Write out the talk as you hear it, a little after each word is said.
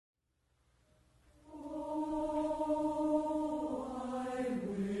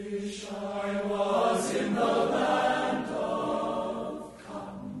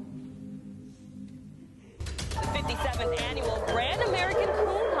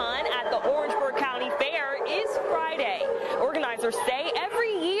Organizers say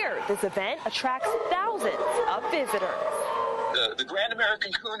every year this event attracts thousands of visitors. The Grand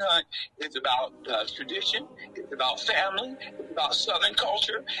American Coon Hunt is about tradition, it's about family, it's about Southern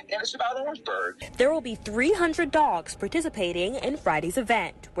culture, and it's about Orangeburg. There will be 300 dogs participating in Friday's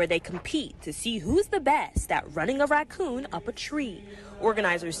event, where they compete to see who's the best at running a raccoon up a tree.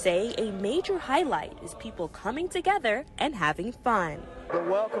 Organizers say a major highlight is people coming together and having fun. The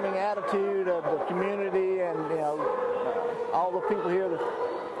welcoming attitude of the community and all the people here,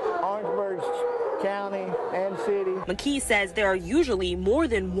 Orangeburg County and city. McKee says there are usually more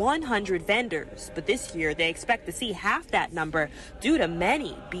than 100 vendors, but this year they expect to see half that number due to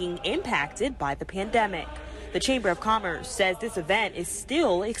many being impacted by the pandemic. The Chamber of Commerce says this event is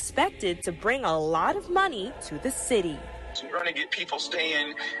still expected to bring a lot of money to the city. So we're going to get people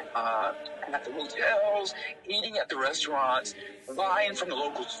staying at the hotels, eating at the restaurants, buying from the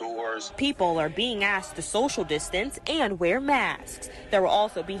local stores. People are being asked to social distance and wear masks. There will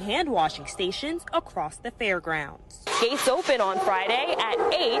also be hand washing stations across the fairgrounds. Gates open on Friday at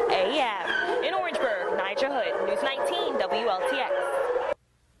 8 a.m. In Orangeburg, Nigel Hood, News 19 WLTX.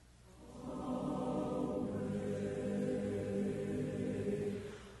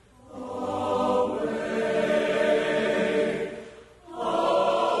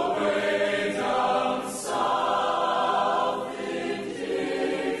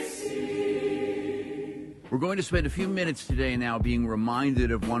 We're going to spend a few minutes today now being reminded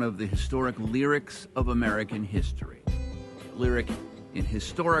of one of the historic lyrics of American history. Lyric in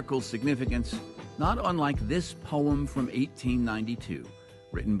historical significance, not unlike this poem from 1892,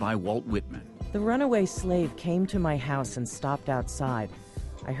 written by Walt Whitman. The runaway slave came to my house and stopped outside.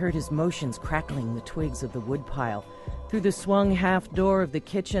 I heard his motions crackling the twigs of the woodpile. Through the swung half door of the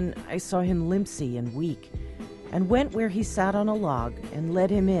kitchen, I saw him limpsy and weak, and went where he sat on a log and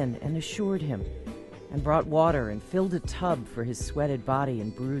led him in and assured him, and brought water and filled a tub for his sweated body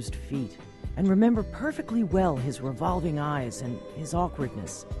and bruised feet, and remember perfectly well his revolving eyes and his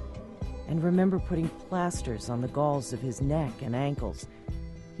awkwardness, and remember putting plasters on the galls of his neck and ankles.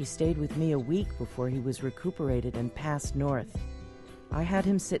 He stayed with me a week before he was recuperated and passed north. I had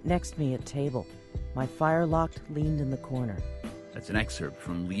him sit next me at table. My firelock leaned in the corner. That's an excerpt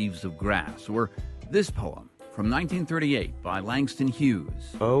from Leaves of Grass, or this poem from 1938 by Langston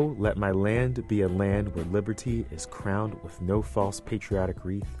Hughes. Oh, let my land be a land where liberty is crowned with no false patriotic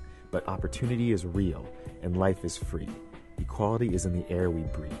wreath, but opportunity is real and life is free. Equality is in the air we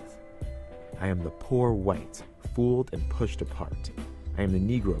breathe. I am the poor white, fooled and pushed apart. I am the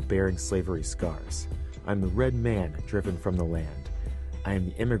Negro bearing slavery scars. I am the red man driven from the land. I am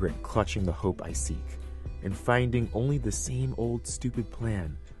the immigrant clutching the hope I seek, and finding only the same old stupid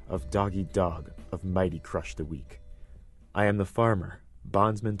plan of dog-eat-dog, of mighty crush the weak. I am the farmer,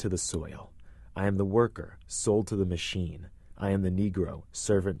 bondsman to the soil. I am the worker, sold to the machine. I am the Negro,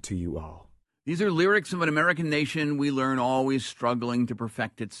 servant to you all. These are lyrics of an American nation we learn always struggling to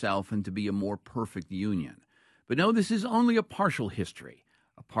perfect itself and to be a more perfect union. But no, this is only a partial history,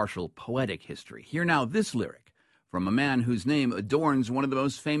 a partial poetic history. Hear now this lyric from a man whose name adorns one of the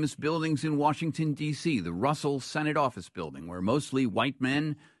most famous buildings in Washington, D.C., the Russell Senate Office Building, where mostly white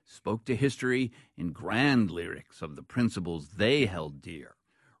men spoke to history in grand lyrics of the principles they held dear.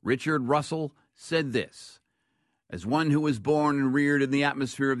 Richard Russell said this: "As one who was born and reared in the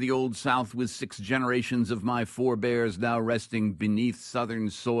atmosphere of the Old South, with 6 generations of my forebears now resting beneath Southern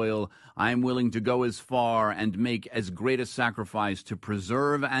soil, I am willing to go as far and make as great a sacrifice to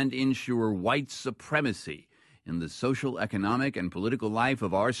preserve and ensure white supremacy in the social, economic, and political life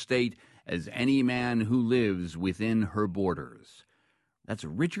of our state as any man who lives within her borders." That's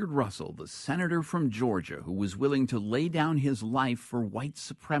Richard Russell, the senator from Georgia, who was willing to lay down his life for white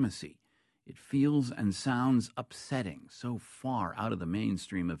supremacy. It feels and sounds upsetting, so far out of the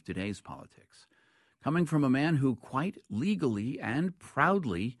mainstream of today's politics. Coming from a man who quite legally and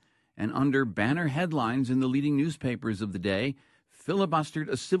proudly, and under banner headlines in the leading newspapers of the day, filibustered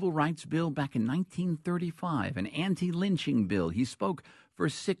a civil rights bill back in 1935, an anti-lynching bill. He spoke for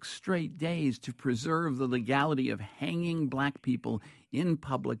 6 straight days to preserve the legality of hanging black people in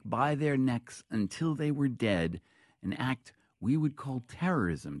public by their necks until they were dead, an act we would call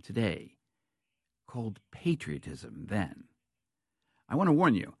terrorism today, called patriotism then. I want to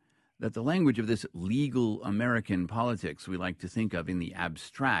warn you that the language of this legal American politics we like to think of in the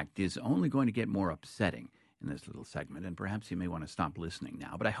abstract is only going to get more upsetting in this little segment, and perhaps you may want to stop listening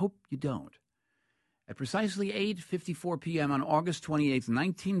now, but I hope you don't. At precisely 8:54 p.m. on August 28,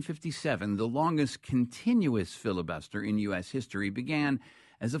 1957, the longest continuous filibuster in U.S. history began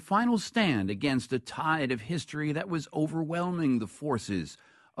as a final stand against a tide of history that was overwhelming the forces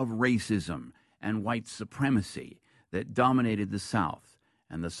of racism and white supremacy that dominated the South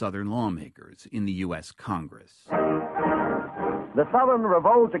and the Southern lawmakers in the U.S. Congress. The Southern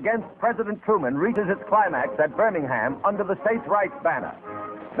revolt against President Truman reaches its climax at Birmingham under the states' rights banner.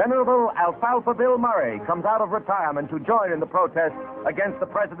 Venerable Alfalfa Bill Murray comes out of retirement to join in the protest against the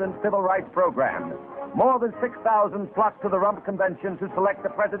president's civil rights program. More than 6,000 flock to the Rump Convention to select the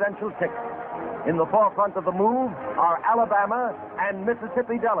presidential ticket. In the forefront of the move are Alabama and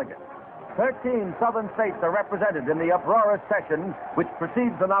Mississippi delegates. 13 southern states are represented in the uproarious session which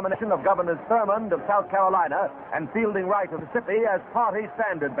precedes the nomination of Governors Thurmond of South Carolina and Fielding Wright of Mississippi as party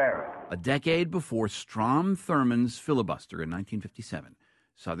standard bearers. A decade before Strom Thurmond's filibuster in 1957,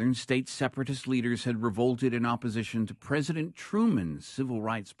 Southern state separatist leaders had revolted in opposition to President Truman's civil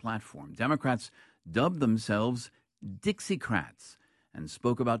rights platform. Democrats dubbed themselves Dixiecrats and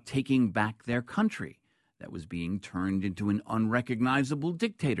spoke about taking back their country that was being turned into an unrecognizable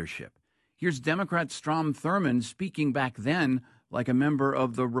dictatorship. Here's Democrat Strom Thurmond speaking back then like a member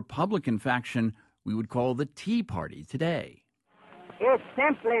of the Republican faction we would call the Tea Party today. It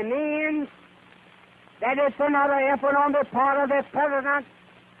simply means that it's another effort on the part of the president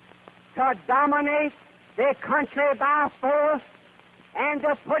to dominate the country by force and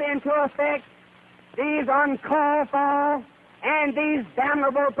to put into effect these uncalled for and these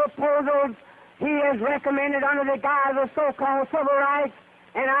damnable proposals he has recommended under the guise of so-called civil rights.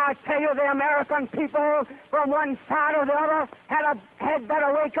 And I tell you, the American people from one side or the other had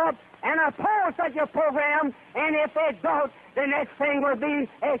better wake up and oppose such a program. And if they don't, the next thing will be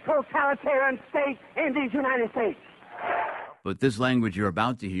a totalitarian state in these United States. But this language you're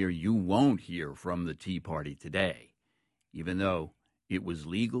about to hear, you won't hear from the Tea Party today, even though it was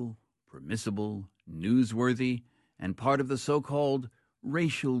legal, permissible, newsworthy, and part of the so-called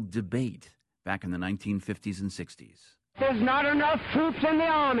racial debate back in the 1950s and 60s. There's not enough troops in the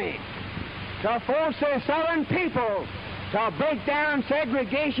Army to force the Southern people to break down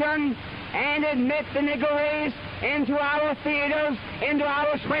segregation and admit the Negro race into our theaters, into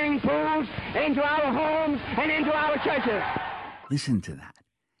our swimming pools, into our homes, and into our churches. Listen to that.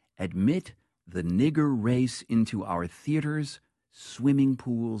 Admit the nigger race into our theaters, swimming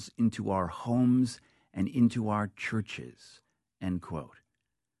pools, into our homes, and into our churches. End quote.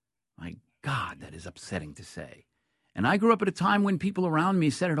 My God, that is upsetting to say. And I grew up at a time when people around me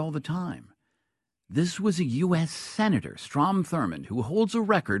said it all the time. This was a U.S. Senator, Strom Thurmond, who holds a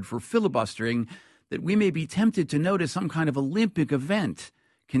record for filibustering that we may be tempted to note as some kind of Olympic event,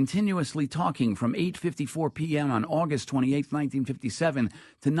 continuously talking from 8:54 p.m. on August 28, 1957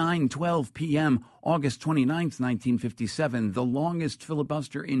 to 9:12 p.m. August 29, 1957, the longest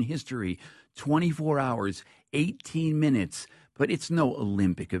filibuster in history, 24 hours, 18 minutes, but it's no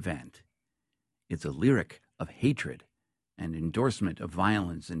Olympic event. It's a lyric of hatred and endorsement of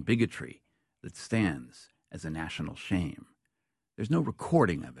violence and bigotry that stands as a national shame. There's no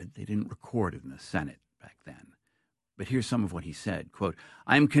recording of it. They didn't record it in the Senate back then. But here's some of what he said. Quote,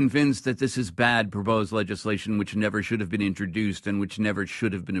 "I am convinced that this is bad proposed legislation which never should have been introduced and which never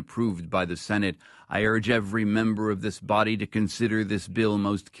should have been approved by the Senate. I urge every member of this body to consider this bill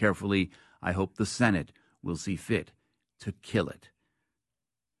most carefully. I hope the Senate will see fit to kill it."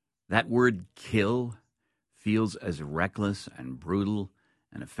 That word kill feels as reckless and brutal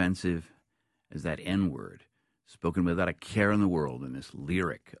and offensive as that N-word, spoken without a care in the world in this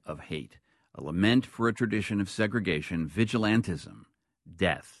lyric of hate, a lament for a tradition of segregation, vigilantism,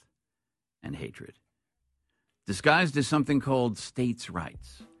 death, and hatred. Disguised as something called states'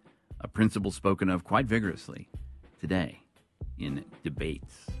 rights, a principle spoken of quite vigorously today in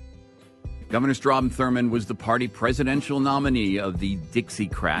debates. Governor Strom Thurmond was the party presidential nominee of the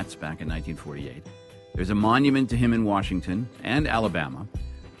Dixiecrats back in 1948. There's a monument to him in Washington and Alabama,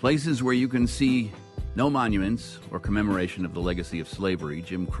 places where you can see no monuments or commemoration of the legacy of slavery,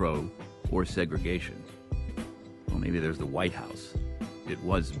 Jim Crow, or segregation. Well, maybe there's the White House. It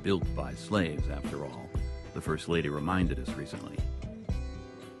was built by slaves, after all, the First Lady reminded us recently.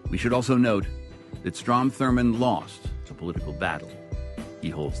 We should also note that Strom Thurmond lost the political battle. He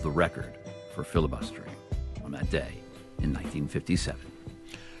holds the record for filibustering on that day in 1957.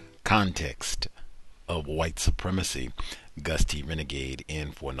 Context of white supremacy. Gus T. Renegade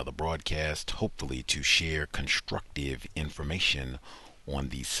in for another broadcast, hopefully to share constructive information on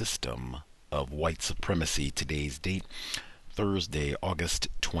the system of white supremacy. Today's date, Thursday, August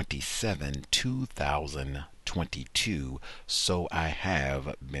 27, 2022. So I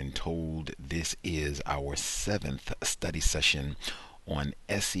have been told this is our 7th study session on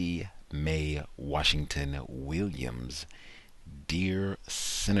Essie Mae Washington Williams. Dear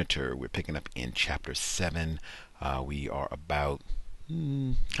Senator, we're picking up in Chapter 7. We are about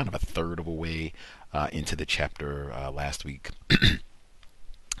kind of a third of a way into the chapter last week.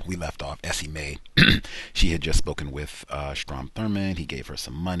 We left off Essie Mae. She had just spoken with Strom Thurmond. He gave her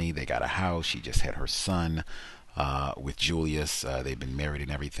some money. They got a house. She just had her son with Julius. They've been married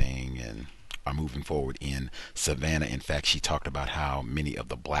and everything and are moving forward in Savannah. In fact, she talked about how many of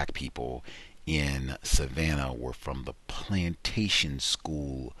the black people in Savannah were from the plantation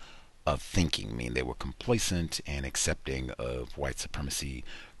school of thinking. I mean, they were complacent and accepting of white supremacy,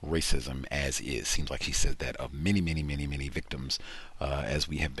 racism as is. Seems like she said that of many, many, many, many victims as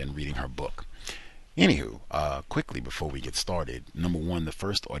we have been reading her book. Anywho, quickly before we get started, number one, the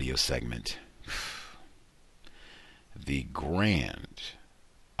first audio segment, the Grand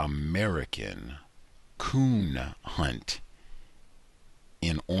American Coon Hunt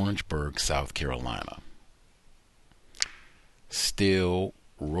in Orangeburg, South Carolina. Still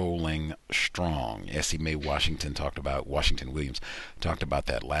rolling strong. Essie Mae Washington Williams talked about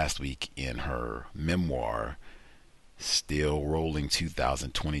that last week in her memoir, Still Rolling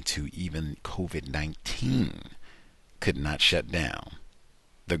 2022. Even COVID-19 could not shut down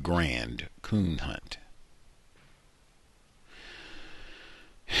the Grand Coon Hunt.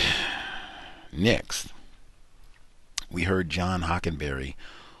 Next, we heard John Hockenberry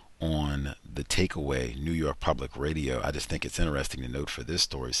on the Takeaway New York Public Radio. I just think it's interesting to note for this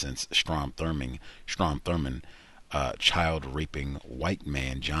story, since Strom Thurmond, child raping white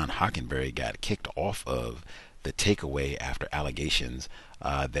man John Hockenberry got kicked off of the Takeaway after allegations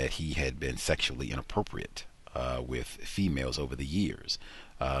that he had been sexually inappropriate with females over the years.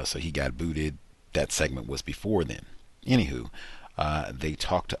 So he got booted. That segment was before then. Anywho, they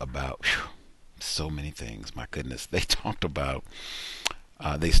talked about so many things. My goodness. They talked about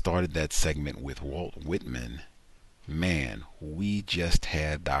they started that segment with Walt Whitman. Man, we just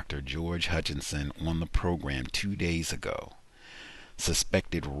had Dr. George Hutchinson on the program 2 days ago.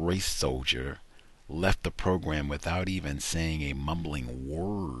 Suspected race soldier left the program without even saying a mumbling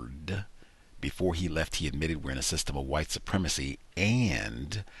word. Before he left, he admitted we're in a system of white supremacy.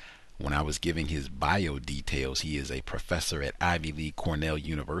 And when I was giving his bio details, he is a professor at Ivy League Cornell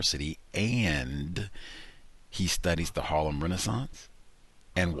University, and he studies the Harlem Renaissance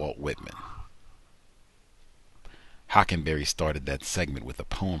and Walt Whitman. Hockenberry started that segment with a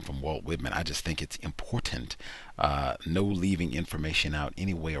poem from Walt Whitman. I just think it's important. No leaving information out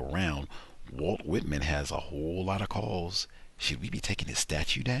any way around. Walt Whitman has a whole lot of calls. Should we be taking his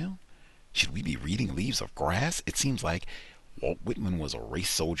statue down? Should we be reading Leaves of Grass? It seems like Walt Whitman was a race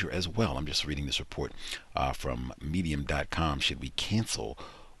soldier as well. I'm just reading this report from Medium.com. Should we cancel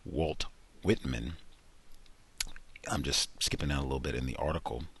Walt Whitman? I'm just skipping down a little bit in the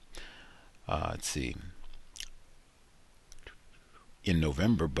article. Let's see. In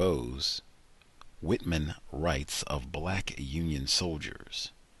November, Bose, Whitman writes of black Union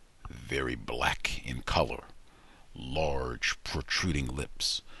soldiers, very black in color, large protruding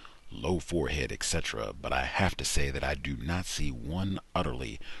lips, low forehead, etc. But I have to say that I do not see one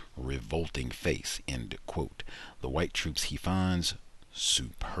utterly revolting face, end quote. The white troops he finds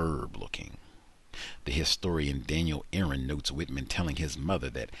superb looking. The historian Daniel Aaron notes Whitman telling his mother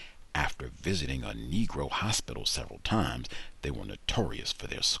that after visiting a Negro hospital several times, they were notorious for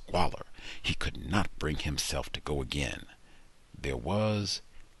their squalor. He could not bring himself to go again. There was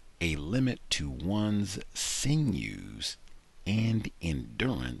a limit to one's sinews and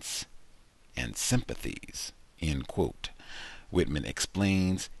endurance and sympathies, end quote. Whitman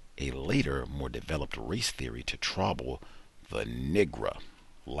explains a later, more developed race theory to trouble the Negro.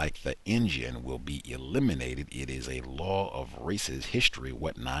 Like the Indian will be eliminated, it is a law of races, history,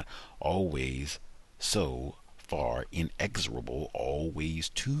 whatnot, always so far inexorable, always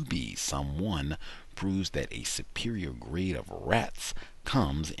to be. Someone proves that a superior grade of rats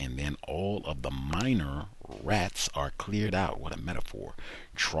comes, and then all of the minor rats are cleared out. What a metaphor.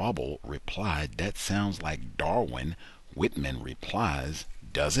 Trouble replied, that sounds like Darwin. Whitman replies,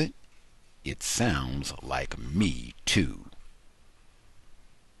 does it? It sounds like me too.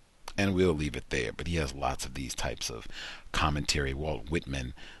 And we'll leave it there, but he has lots of these types of commentary. Walt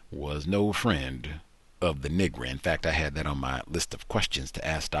Whitman was no friend of the Negro. In fact, I had that on my list of questions to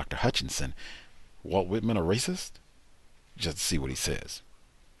ask Dr. Hutchinson. Walt Whitman a racist? Just to see what he says.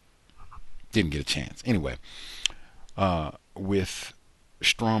 Didn't get a chance. Anyway, with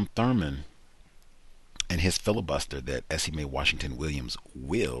Strom Thurmond and his filibuster that Essie Mae Washington Williams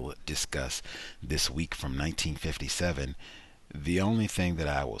will discuss this week from 1957, the only thing that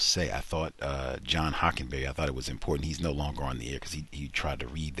I will say, I thought John Hockenberry, I thought it was important. He's no longer on the air because he tried to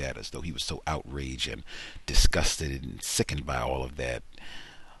read that as though he was so outraged and disgusted and sickened by all of that.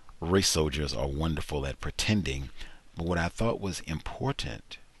 Race soldiers are wonderful at pretending, But what I thought was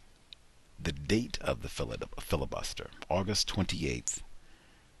important, the date of the filibuster, August 28th,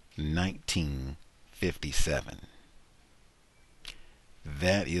 1957.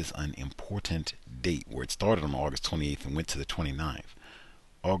 That is an important date, where it started on August 28th and went to the 29th.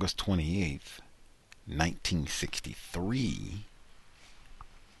 August 28th, 1963,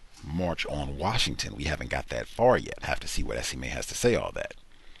 March on Washington. We haven't got that far yet. Have to see what Esime has to say all that.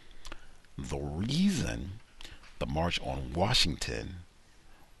 The reason the March on Washington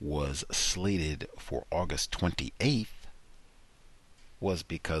was slated for August 28th was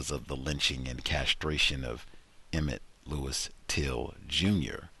because of the lynching and castration of Emmett Lewis Till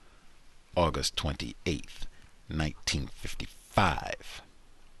Jr., August 28th, 1955.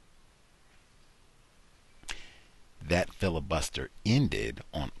 That filibuster ended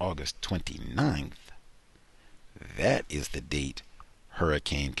on August 29th. That is the date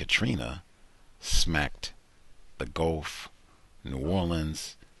Hurricane Katrina smacked the Gulf, New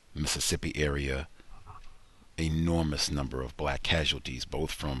Orleans, Mississippi area. Enormous number of black casualties,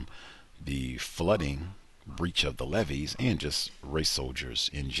 both from the flooding, breach of the levees, and just race soldiers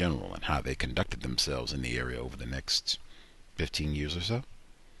in general, and how they conducted themselves in the area over the next 15 years or so.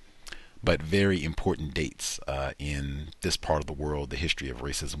 But very important dates in this part of the world, the history of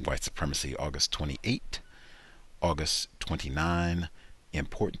racism, white supremacy. August 28, August 29,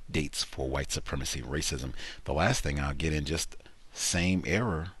 important dates for white supremacy, racism. The last thing I'll get in, just same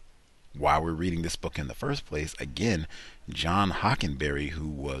error while we're reading this book in the first place. Again, John Hockenberry, who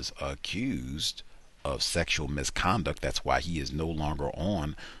was accused of sexual misconduct. That's why he is no longer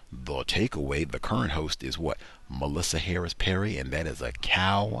on The Takeaway. The current host is what? Melissa Harris Perry, and that is a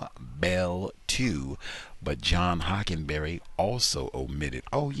cowbell too. But John Hockenberry also omitted,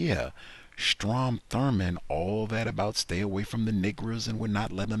 oh yeah, Strom Thurmond, all that about stay away from the niggers and we're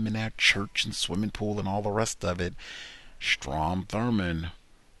not letting them in our church and swimming pool and all the rest of it. Strom Thurmond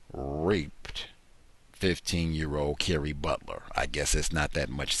raped 15-year-old Carrie Butler. I guess it's not that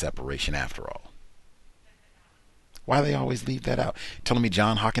much separation after all. Why do they always leave that out? Telling me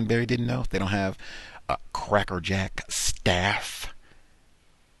John Hockenberry didn't know? They don't have a crackerjack staff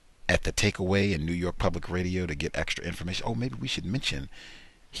at The Takeaway in New York Public Radio to get extra information? Oh, maybe we should mention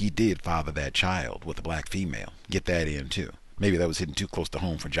he did father that child with a black female. Get that in too. Maybe that was hitting too close to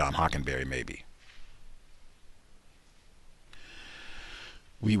home for John Hockenberry, maybe.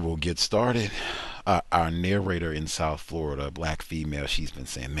 We will get started. Our narrator in South Florida, a black female, she's been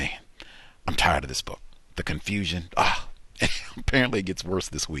saying, man, I'm tired of this book. The confusion. Apparently it gets worse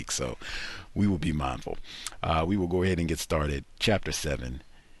this week, so we will be mindful. We will go ahead and get started. Chapter 7,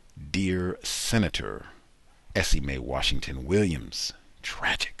 Dear Senator Esime Washington Williams.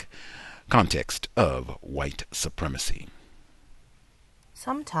 Tragic. Context of white supremacy.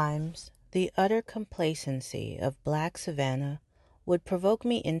 Sometimes the utter complacency of Black Savannah would provoke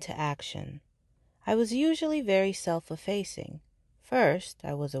me into action. I was usually very self-effacing. First,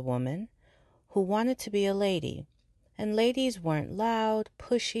 I was a woman who wanted to be a lady, and ladies weren't loud,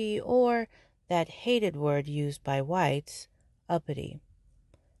 pushy, or, that hated word used by whites, uppity.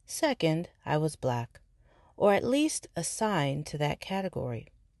 Second, I was black, or at least assigned to that category.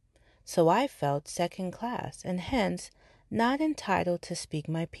 So I felt second class, and hence not entitled to speak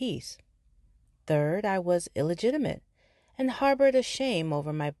my piece. Third, I was illegitimate, and harbored a shame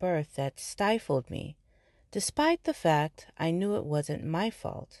over my birth that stifled me, despite the fact I knew it wasn't my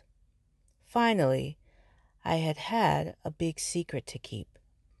fault. Finally, I had a big secret to keep,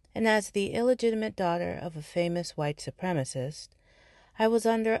 and as the illegitimate daughter of a famous white supremacist, I was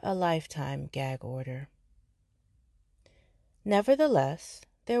under a lifetime gag order. Nevertheless,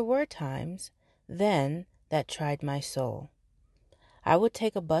 there were times then that tried my soul. I would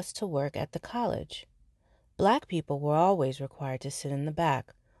take a bus to work at the college. Black people were always required to sit in the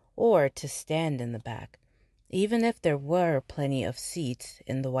back, or to stand in the back, even if there were plenty of seats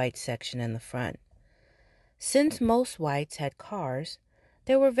in the white section in the front. Since most whites had cars,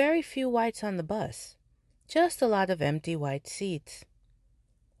 there were very few whites on the bus, just a lot of empty white seats.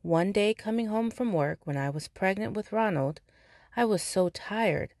 One day coming home from work when I was pregnant with Ronald, I was so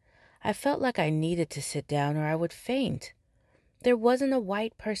tired, I felt like I needed to sit down or I would faint. There wasn't a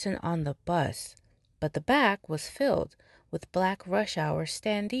white person on the bus, but the back was filled with black rush hour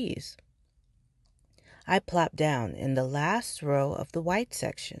standees. I plopped down in the last row of the white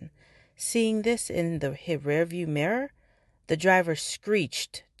section. Seeing this in the rearview mirror, the driver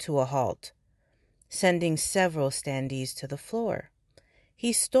screeched to a halt, sending several standees to the floor.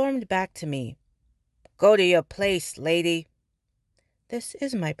 He stormed back to me. "Go to your place, lady." "This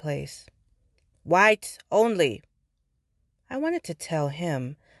is my place." "Whites only." I wanted to tell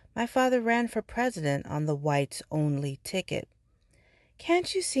him, My father ran for president on the whites-only ticket.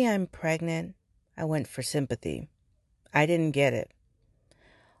 Can't you see I'm pregnant? I went for sympathy. I didn't get it.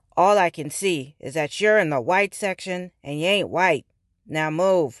 All I can see is that you're in the white section and you ain't white. Now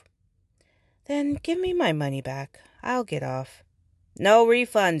move. Then give me my money back. I'll get off. No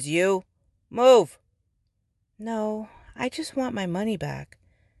refunds, you. Move. No, I just want my money back.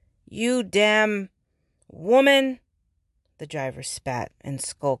 You damn woman. The driver spat and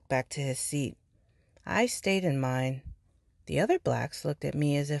skulked back to his seat. I stayed in mine. The other blacks looked at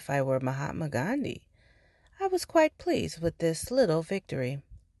me as if I were Mahatma Gandhi. I was quite pleased with this little victory.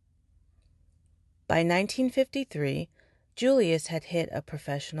 By 1953, Julius had hit a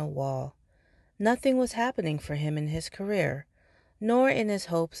professional wall. Nothing was happening for him in his career, nor in his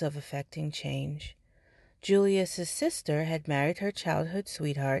hopes of effecting change. Julius's sister had married her childhood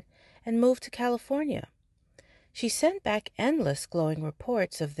sweetheart and moved to California. She sent back endless glowing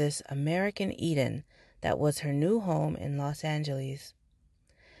reports of this American Eden that was her new home in Los Angeles.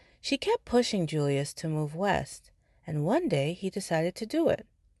 She kept pushing Julius to move west, and one day he decided to do it.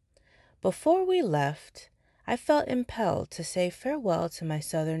 Before we left, I felt impelled to say farewell to my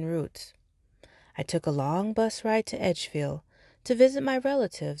southern roots. I took a long bus ride to Edgefield to visit my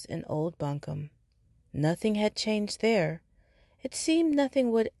relatives in Old Buncombe. Nothing had changed there. It seemed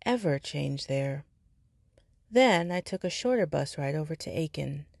nothing would ever change there. Then I took a shorter bus ride over to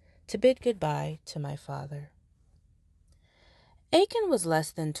Aiken to bid goodbye to my father. Aiken was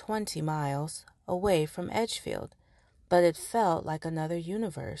less than 20 miles away from Edgefield, but it felt like another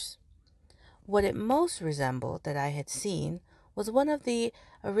universe. What it most resembled that I had seen was one of the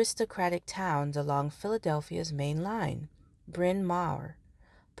aristocratic towns along Philadelphia's main line, Bryn Mawr,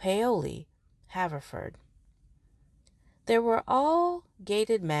 Paoli, Haverford. There were all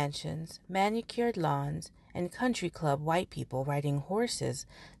gated mansions, manicured lawns, and country club white people riding horses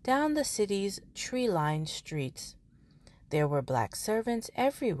down the city's tree-lined streets. There were black servants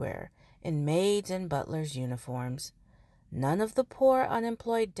everywhere in maids' and butlers' uniforms. None of the poor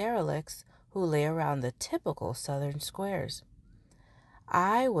unemployed derelicts who lay around the typical southern squares.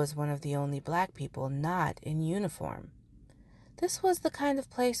 I was one of the only black people not in uniform. This was the kind of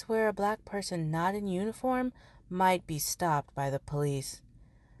place where a black person not in uniform might be stopped by the police.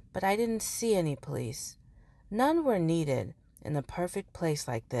 But I didn't see any police. None were needed in a perfect place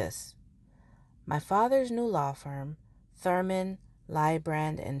like this. My father's new law firm, Thurman,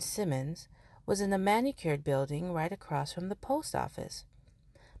 Lybrand, and Simmons, was in a manicured building right across from the post office.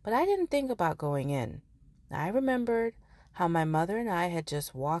 But I didn't think about going in. I remembered how my mother and I had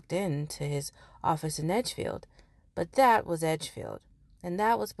just walked into his office in Edgefield, but that was Edgefield, and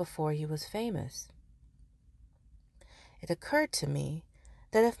that was before he was famous. It occurred to me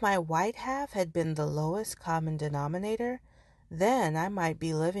that if my white half had been the lowest common denominator, then I might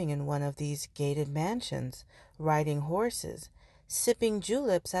be living in one of these gated mansions, riding horses, sipping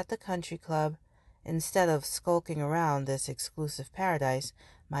juleps at the country club, instead of skulking around this exclusive paradise,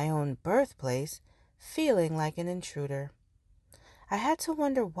 my own birthplace, feeling like an intruder. I had to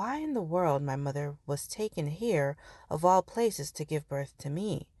wonder why in the world my mother was taken here, of all places, to give birth to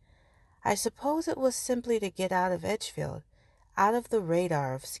me. I suppose it was simply to get out of Edgefield, out of the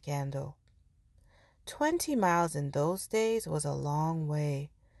radar of scandal. 20 miles in those days was a long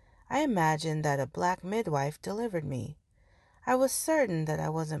way. I imagined that a black midwife delivered me. I was certain that I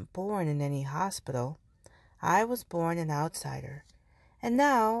wasn't born in any hospital. I was born an outsider, and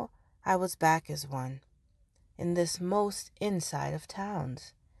now I was back as one, in this most inside of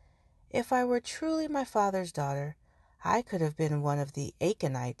towns. If I were truly my father's daughter, I could have been one of the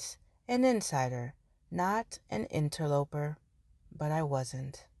Aikenites, an insider, not an interloper, but I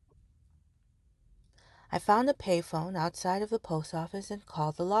wasn't. I found a payphone outside of the post office and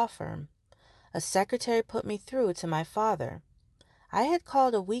called the law firm. A secretary put me through to my father. I had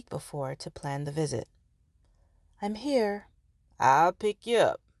called a week before to plan the visit. "I'm here." "I'll pick you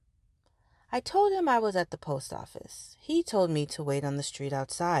up." I told him I was at the post office. He told me to wait on the street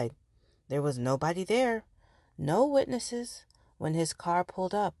outside. There was nobody there, no witnesses, when his car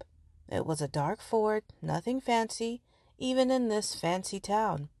pulled up. It was a dark Ford, nothing fancy, even in this fancy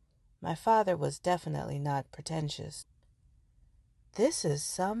town. My father was definitely not pretentious. "This is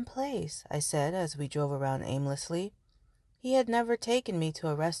some place," I said as we drove around aimlessly. He had never taken me to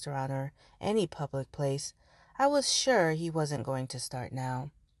a restaurant or any public place. I was sure he wasn't going to start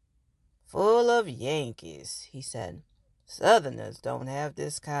now. "Full of Yankees," he said. "Southerners don't have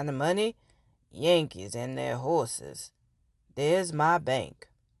this kind of money. Yankees and their horses. There's my bank."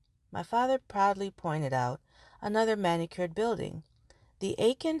 My father proudly pointed out another manicured building, the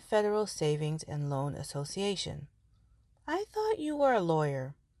Aiken Federal Savings and Loan Association. "I thought you were a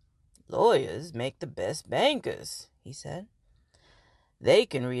lawyer." Lawyers make the best bankers, he said. They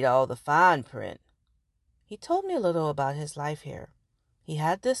can read all the fine print. He told me a little about his life here. He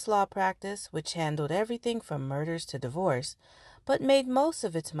had this law practice which handled everything from murders to divorce, but made most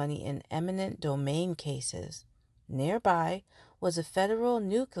of its money in eminent domain cases. Nearby was a federal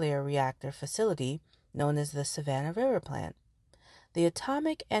nuclear reactor facility known as the Savannah River Plant. The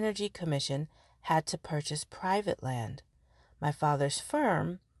Atomic Energy Commission had to purchase private land. My father's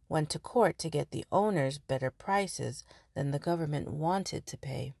firm went to court to get the owners better prices than the government wanted to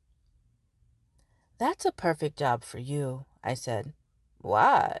pay. That's a perfect job for you, I said.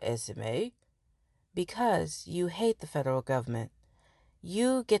 Why, Esme? Because you hate the federal government.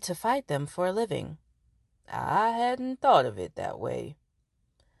 You get to fight them for a living. I hadn't thought of it that way.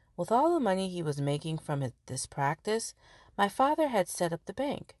 With all the money he was making from this practice, my father had set up the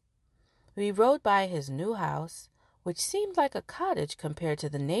bank. We rode by his new house, which seemed like a cottage compared to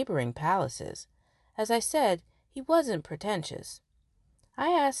the neighboring palaces. As I said, he wasn't pretentious. I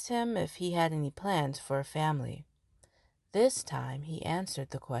asked him if he had any plans for a family. This time he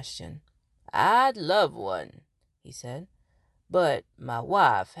answered the question. I'd love one, he said, but my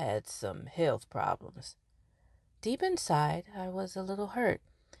wife had some health problems. Deep inside, I was a little hurt,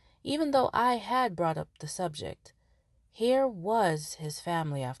 even though I had brought up the subject. Here was his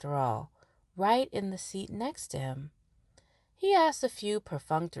family, after all, right in the seat next to him. He asked a few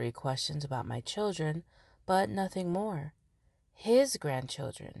perfunctory questions about my children, but nothing more. His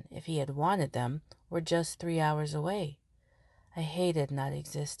grandchildren, if he had wanted them, were just 3 hours away. I hated not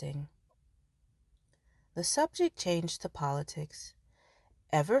existing. The subject changed to politics.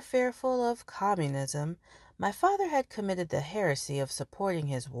 Ever fearful of communism, my father had committed the heresy of supporting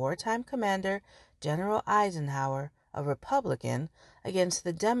his wartime commander, General Eisenhower, a Republican, against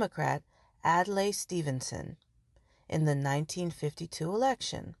the Democrat Adlai Stevenson in the 1952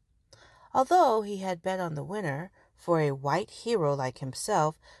 election. Although he had bet on the winner, for a white hero like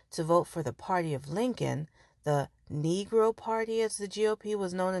himself to vote for the party of Lincoln, the Negro Party, as the GOP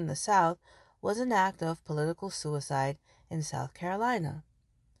was known in the South, was an act of political suicide in South Carolina.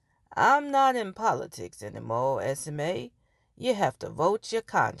 I'm not in politics anymore, Esme. You have to vote your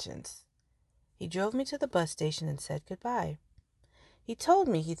conscience. He drove me to the bus station and said goodbye. He told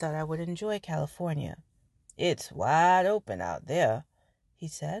me he thought I would enjoy California. It's wide open out there, he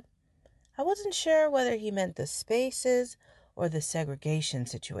said. I wasn't sure whether he meant the spaces or the segregation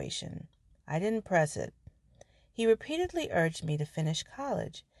situation. I didn't press it. He repeatedly urged me to finish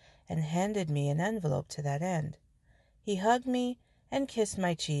college and handed me an envelope to that end. He hugged me and kissed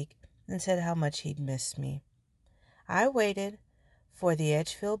my cheek and said how much he'd missed me. I waited for the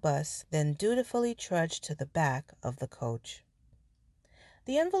Edgefield bus, then dutifully trudged to the back of the coach.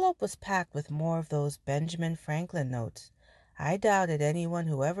 The envelope was packed with more of those Benjamin Franklin notes. I doubted anyone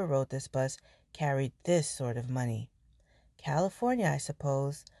who ever rode this bus carried this sort of money. California, I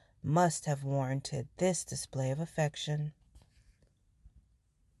suppose, must have warranted this display of affection.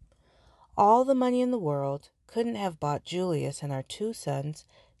 All the money in the world couldn't have bought Julius and our 2 sons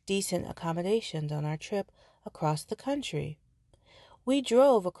decent accommodations on our trip across the country. We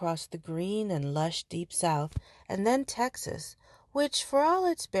drove across the green and lush Deep South and then Texas, which, for all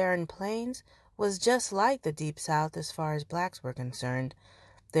its barren plains, was just like the Deep South as far as blacks were concerned.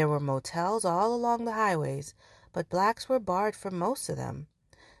 There were motels all along the highways, but blacks were barred from most of them.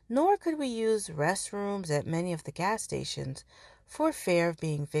 Nor could we use restrooms at many of the gas stations for fear of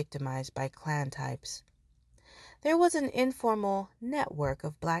being victimized by Klan types. There was an informal network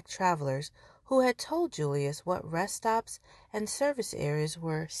of black travelers who had told Julius what rest stops and service areas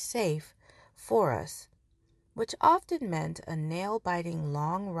were safe for us, which often meant a nail-biting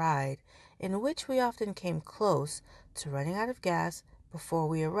long ride in which we often came close to running out of gas before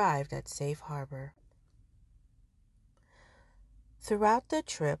we arrived at Safe Harbor. Throughout the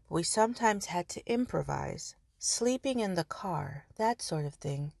trip, we sometimes had to improvise, sleeping in the car, that sort of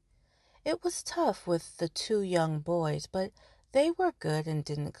thing. It was tough with the 2 young boys, but they were good and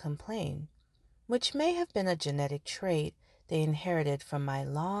didn't complain, which may have been a genetic trait they inherited from my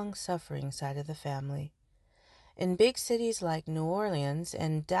long-suffering side of the family. In big cities like New Orleans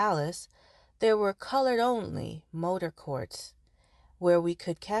and Dallas, there were colored-only motor courts where we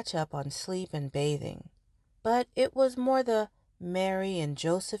could catch up on sleep and bathing. But it was more the Mary and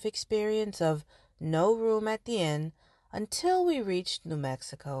Joseph experience of no room at the inn until we reached New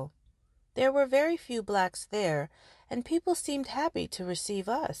Mexico. There were very few blacks there, and people seemed happy to receive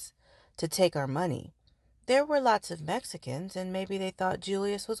us, to take our money. There were lots of Mexicans, and maybe they thought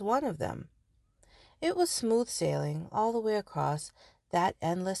Julius was one of them. It was smooth sailing all the way across that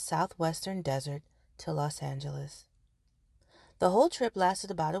endless southwestern desert to Los Angeles. The whole trip lasted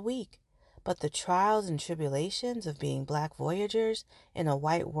about a week, but the trials and tribulations of being black voyagers in a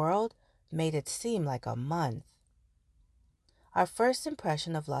white world made it seem like a month. Our first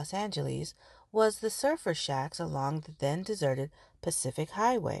impression of Los Angeles was the surfer shacks along the then deserted Pacific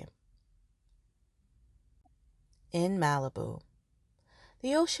Highway. In Malibu,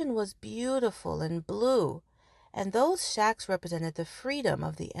 the ocean was beautiful and blue, and those shacks represented the freedom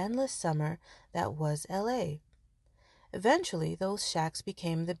of the endless summer that was LA. Eventually, those shacks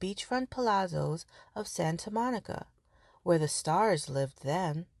became the beachfront palazzos of Santa Monica, where the stars lived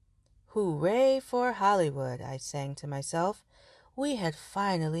then. Hooray for Hollywood, I sang to myself. We had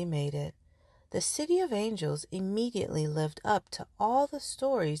finally made it. The City of Angels immediately lived up to all the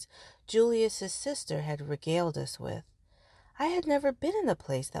stories Julius's sister had regaled us with. I had never been in a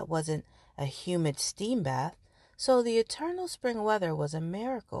place that wasn't a humid steam bath, so the eternal spring weather was a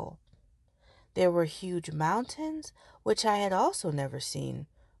miracle. There were huge mountains, which I had also never seen,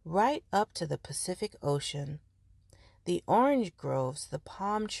 right up to the Pacific Ocean. The orange groves, the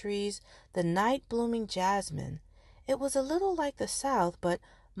palm trees, the night-blooming jasmine. It was a little like the South, but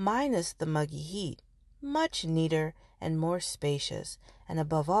minus the muggy heat, much neater and more spacious, and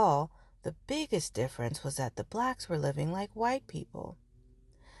above all, the biggest difference was that the blacks were living like white people.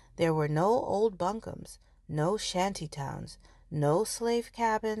 There were no old bunkums, no shanty towns, no slave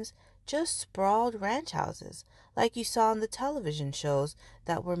cabins, just sprawled ranch houses like you saw in the television shows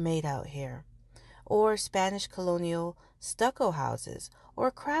that were made out here, or Spanish colonial stucco houses,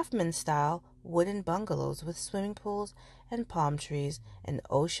 or craftsman-style wooden bungalows with swimming pools and palm trees and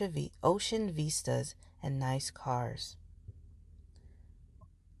ocean vistas and nice cars.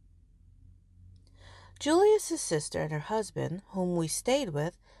 Julius's sister and her husband, whom we stayed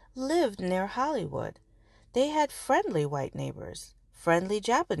with, lived near Hollywood. They had friendly white neighbors, friendly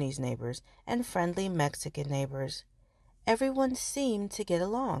Japanese neighbors, and friendly Mexican neighbors. Everyone seemed to get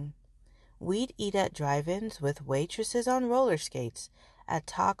along. We'd eat at drive-ins with waitresses on roller skates, at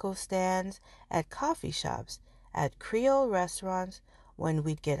taco stands, at coffee shops, at Creole restaurants, when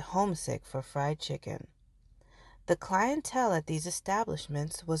we'd get homesick for fried chicken. The clientele at these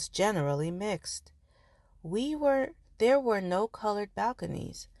establishments was generally mixed. There were no colored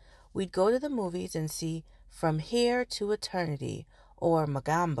balconies. We'd go to the movies and see From Here to Eternity or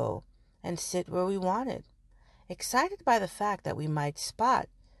Magambo and sit where we wanted, excited by the fact that we might spot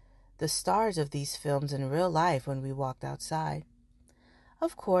the stars of these films in real life when we walked outside.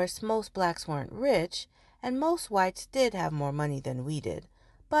 Of course, most blacks weren't rich, and most whites did have more money than we did,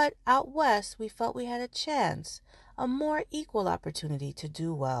 but out west we felt we had a chance, a more equal opportunity to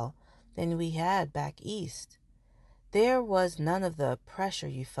do well than we had back east. There was none of the pressure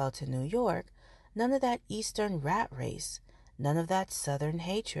you felt in New York, none of that eastern rat race, none of that southern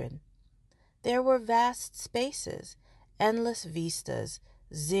hatred. There were vast spaces, endless vistas,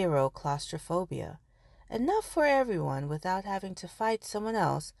 zero claustrophobia, enough for everyone without having to fight someone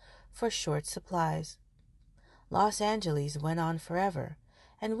else for short supplies. Los Angeles went on forever,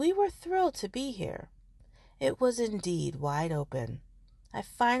 and we were thrilled to be here. It was indeed wide open. I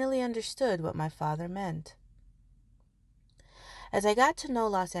finally understood what my father meant. As I got to know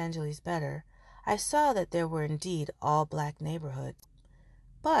Los Angeles better, I saw that there were indeed all-black neighborhoods.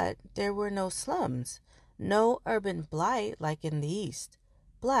 But there were no slums, no urban blight like in the East.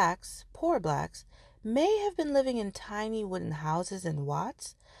 Blacks, poor blacks, may have been living in tiny wooden houses in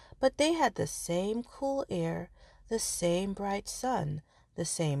Watts, but they had the same cool air, the same bright sun, the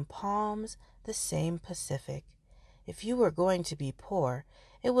same palms, the same Pacific. If you were going to be poor,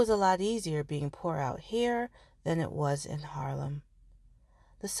 it was a lot easier being poor out here than it was in Harlem.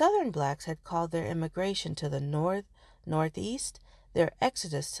 The Southern blacks had called their immigration to the northeast their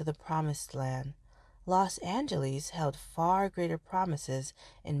exodus to the Promised Land. Los Angeles held far greater promises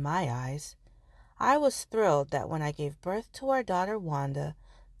in my eyes. I was thrilled that when I gave birth to our daughter Wanda,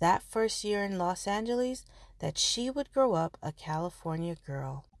 that first year in Los Angeles, that she would grow up a California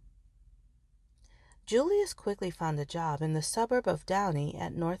girl. Julius quickly found a job in the suburb of Downey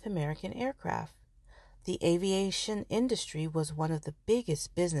at North American Aircraft. The aviation industry was one of the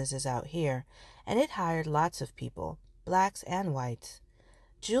biggest businesses out here, and it hired lots of people, blacks and whites.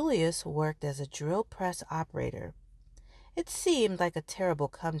 Julius worked as a drill press operator. It seemed like a terrible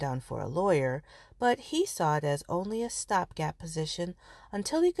come-down for a lawyer, but he saw it as only a stopgap position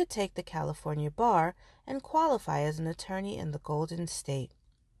until he could take the California bar and qualify as an attorney in the Golden State.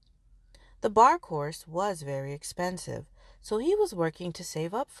 The bar course was very expensive, so he was working to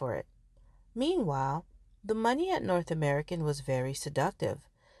save up for it. Meanwhile, the money at North American was very seductive.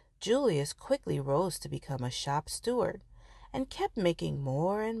 Julius quickly rose to become a shop steward and kept making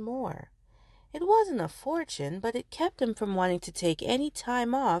more and more. It wasn't a fortune, but it kept him from wanting to take any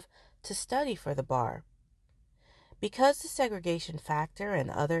time off to study for the bar. Because the segregation factor and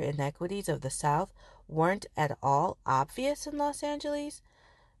other inequities of the South weren't at all obvious in Los Angeles,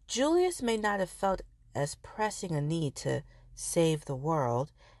 Julius may not have felt as pressing a need to save the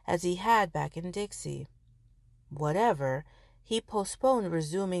world as he had back in Dixie. Whatever, he postponed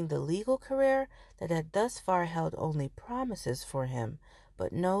resuming the legal career that had thus far held only promises for him,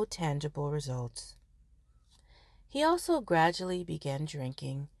 but no tangible results. He also gradually began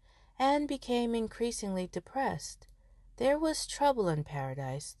drinking and became increasingly depressed. There was trouble in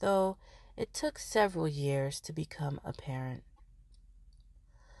Paradise, though it took several years to become apparent.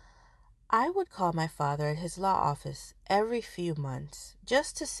 I would call my father at his law office every few months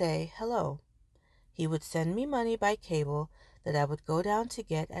just to say hello. He would send me money by cable that I would go down to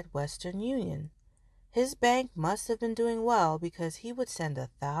get at Western Union. His bank must have been doing well because he would send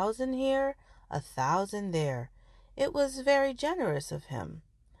 1,000 here, 1,000 there. It was very generous of him.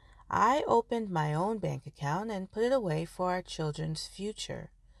 I opened my own bank account and put it away for our children's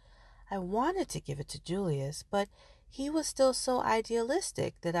future. I wanted to give it to Julius, but he was still so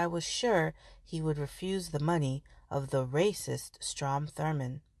idealistic that I was sure he would refuse the money of the racist Strom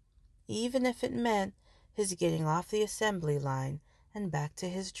Thurmond, even if it meant his getting off the assembly line and back to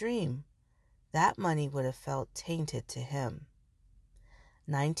his dream. That money would have felt tainted to him.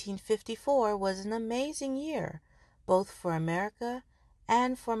 1954 was an amazing year, both for America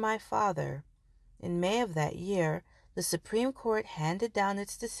and for my father. In May of that year, the Supreme Court handed down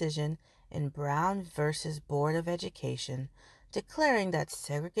its decision in Brown versus Board of Education, declaring that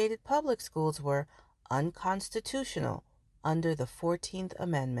segregated public schools were unconstitutional under the 14th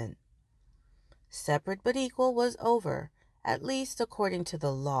Amendment. Separate but equal was over, at least according to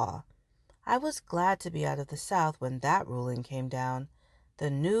the law. I was glad to be out of the South when that ruling came down. The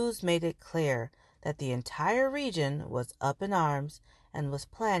news made it clear that the entire region was up in arms and was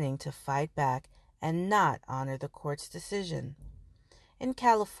planning to fight back and not honor the court's decision. In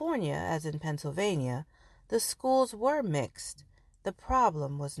California, as in Pennsylvania, the schools were mixed. The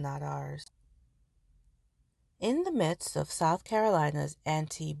problem was not ours. In the midst of South Carolina's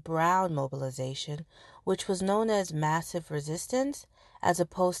anti-Brown mobilization, which was known as massive resistance, as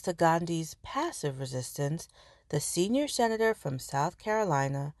opposed to Gandhi's passive resistance, the senior senator from South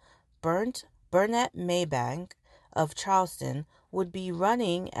Carolina, Burnett Maybank of Charleston, would be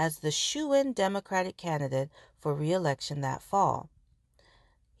running as the shoo-in Democratic candidate for re-election that fall.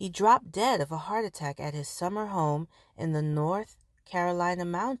 He dropped dead of a heart attack at his summer home in the North Carolina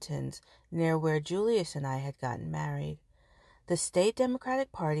mountains near where Julius and I had gotten married. The state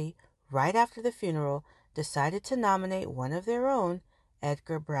Democratic Party, right after the funeral, decided to nominate one of their own,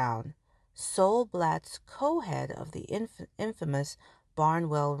 Edgar Brown, Sol Blatt's co-head of the infamous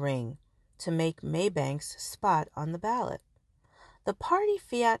Barnwell Ring, to make Maybank's spot on the ballot. The party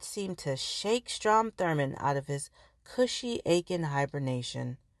fiat seemed to shake Strom Thurmond out of his cushy Aiken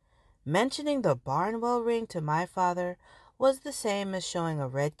hibernation. Mentioning the Barnwell Ring to my father was the same as showing a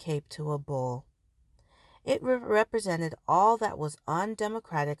red cape to a bull. It represented all that was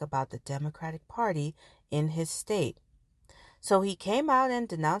undemocratic about the Democratic Party in his state. So he came out and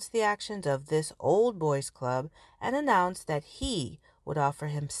denounced the actions of this old boys club and announced that he would offer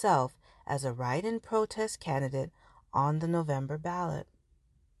himself as a write-in protest candidate on the November ballot.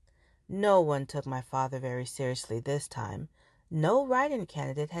 No one took my father very seriously this time. No write-in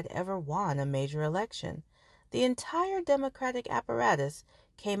candidate had ever won a major election. The entire Democratic apparatus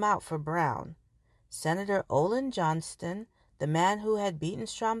came out for Brown. Senator Olin Johnston, the man who had beaten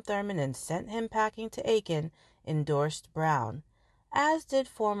Strom Thurmond and sent him packing to Aiken, endorsed Brown, as did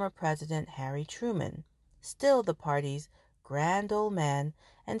former President Harry Truman, still the party's grand old man,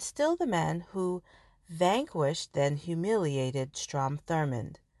 and still the man who vanquished then humiliated Strom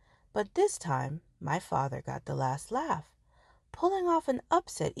Thurmond. But this time, my father got the last laugh, pulling off an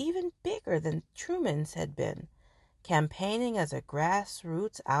upset even bigger than Truman's had been. Campaigning as a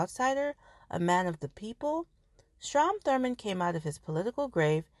grassroots outsider, a man of the people, Strom Thurmond came out of his political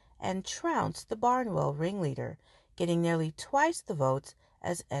grave and trounced the Barnwell ringleader, getting nearly twice the votes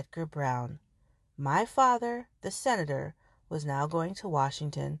as Edgar Brown. My father, the senator, was now going to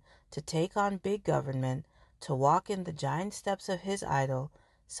Washington to take on big government, to walk in the giant steps of his idol,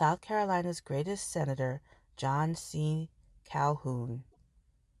 South Carolina's greatest senator, John C. Calhoun.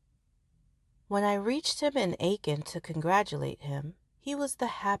 When I reached him in Aiken to congratulate him, he was the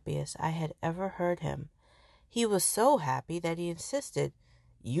happiest I had ever heard him. He was so happy that he insisted,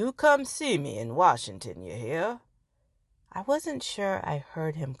 "You come see me in Washington, you hear?" I wasn't sure I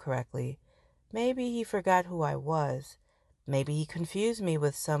heard him correctly. Maybe he forgot who I was. Maybe he confused me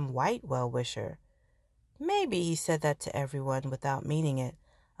with some white well-wisher. Maybe he said that to everyone without meaning it,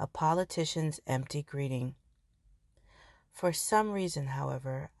 a politician's empty greeting. For some reason,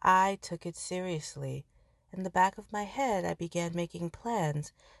 however, I took it seriously. In the back of my head, I began making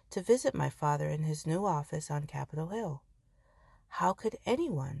plans to visit my father in his new office on Capitol Hill. How could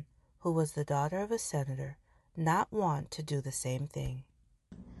anyone who was the daughter of a senator not want to do the same thing?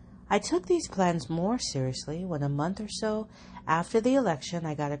 I took these plans more seriously when a month or so after the election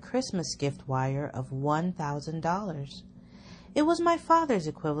I got a Christmas gift wire of $1,000. It was my father's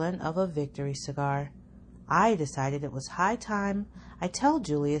equivalent of a victory cigar. I decided it was high time I tell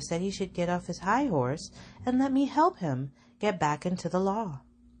Julius that he should get off his high horse and let me help him get back into the law.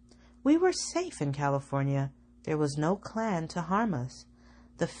 We were safe in California. There was no Klan to harm us.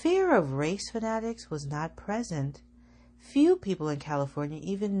 The fear of race fanatics was not present. Few people in California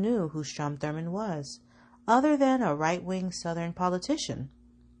even knew who Strom Thurmond was, other than a right-wing Southern politician.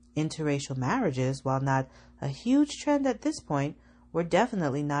 Interracial marriages, while not a huge trend at this point, were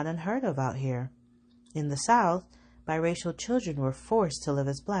definitely not unheard of out here. In the South, biracial children were forced to live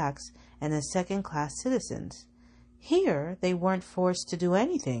as blacks and as second-class citizens. Here, they weren't forced to do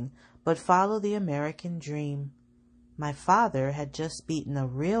anything but follow the American dream. My father had just beaten a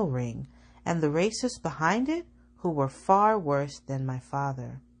real ring, and the racists behind it who were far worse than my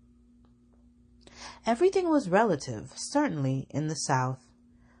father. Everything was relative, certainly in the South.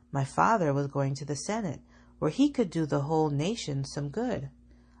 My father was going to the Senate, where he could do the whole nation some good.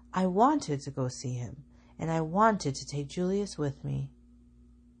 I wanted to go see him, and I wanted to take Julius with me.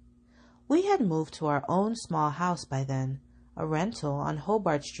 We had moved to our own small house by then, a rental on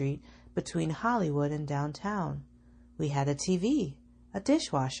Hobart Street between Hollywood and downtown. We had a TV, a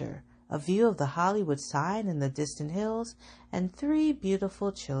dishwasher, a view of the Hollywood sign in the distant hills, and 3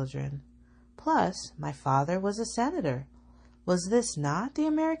 beautiful children. Plus, my father was a senator. Was this not the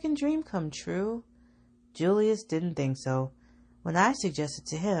American dream come true? Julius didn't think so. When I suggested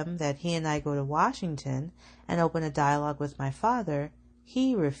to him that he and I go to Washington and open a dialogue with my father,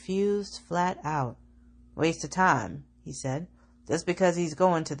 he refused flat out. "Waste of time," he said. "Just because he's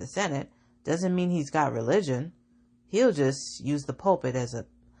going to the Senate doesn't mean he's got religion. He'll just use the pulpit as a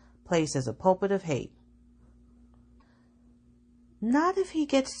pulpit of hate." "Not if he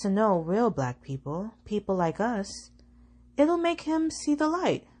gets to know real black people, people like us. It'll make him see the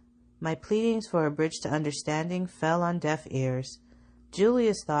light." My pleadings for a bridge to understanding fell on deaf ears.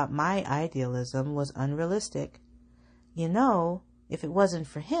 Julius thought my idealism was unrealistic. "You know, if it wasn't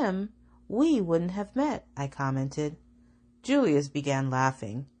for him, we wouldn't have met," I commented. Julius began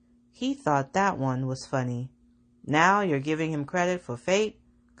laughing. He thought that one was funny. "Now you're giving him credit for fate?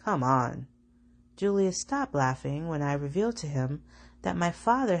 Come on." Julius stopped laughing when I revealed to him that my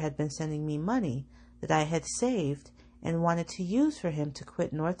father had been sending me money that I had saved and wanted to use for him to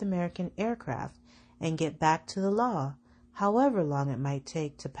quit North American Aircraft and get back to the law, however long it might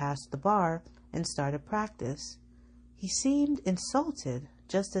take to pass the bar and start a practice. He seemed insulted,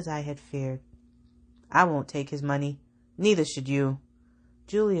 just as I had feared. "I won't take his money. Neither should you."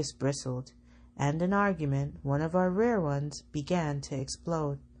 Julius bristled, and an argument, one of our rare ones, began to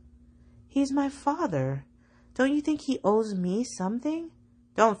explode. "He's my father. Don't you think he owes me something?"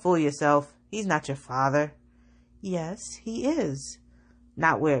 "Don't fool yourself. He's not your father." "Yes, he is."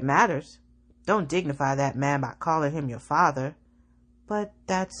 "Not where it matters. Don't dignify that man by calling him your father." "But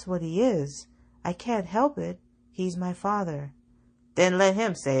that's what he is. I can't help it. He's my father." "Then let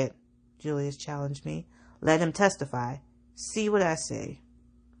him say it," Julius challenged me. "Let him testify. See what I say."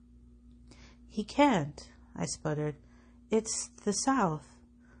 "He can't," I sputtered. "It's the South."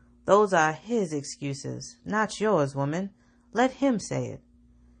 "Those are his excuses, not yours, woman. Let him say it."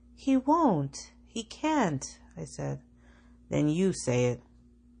 "He won't. He can't," I said. "Then you say it."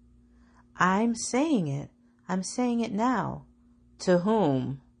 "I'm saying it. I'm saying it now." "To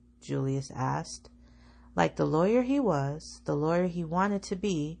whom?" Julius asked. Like the lawyer he was, the lawyer he wanted to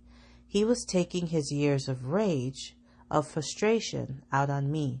be, he was taking his years of rage, of frustration, out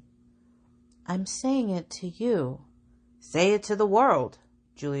on me. "I'm saying it to you." "Say it to the world,"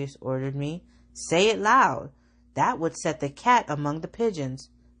 Julius ordered me. "Say it loud. That would set the cat among the pigeons.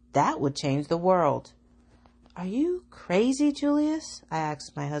 That would change the world." "Are you crazy, Julius?" I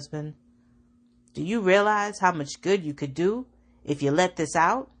asked my husband. "Do you realize how much good you could do if you let this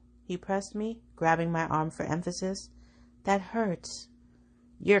out?" He pressed me, grabbing my arm for emphasis. "That hurts."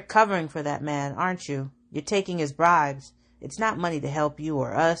 "You're covering for that man, aren't you? You're taking his bribes. It's not money to help you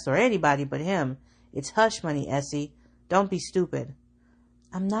or us or anybody but him. It's hush money, Essie. Don't be stupid."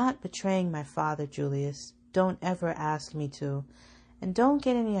 "I'm not betraying my father, Julius. Don't ever ask me to. And don't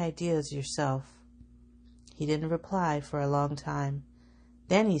get any ideas yourself." He didn't reply for a long time.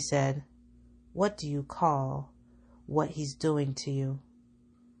 Then he said, "What do you call what he's doing to you?"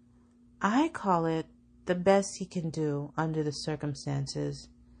 I call it the best he can do under the circumstances.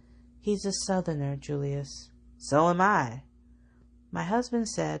 He's a Southerner, Julius. So am I. My husband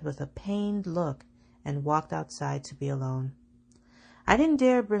said with a pained look and walked outside to be alone. I didn't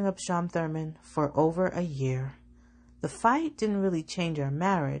dare bring up Strom Thurmond for over a year. The fight didn't really change our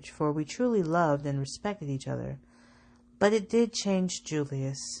marriage, for we truly loved and respected each other. But it did change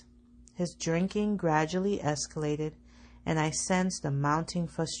Julius. His drinking gradually escalated, and I sensed a mounting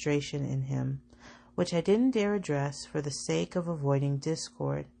frustration in him, which I didn't dare address for the sake of avoiding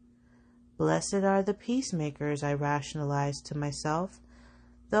discord. Blessed are the peacemakers, I rationalized to myself,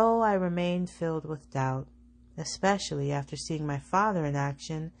 though I remained filled with doubt, especially after seeing my father in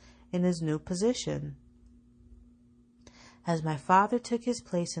action in his new position. As my father took his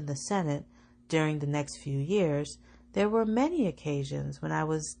place in the Senate during the next few years, there were many occasions when I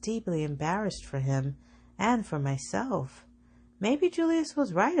was deeply embarrassed for him and for myself. Maybe Julius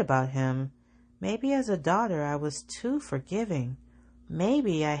was right about him. Maybe as a daughter I was too forgiving.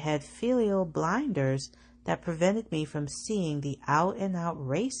 Maybe I had filial blinders that prevented me from seeing the out-and-out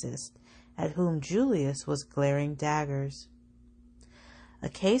racist at whom Julius was glaring daggers. A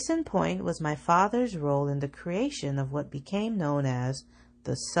case in point was my father's role in the creation of what became known as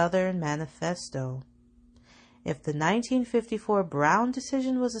the Southern Manifesto. If the 1954 Brown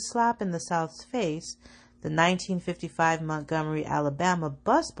decision was a slap in the South's face, the 1955 Montgomery, Alabama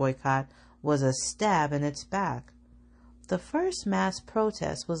bus boycott was a stab in its back. The first mass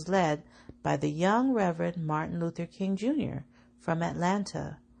protest was led by the young Reverend Martin Luther King Jr. from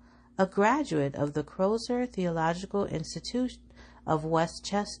Atlanta, a graduate of the Crozer Theological Institute of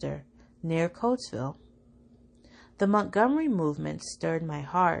Westchester, near Coatesville. The Montgomery movement stirred my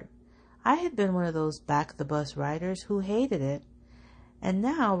heart. I had been one of those back-the-bus riders who hated it, and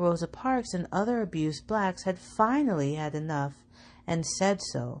now Rosa Parks and other abused blacks had finally had enough and said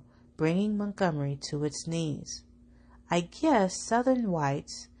so, bringing Montgomery to its knees. I guess Southern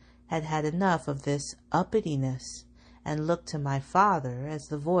whites had had enough of this uppityness and looked to my father as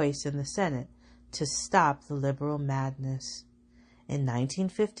the voice in the Senate to stop the liberal madness. In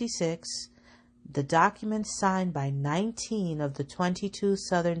 1956, the document signed by 19 of the 22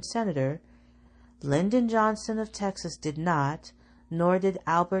 Southern senators, Lyndon Johnson of Texas did not, nor did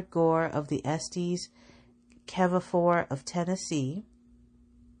Albert Gore of the Estes Kevfor of Tennessee,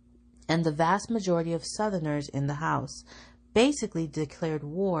 and the vast majority of Southerners in the House basically declared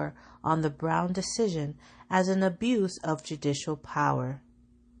war on the Brown decision as an abuse of judicial power,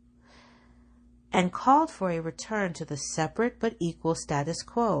 and called for a return to the separate but equal status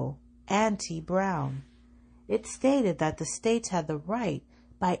quo, anti-Brown. It stated that the states had the right,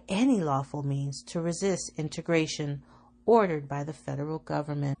 by any lawful means, to resist integration ordered by the federal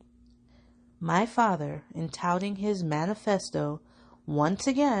government. My father, in touting his manifesto, once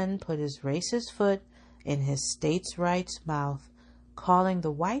again put his racist foot in his states' rights' mouth, calling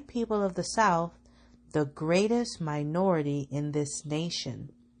the white people of the South the greatest minority in this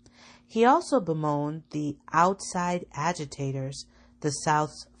nation. He also bemoaned the outside agitators, the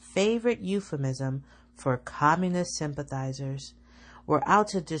South's favorite euphemism for communist sympathizers, were out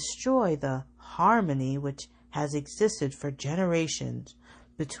to destroy the harmony which has existed for generations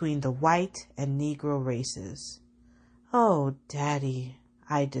between the white and Negro races. Oh, Daddy,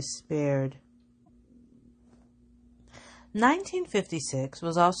 I despaired. 1956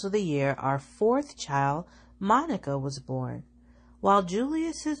 was also the year our fourth child, Monica, was born. While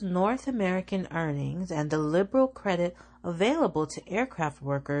Julius's North American earnings and the liberal credit available to aircraft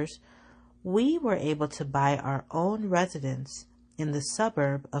workers, we were able to buy our own residence in the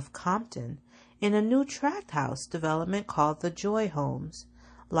suburb of Compton in a new tract house development called the Joy Homes.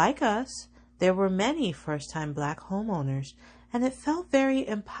 Like us, there were many first-time black homeowners, and it felt very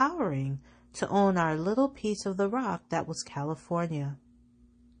empowering to own our little piece of the rock that was California.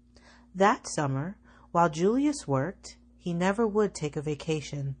 That summer, while Julius worked, he never would take a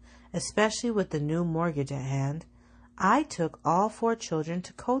vacation, especially with the new mortgage at hand. I took all 4 children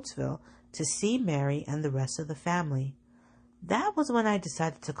to Coatesville to see Mary and the rest of the family. That was when I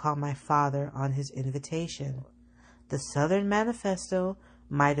decided to call my father on his invitation. The Southern Manifesto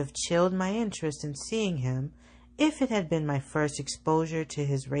might have chilled my interest in seeing him if it had been my first exposure to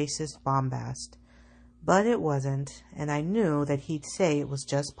his racist bombast. But it wasn't, and I knew that he'd say it was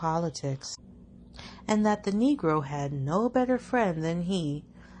just politics, and that the Negro had no better friend than he,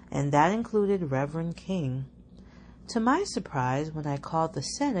 and that included Reverend King. To my surprise, when I called the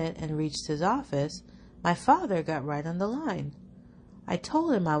Senate and reached his office, my father got right on the line. I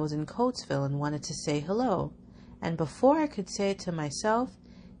told him I was in Coatesville and wanted to say hello, and before I could say it to myself,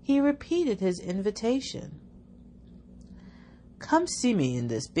 he repeated his invitation. Come see me in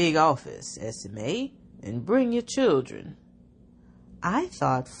this big office, SMA, and bring your children. I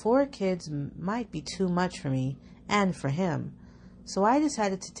thought 4 kids might be too much for me and for him, so I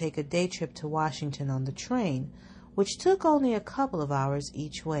decided to take a day trip to Washington on the train, which took only a couple of hours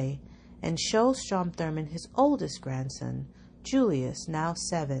each way, and show Strom Thurmond his oldest grandson, Julius, now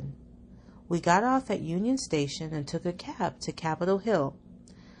 7. We got off at Union Station and took a cab to Capitol Hill.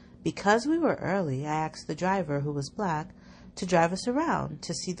 Because we were early, I asked the driver, who was black, to drive us around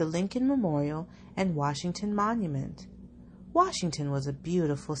to see the Lincoln Memorial and Washington Monument. Washington was a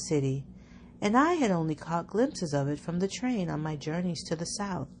beautiful city, and I had only caught glimpses of it from the train on my journeys to the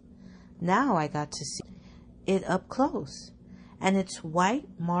South. Now I got to see it up close, and its white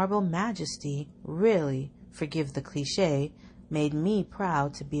marble majesty really, forgive the cliché, made me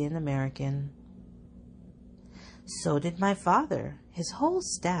proud to be an American. So did my father. His whole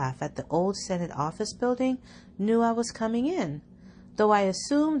staff at the old Senate office building knew I was coming in, though I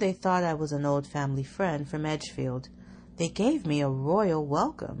assumed they thought I was an old family friend from Edgefield. They gave me a royal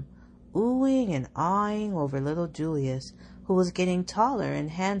welcome, oohing and awing over little Julius, who was getting taller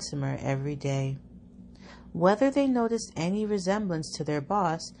and handsomer every day. Whether they noticed any resemblance to their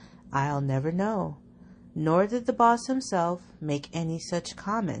boss, I'll never know, nor did the boss himself make any such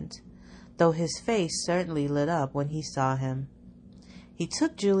comment, though his face certainly lit up when he saw him. He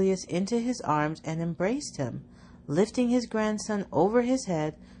took Julius into his arms and embraced him, lifting his grandson over his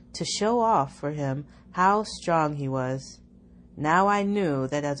head to show off for him how strong he was. Now I knew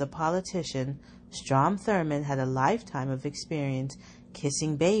that as a politician, Strom Thurmond had a lifetime of experience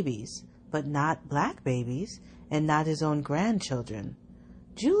kissing babies, but not black babies, and not his own grandchildren.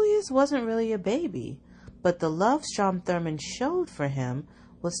 Julius wasn't really a baby, but the love Strom Thurmond showed for him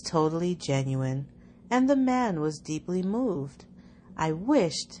was totally genuine, and the man was deeply moved. I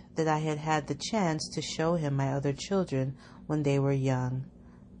wished that I had had the chance to show him my other children when they were young.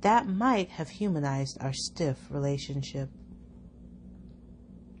 That might have humanized our stiff relationship.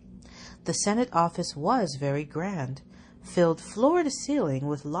 The Senate office was very grand, filled floor to ceiling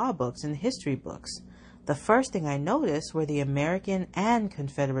with law books and history books. The first thing I noticed were the American and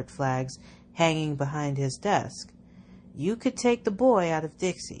Confederate flags hanging behind his desk. You could take the boy out of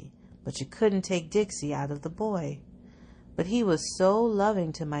Dixie, but you couldn't take Dixie out of the boy. But he was so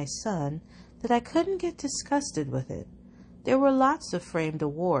loving to my son that I couldn't get disgusted with it. There were lots of framed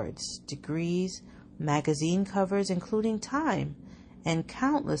awards, degrees, magazine covers including Time, and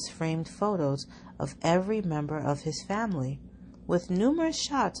countless framed photos of every member of his family, with numerous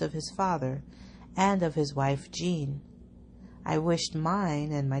shots of his father and of his wife Jean. I wished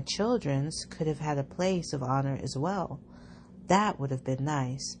mine and my children's could have had a place of honor as well. That would have been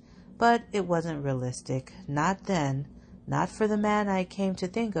nice, but it wasn't realistic, not then, not for the man I came to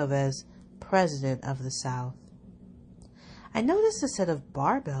think of as President of the South. I noticed a set of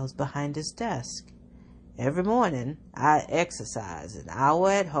barbells behind his desk. "Every morning I exercise an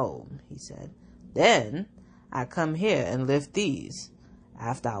hour at home," he said. "Then I come here and lift these,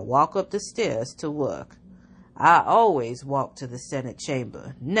 after I walk up the stairs to work. I always walk to the Senate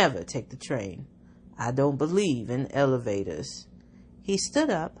chamber, never take the train. I don't believe in elevators." He stood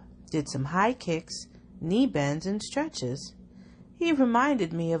up, did some high kicks, knee bends, and stretches. He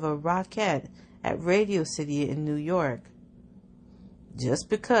reminded me of a rockette at Radio City in New York. "Just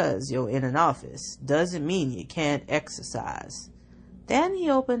because you're in an office doesn't mean you can't exercise." Then he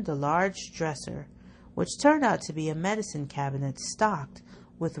opened a large dresser, which turned out to be a medicine cabinet stocked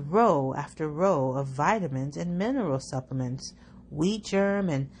with row after row of vitamins and mineral supplements, wheat germ,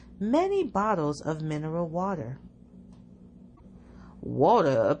 and many bottles of mineral water.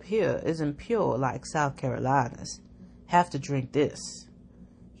 "Water up here isn't pure like South Carolina's. Have to drink this."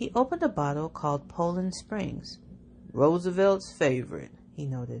 He opened a bottle called Poland Springs. "Roosevelt's favorite," he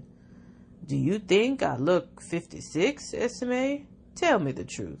noted. "Do you think I look 56, SMA? Tell me the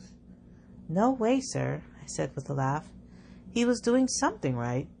truth." "No way, sir," I said with a laugh. He was doing something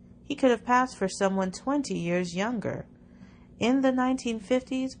right. He could have passed for someone 20 years younger. In the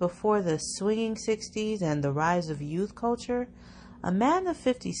 1950s, before the swinging 60s and the rise of youth culture, a man of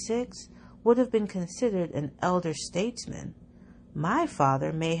 56 would have been considered an elder statesman. My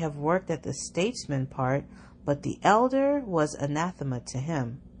father may have worked at the statesman part, but the elder was anathema to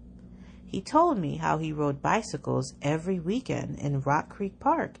him. He told me how he rode bicycles every weekend in Rock Creek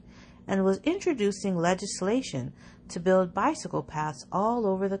Park and was introducing legislation to build bicycle paths all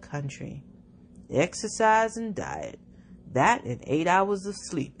over the country. "Exercise and diet, that and 8 hours of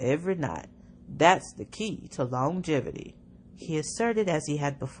sleep every night. That's the key to longevity," he asserted as he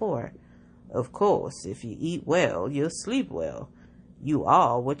had before. "Of course, if you eat well, you'll sleep well. You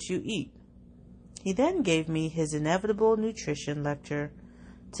are what you eat." He then gave me his inevitable nutrition lecture.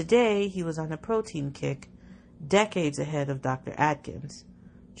 Today he was on a protein kick, decades ahead of Dr. Atkins.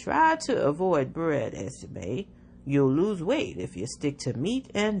 Try to avoid bread, Esme. You'll lose weight if you stick to meat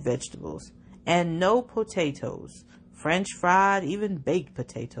and vegetables. And no potatoes. French fried, even baked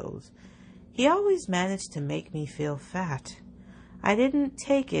potatoes. He always managed to make me feel fat. I didn't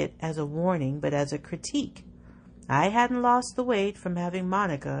take it as a warning, but as a critique. I hadn't lost the weight from having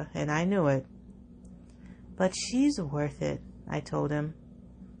Monica, and I knew it. But she's worth it, I told him.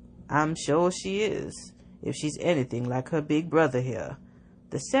 I'm sure she is, if she's anything like her big brother here.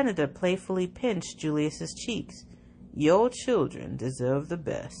 The senator playfully pinched Julius's cheeks. Your children deserve the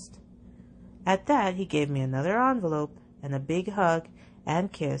best. At that, he gave me another envelope and a big hug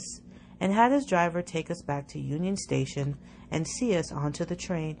and kiss, and had his driver take us back to Union Station and see us onto the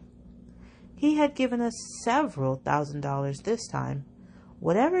train. He had given us several $1,000s this time.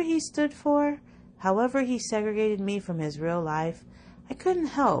 Whatever he stood for, however he segregated me from his real life, I couldn't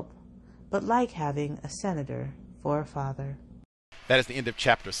help but like having a senator for a father. That is the end of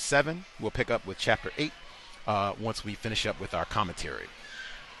Chapter 7. We'll pick up with Chapter 8 once we finish up with our commentary.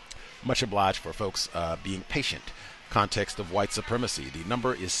 Much obliged for folks being patient. Context of white supremacy. The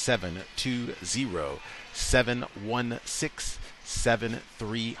number is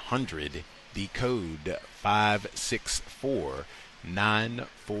 720-716-7300. The code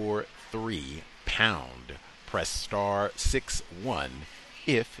 564943 pound. Press star 61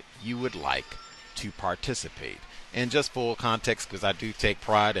 if you would like to participate. And just full context, because I do take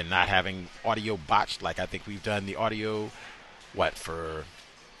pride in not having audio botched, like I think we've done the audio, we've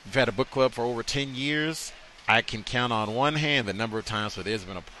had a book club for over 10 years. I can count on one hand the number of times where there's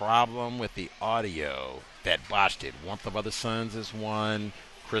been a problem with the audio that botched it. Warmth of Other Suns is one.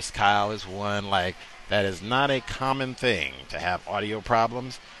 Chris Kyle is one. Like, that is not a common thing to have audio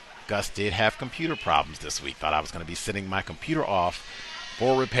problems. Gus did have computer problems this week. Thought I was going to be sending my computer off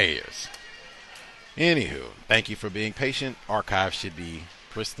for repairs. Anywho, thank you for being patient. Archive should be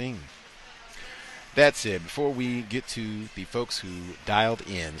pristine. That said, before we get to the folks who dialed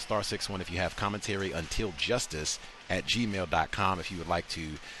in, star 61 if you have commentary until justice@gmail.com if you would like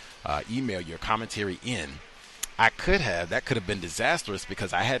to email your commentary in. That could have been disastrous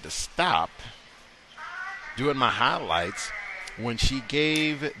because I had to stop doing my highlights when she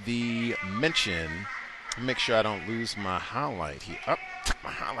gave the mention. Make sure I don't lose my highlight here. Took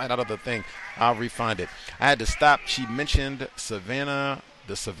my highlight out of the thing. I'll refind it. I had to stop. She mentioned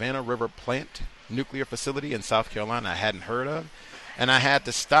the Savannah River Plant nuclear facility in South Carolina I hadn't heard of, and I had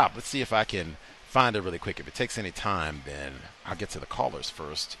to stop. Let's see if I can find it really quick. If it takes any time, then I'll get to the callers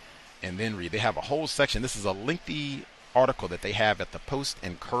first and then read. They have a whole section. This is a lengthy article that they have at the Post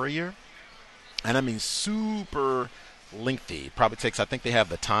and Courier, and I mean super lengthy. Probably takes, I think they have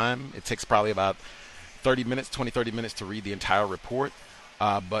the time. It takes probably about 30 minutes to read the entire report.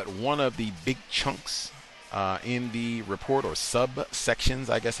 But one of the big chunks in the report, or subsections,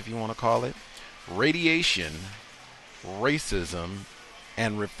 I guess if you want to call it, radiation, racism,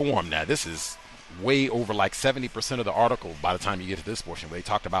 and reform. Now, this is way over like 70% of the article by the time you get to this portion, where they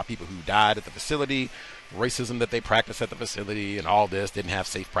talked about people who died at the facility, racism that they practiced at the facility, and all this, didn't have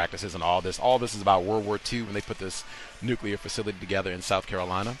safe practices, and all this. All this is about World War II when they put this nuclear facility together in South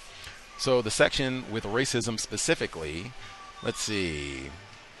Carolina. So the section with racism specifically, let's see.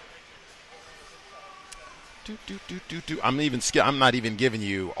 I'm not even giving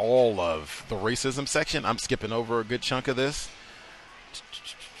you all of the racism section. I'm skipping over a good chunk of this.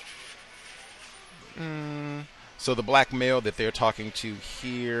 So the black male that they're talking to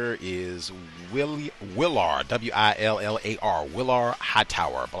here is Willar, W-I-L-L-A-R, Willar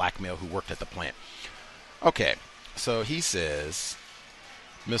Hightower, black male who worked at the plant. Okay, so he says,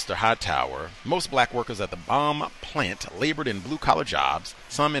 Mr. Hightower, most black workers at the bomb plant labored in blue-collar jobs,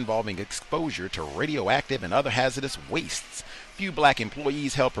 some involving exposure to radioactive and other hazardous wastes. Few black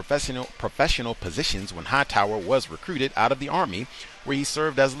employees held professional positions when Hightower was recruited out of the Army, where he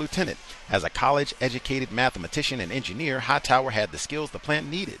served as a lieutenant. As a college-educated mathematician and engineer, Hightower had the skills the plant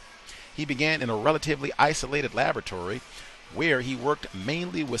needed. He began in a relatively isolated laboratory where he worked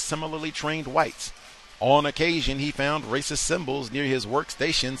mainly with similarly trained whites. On occasion, he found racist symbols near his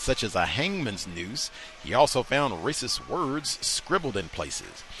workstation, such as a hangman's noose. He also found racist words scribbled in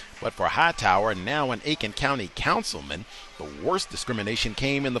places. But for Hightower, now an Aiken County councilman, the worst discrimination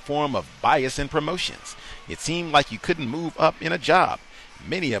came in the form of bias in promotions. It seemed like you couldn't move up in a job.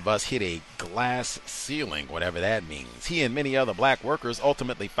 Many of us hit a glass ceiling, whatever that means. He and many other black workers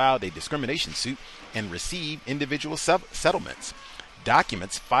ultimately filed a discrimination suit and received individual settlements.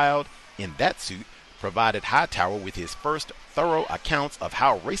 Documents filed in that suit provided Hightower with his first thorough accounts of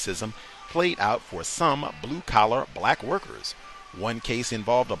how racism played out for some blue-collar black workers. One case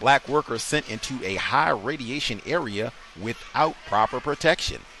involved a black worker sent into a high radiation area without proper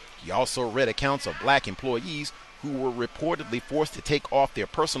protection. He also read accounts of black employees who were reportedly forced to take off their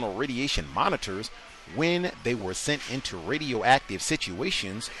personal radiation monitors when they were sent into radioactive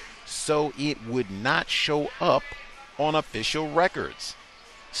situations so it would not show up on official records.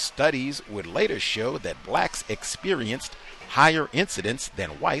 Studies would later show that blacks experienced higher incidence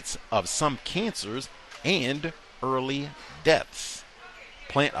than whites of some cancers and early deaths.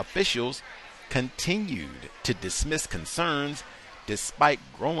 Plant officials continued to dismiss concerns despite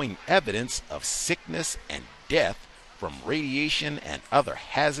growing evidence of sickness and death from radiation and other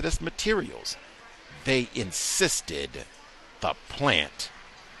hazardous materials. They insisted the plant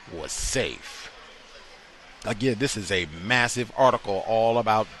was safe. Again, this is a massive article all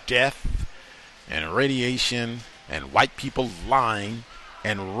about death and radiation and white people lying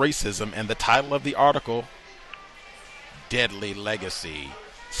and racism. And the title of the article, Deadly Legacy,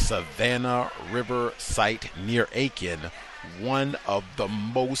 Savannah River Site near Aiken, one of the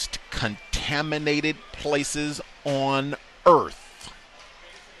most contaminated places on Earth.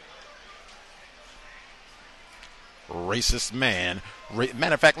 Racist man.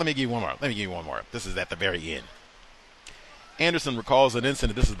 Matter of fact, let me give you one more. This is at the very end. Anderson recalls an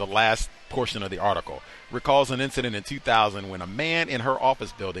incident. This is the last portion of the article. Recalls an incident in 2000 when a man in her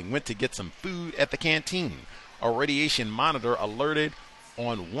office building went to get some food at the canteen. A radiation monitor alerted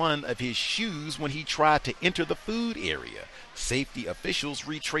on one of his shoes when he tried to enter the food area. Safety officials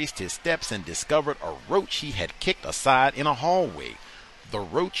retraced his steps and discovered a roach he had kicked aside in a hallway. The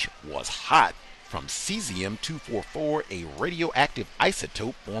roach was hot from cesium-244, a radioactive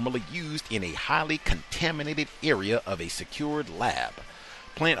isotope formerly used in a highly contaminated area of a secured lab.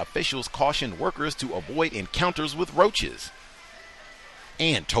 Plant officials cautioned workers to avoid encounters with roaches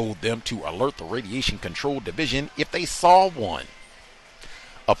and told them to alert the Radiation Control Division if they saw one.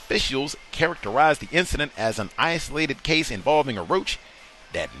 Officials characterized the incident as an isolated case involving a roach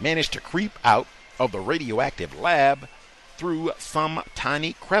that managed to creep out of the radioactive lab through some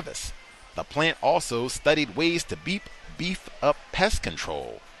tiny crevice. The plant also studied ways to beef up pest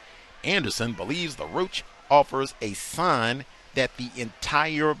control. Anderson believes the roach offers a sign that the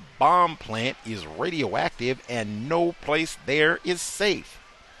entire bomb plant is radioactive and no place there is safe.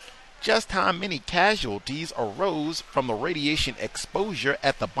 Just how many casualties arose from the radiation exposure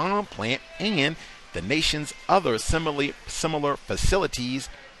at the bomb plant and the nation's other similar facilities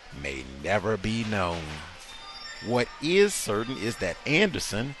may never be known. What is certain is that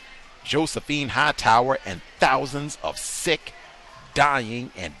Anderson, Josephine Hightower, and thousands of sick,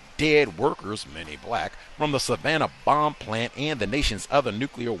 dying, and dead workers, many black, from the Savannah bomb plant and the nation's other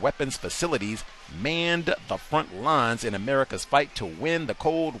nuclear weapons facilities manned the front lines in America's fight to win the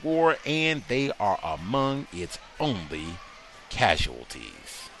Cold War, and they are among its only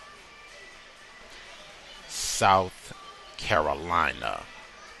casualties. South Carolina.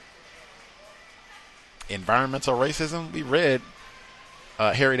 Environmental racism. We read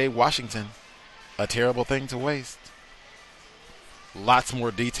Harry Day Washington, A Terrible Thing to Waste. Lots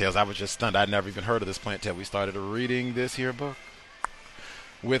more details. I was just stunned. I'd never even heard of this plant till we started reading this here book.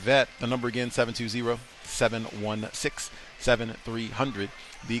 With that, the number again, 720-716-7300.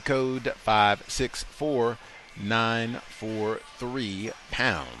 The code 564943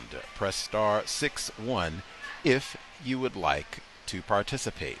 pound. Press star 61 if you would like to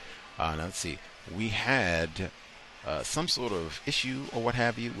participate. Now let's see. We had some sort of issue or what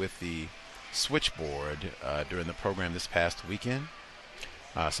have you with the switchboard during the program this past weekend.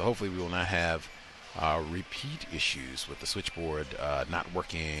 So hopefully we will not have repeat issues with the switchboard not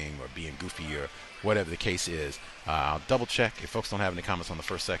working or being goofy or whatever the case is. I'll double check. If folks don't have any comments on the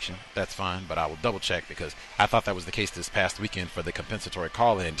first section, that's fine, but I will double check because I thought that was the case this past weekend for the compensatory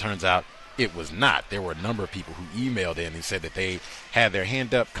call-in. Turns out it was not. There were a number of people who emailed in and said that they had their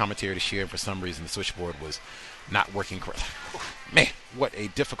hand up, commentary to share, and for some reason the switchboard was not working correctly. Man, what a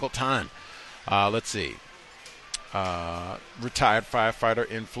difficult time. Let's see. Retired firefighter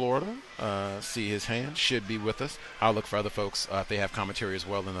in Florida. See his hand. Should be with us. I'll look for other folks if they have commentary as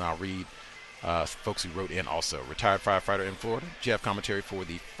well, and then I'll read folks who wrote in also. Retired firefighter in Florida. Do you have commentary for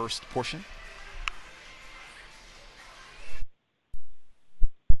the first portion?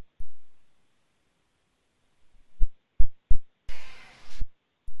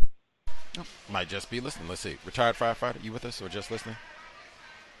 Oh, might just be listening. Let's see. Retired firefighter, you with us or just listening?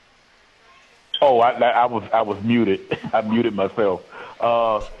 Oh, I was muted. I muted myself.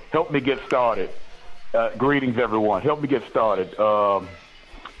 Help me get started. Greetings, everyone. Help me get started.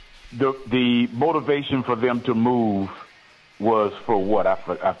 The motivation for them to move was for what?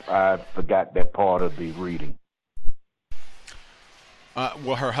 I forgot that part of the reading.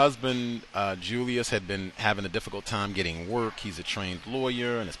 Well, her husband, Julius, had been having a difficult time getting work. He's a trained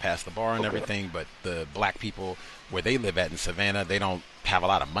lawyer and has passed the bar and everything, but the black people where they live at in Savannah, they don't have a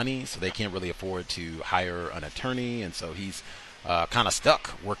lot of money, so they can't really afford to hire an attorney, and so he's kind of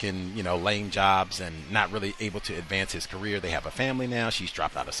stuck working, lame jobs and not really able to advance his career. They have a family now. She's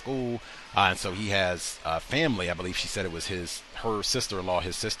dropped out of school. And so he has family. I believe she said it was her sister-in-law,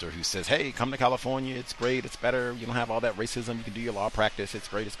 his sister, who says, hey, come to California. It's great. It's better. You don't have all that racism. You can do your law practice. It's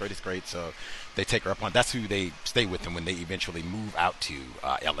great. It's great. It's great. So they take her up on. That's who they stay with them when they eventually move out to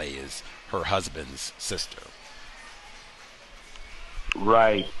L.A. is her husband's sister.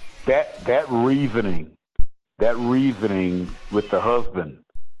 Right. That reasoning with the husband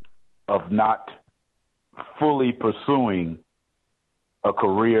of not fully pursuing a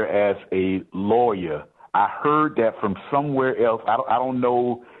career as a lawyer, I heard that from somewhere else. I don't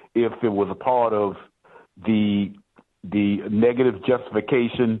know if it was a part of the negative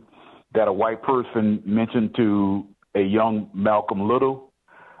justification that a white person mentioned to a young Malcolm Little.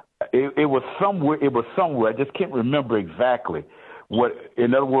 It was somewhere. I just can't remember exactly.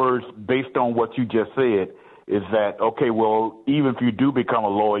 In other words, based on what you just said, is that, okay, well, even if you do become a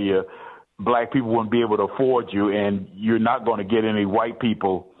lawyer, black people wouldn't be able to afford you, and you're not going to get any white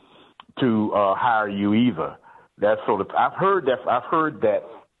people to hire you either. That sort of. I've heard that,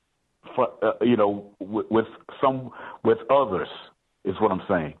 with others is what I'm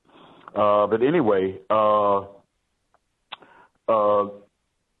saying. But anyway,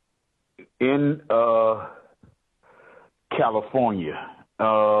 in California,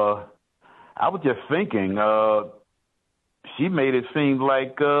 I was just thinking. She made it seem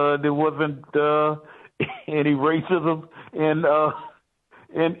like there wasn't any racism in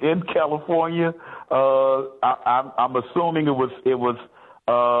California. I'm assuming it was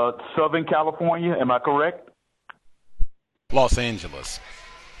Southern California. Am I correct? Los Angeles.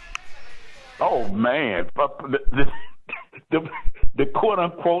 Oh man, the quote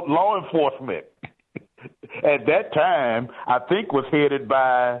unquote law enforcement at that time, I think, was headed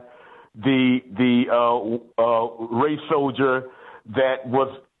by the race soldier that was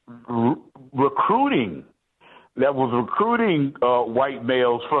recruiting white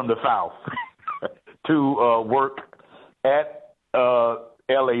males from the South to work at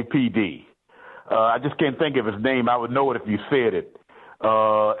LAPD. I just can't think of his name. I would know it if you said it.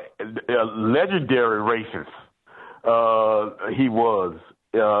 Legendary racist. He was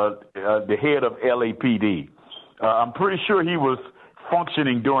the head of LAPD. I'm pretty sure he was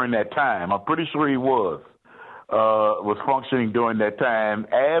functioning during that time. I'm pretty sure he was functioning during that time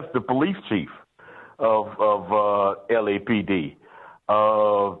as the police chief of LAPD.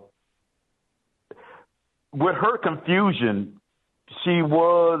 With her confusion, she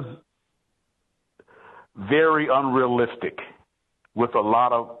was very unrealistic with a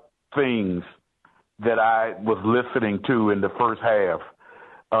lot of things that I was listening to in the first half,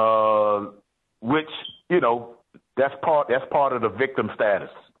 which, that's part of the victim status.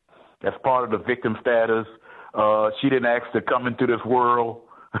 That's part of the victim status. She didn't ask to come into this world,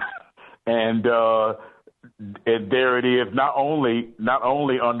 and there it is. Not only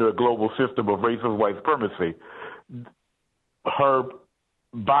under a global system of racist white supremacy, her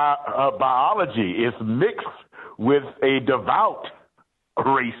biology is mixed with a devout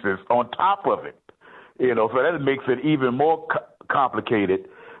racist on top of it. So that makes it even more complicated.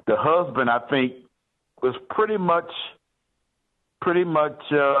 The husband, I think, was pretty much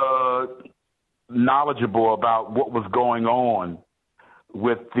knowledgeable about what was going on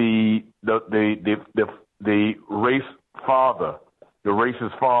with the racist father,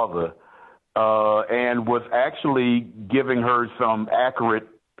 and was actually giving her some accurate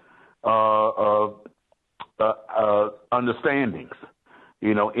understandings,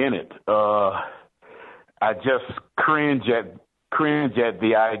 in it. I just cringe at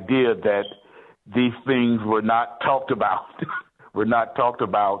the idea that these things were not talked about,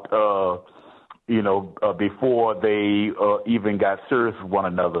 before they even got serious with one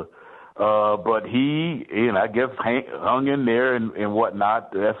another. But he, I guess, hung in there and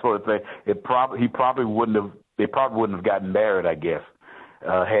whatnot, that sort of thing. They probably wouldn't have gotten married, I guess,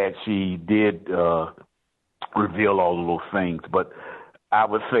 had she did reveal all of those things. But I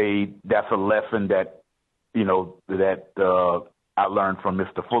would say that's a lesson that, I learned from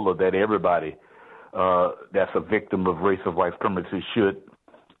Mr. Fuller, that everybody that's a victim of racist white supremacy should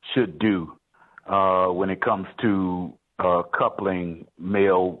do when it comes to coupling,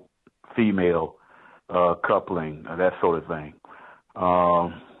 male-female coupling, that sort of thing.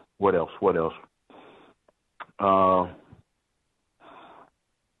 What else?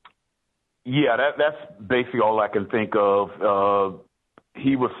 Yeah, that's basically all I can think of. The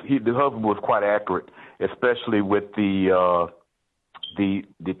husband was quite accurate, especially with the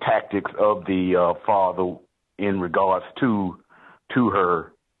tactics of the father in regards to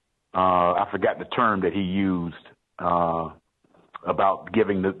her. I forgot the term that he used about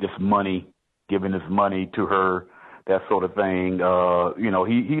giving his money to her, that sort of thing.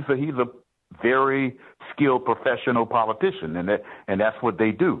 He's a very skilled professional politician, and that's what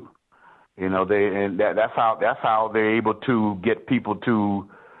they do. That's how they're able to get people to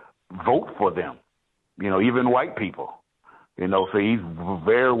vote for them. Even white people. So he's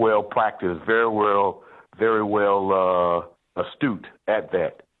very well practiced, very well astute at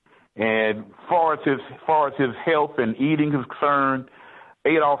that. And far as his health and eating is concerned,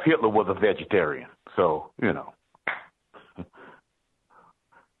 Adolf Hitler was a vegetarian. So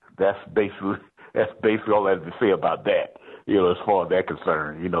that's basically all I have to say about that. As far as that's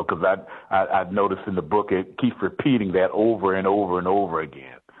concerned, because I noticed in the book it keeps repeating that over and over and over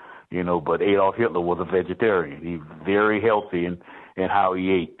again. But Adolf Hitler was a vegetarian. He's very healthy in how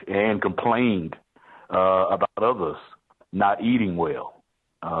he ate, and complained about others not eating well.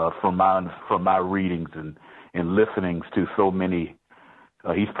 From my readings and listenings to so many,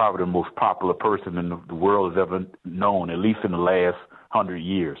 he's probably the most popular person in the world has ever known, at least in the last 100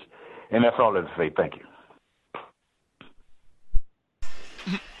 years. And that's all I have to say. Thank you.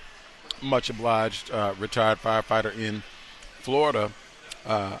 Much obliged, retired firefighter in Florida.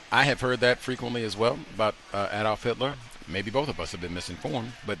 I have heard that frequently as well about Adolf Hitler. Maybe both of us have been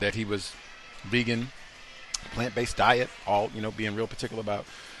misinformed, but that he was vegan, plant-based diet, all, being real particular about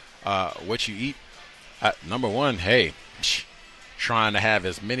what you eat. Number one, hey, trying to have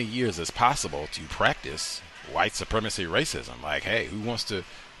as many years as possible to practice white supremacy racism. Like, hey, who wants to,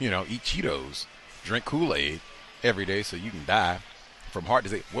 eat Cheetos, drink Kool-Aid every day so you can die from heart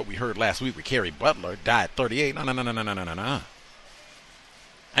disease? What we heard last week with Kerry Butler, died at 38. No.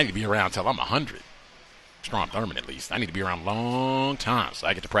 I need to be around till I'm 100. Strom Thurmond, at least. I need to be around a long time so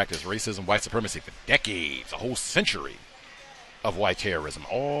I get to practice racism, white supremacy for decades, a whole century of white terrorism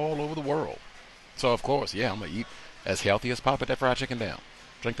all over the world. So, of course, I'm going to eat as healthy as possible. Put that fried chicken down.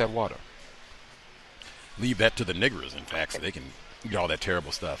 Drink that water. Leave that to the niggers, in fact, so they can eat all that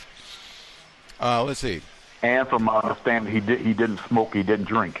terrible stuff. Let's see. And from my understanding, he didn't smoke, he didn't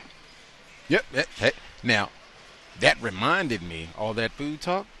drink. Yep. Now, that reminded me, all that food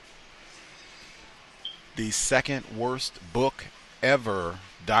talk, the second worst book ever,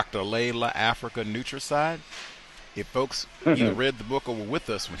 Dr. Layla Africa Nutricide. If folks either read the book or were with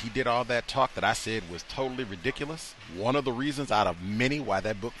us when he did all that talk that I said was totally ridiculous, one of the reasons out of many why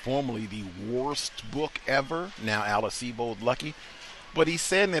that book, formerly the worst book ever, now Alice Sebold Lucky, but he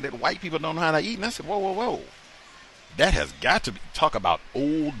said that white people don't know how to eat, and I said, whoa. That has got to be, talk about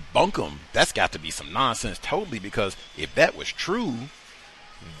old bunkum. That's got to be some nonsense totally, because if that was true,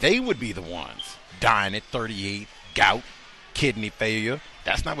 they would be the ones dying at 38, gout, kidney failure.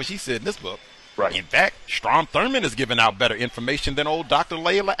 That's not what she said in this book. Right. In fact, Strom Thurmond is giving out better information than old Dr.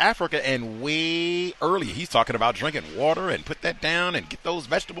 Layla Africa, and way earlier. He's talking about drinking water and put that down and get those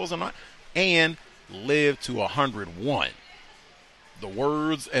vegetables and live to 101. The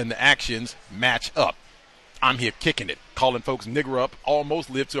words and the actions match up. I'm here kicking it, calling folks nigger up, almost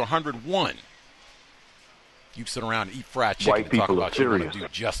live to 101. You sit around and eat fried chicken and talk about you want to do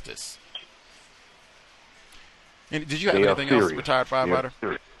justice. And did you have anything else, retired firefighter?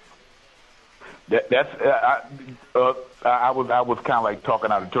 I was kind of like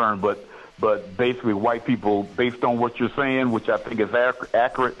talking out of turn, but basically white people, based on what you're saying, which I think is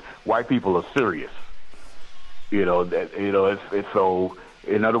accurate, white people are serious. It's so.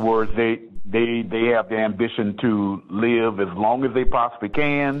 In other words, they have the ambition to live as long as they possibly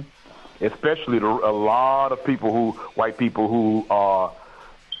can, especially a lot of white people who are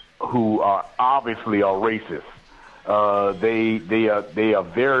obviously are racist. They are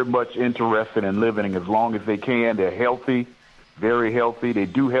very much interested in living as long as they can. They're healthy, very healthy. They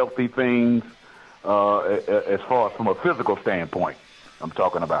do healthy things as far as from a physical standpoint. I'm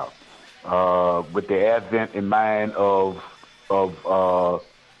talking about with the advent in mind of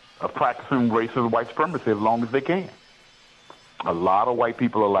practicing racism, white supremacy as long as they can. A lot of white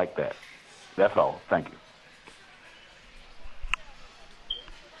people are like that. That's all. Thank you.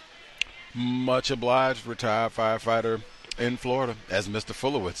 Much obliged, retired firefighter in Florida. As Mr.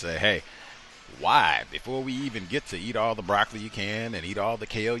 Fuller would say, hey, why? Before we even get to eat all the broccoli you can and eat all the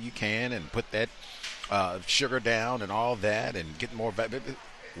kale you can and put that sugar down and all that and get more,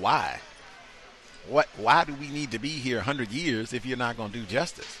 why? Why do we need to be here 100 years if you're not going to do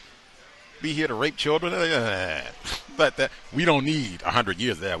justice? Be here to rape children? But that we don't need 100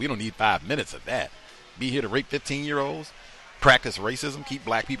 years of that. We don't need 5 minutes of that. Be here to rape 15-year-olds, practice racism, keep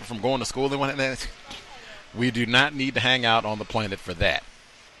black people from going to school and whatnot. We do not need to hang out on the planet for that.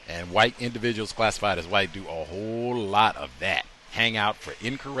 And white individuals classified as white do a whole lot of that. Hang out for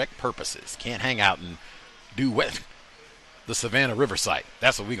incorrect purposes. Can't hang out and do what? The Savannah River site.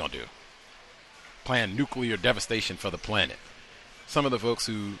 That's what we're going to do. Plan nuclear devastation for the planet. Some of the folks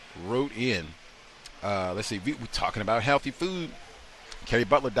who wrote in, let's see, we're talking about healthy food. Kerry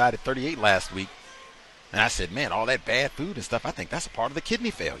Butler died at 38 last week. And I said, man, all that bad food and stuff, I think that's a part of the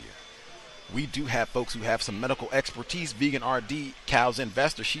kidney failure. We do have folks who have some medical expertise. Vegan RD, Cow's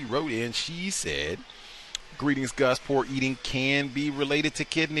Investor, she wrote in, she said, greetings, Gus. Poor eating can be related to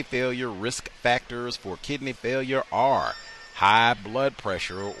kidney failure. Risk factors for kidney failure are high blood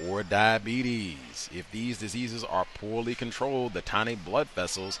pressure or diabetes. If these diseases are poorly controlled, the tiny blood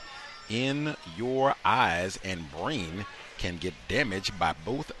vessels in your eyes and brain can get damaged by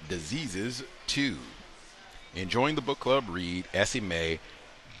both diseases too. Enjoying the book club read, Essie Mae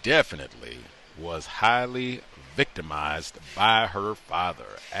definitely was highly victimized by her father.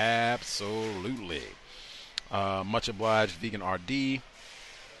 Absolutely. Much obliged, Vegan RD.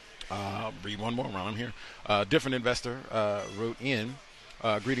 Read one more while I'm here. Different investor wrote in,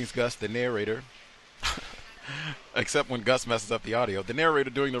 greetings, Gus, the narrator. Except when Gus messes up the audio. The narrator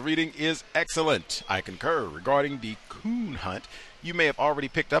during the reading is excellent. I concur. Regarding the coon hunt, you may have already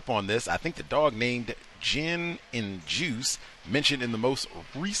picked up on this. I think the dog named Gin and Juice, mentioned in the most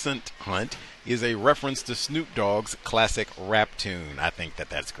recent hunt, is a reference to Snoop Dogg's classic rap tune. I think that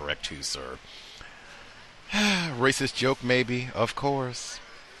that's correct too, sir. Racist joke, maybe, of course.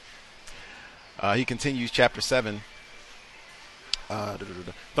 He continues, chapter 7.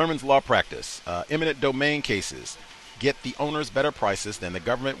 Thurman's law practice. Eminent domain cases. Get the owners better prices than the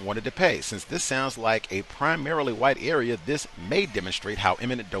government wanted to pay. Since this sounds like a primarily white area, this may demonstrate how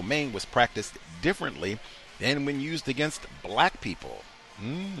eminent domain was practiced differently than when used against black people.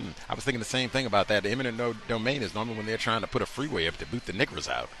 I was thinking the same thing about that. The eminent domain is normally when they're trying to put a freeway up to boot the niggers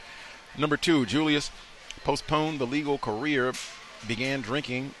out. Number 2, Julius postponed the legal career, began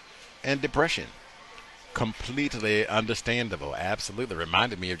drinking and depression. Completely understandable. Absolutely.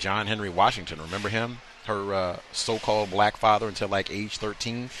 Reminded me of John Henry Washington. Remember him? Her so-called black father until like age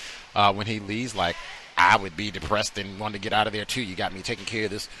 13. When he leaves, like, I would be depressed and want to get out of there too. You got me taking care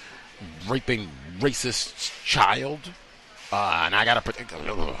of this raping racist child. And I got to protect.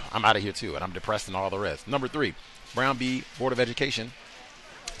 I'm out of here too. And I'm depressed and all the rest. Number 3, Brown v. Board of Education.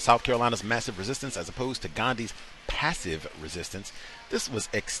 South Carolina's massive resistance as opposed to Gandhi's passive resistance. This was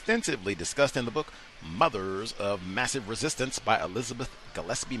extensively discussed in the book Mothers of Massive Resistance by Elizabeth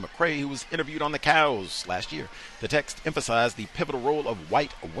Gillespie McCrae, who was interviewed on The Cows last year. The text emphasized the pivotal role of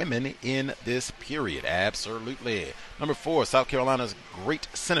white women in this period. Absolutely. Number 4, South Carolina's great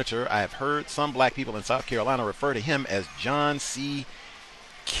senator. I have heard some black people in South Carolina refer to him as John C.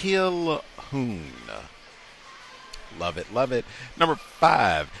 Calhoun. Love it, love it. Number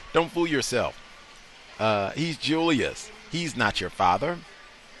 5, don't fool yourself. He's Julius. He's not your father.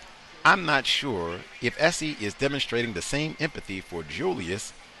 I'm not sure if Essie is demonstrating the same empathy for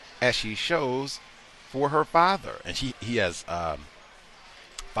Julius as she shows for her father. And he has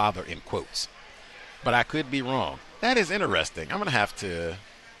father in quotes. But I could be wrong. That is interesting. I'm going to have to...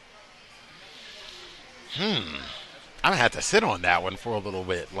 I'm going to have to sit on that one for a little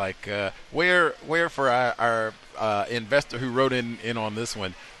bit. Like, where for our investor who wrote in on this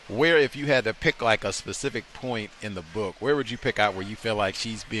one, where if you had to pick like a specific point in the book, where would you pick out where you feel like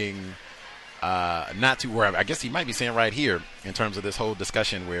she's being not too worried? I guess he might be saying right here in terms of this whole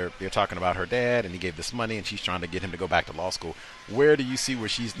discussion where they're talking about her dad and he gave this money and she's trying to get him to go back to law school. Where do you see where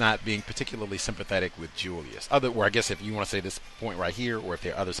she's not being particularly sympathetic with Julius? Or I guess if you want to say this point right here, or if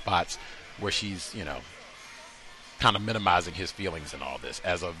there are other spots where she's, you know, kind of minimizing his feelings in all this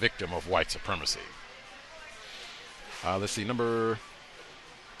as a victim of white supremacy. Let's see, number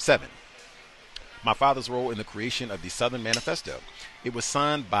 7. My father's role in the creation of the Southern Manifesto. It was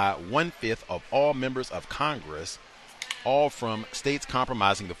signed by 1/5 of all members of Congress, all from states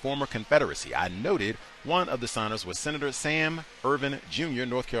comprising the former Confederacy. I noted one of the signers was Senator Sam Ervin Jr.,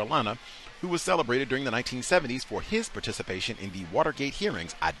 North Carolina, who was celebrated during the 1970s for his participation in the Watergate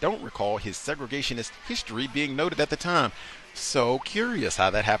hearings. I don't recall his segregationist history being noted at the time. So curious how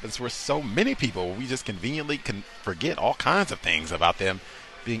that happens for so many people. We just conveniently can forget all kinds of things about them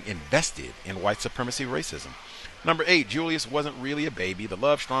being invested in white supremacy racism. Number 8, Julius wasn't really a baby. The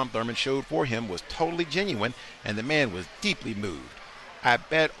love Strom Thurmond showed for him was totally genuine, and the man was deeply moved. I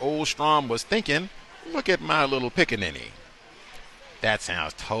bet old Strom was thinking, look at my little pickaninny. That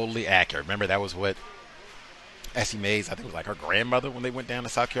sounds totally accurate. Remember, that was what Essie Mae's, I think it was like her grandmother when they went down to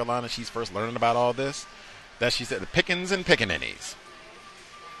South Carolina. She's first learning about all this. That she said the pickings and pickaninnies.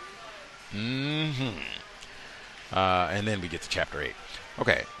 And then we get to chapter 8.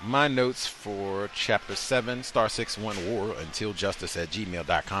 Okay, my notes for chapter 7, star 61 war until justice at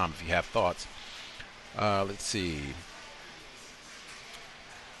gmail.com if you have thoughts. Let's see.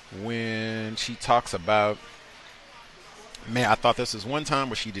 When she talks about, man, I thought this was one time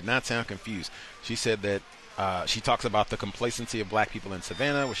where she did not sound confused. She said that she talks about the complacency of black people in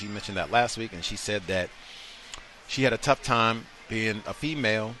Savannah, where she mentioned that last week, and she said that she had a tough time being a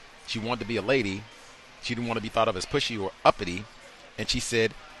female. She wanted to be a lady. She didn't want to be thought of as pushy or uppity. And she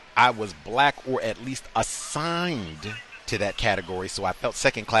said, I was black or at least assigned to that category, so I felt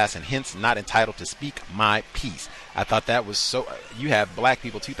second class and hence not entitled to speak my piece. I thought that was so. You have black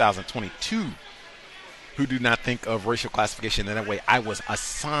people 2022 who do not think of racial classification in that way. I was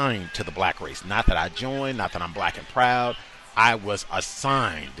assigned to the black race. Not that I joined, not that I'm black and proud. I was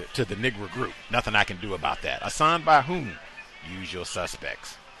assigned to the Negro group. Nothing I can do about that. Assigned by whom? Usual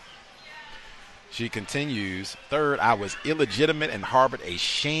suspects. She continues, third, I was illegitimate and harbored a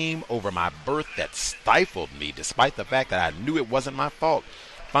shame over my birth that stifled me, despite the fact that I knew it wasn't my fault.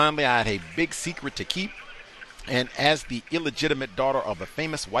 Finally, I had a big secret to keep, and as the illegitimate daughter of a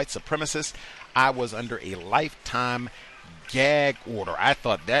famous white supremacist, I was under a lifetime gag order. I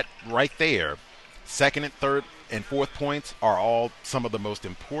thought that right there, second and third and fourth points are all some of the most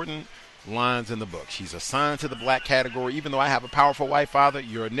important lines in the book. She's assigned to the black category. Even though I have a powerful white father,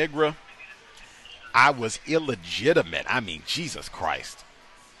 you're a Negro. I was illegitimate. I mean, Jesus Christ.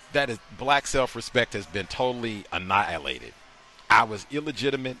 That is, black self-respect has been totally annihilated. I was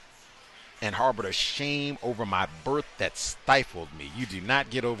illegitimate and harbored a shame over my birth that stifled me. You do not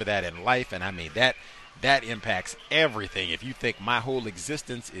get over that in life, and I mean that impacts everything. If you think my whole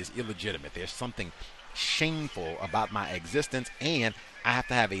existence is illegitimate, there's something shameful about my existence, and I have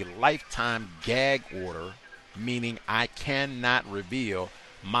to have a lifetime gag order, meaning I cannot reveal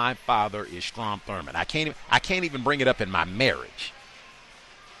my father is Strom Thurmond. I can't even bring it up in my marriage.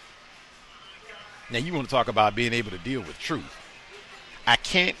 Now you want to talk about being able to deal with truth. I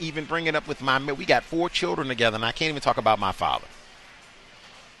can't even bring it up with we got 4 children together and I can't even talk about my father.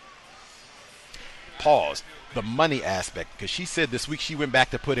 Pause. The money aspect, because she said this week she went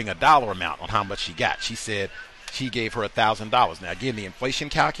back to putting a dollar amount on how much she got. She said she gave her $1,000. Now again, the inflation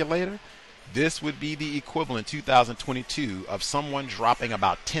calculator, this would be the equivalent 2022 of someone dropping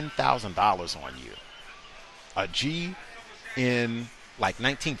about $10,000 on you. A G in like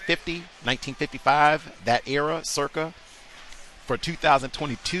 1950, 1955, that era, circa, for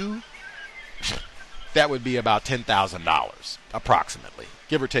 2022, that would be about $10,000 approximately,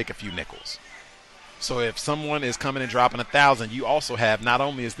 give or take a few nickels. So if someone is coming and dropping $1,000, you also have, not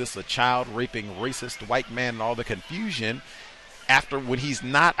only is this a child raping racist white man and all the confusion, after when he's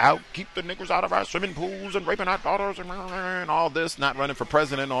not out, keep the niggers out of our swimming pools and raping our daughters and all this, not running for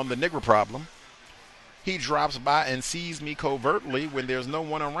president on the nigger problem, he drops by and sees me covertly when there's no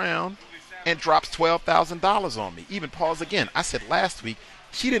one around and drops $12,000 on me. Even pause again. I said last week,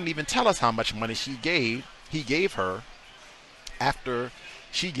 she didn't even tell us how much money he gave her after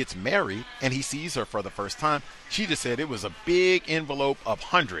she gets married and he sees her for the first time. She just said it was a big envelope of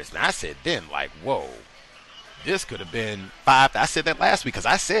hundreds. And I said then, like, whoa, this could have been $5,000. I said that last week because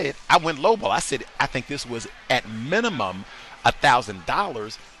I went lowball. I said I think this was at minimum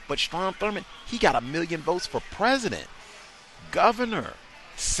 $1,000. But Strom Thurmond, he got 1 million votes for president, governor,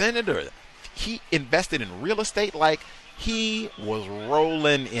 senator. He invested in real estate like he was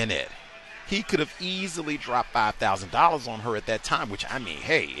rolling in it. He could have easily dropped $5,000 on her at that time, which, I mean,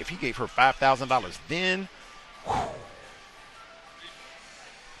 hey, if he gave her $5,000 then, whew,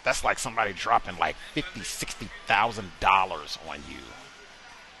 that's like somebody dropping like $50,000, $60,000 on you.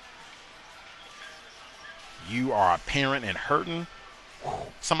 You are a parent and hurting. Whew.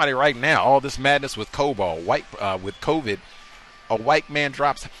 Somebody right now, all this madness with with COVID, a white man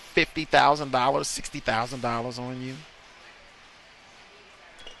drops $50,000, $60,000 on you.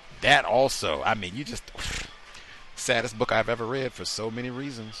 That also, I mean, saddest book I've ever read for so many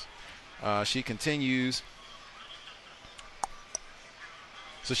reasons. She continues.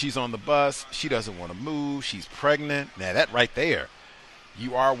 So she's on the bus. She doesn't want to move. She's pregnant. Now that right there,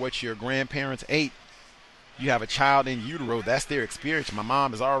 you are what your grandparents ate. You have a child in utero. That's their experience. My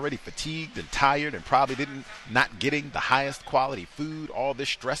mom is already fatigued and tired and probably not getting the highest quality food. All this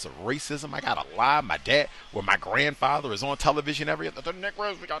stress of racism. I got to lie. My dad, my grandfather is on television every other. The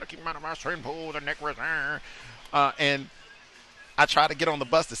Negroes, we got to keep them out of our swimming pool. The Negroes, and I try to get on the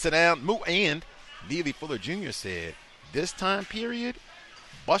bus to sit down. And Neely Fuller Jr. said, this time period,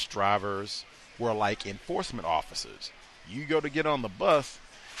 bus drivers were like enforcement officers. You go to get on the bus,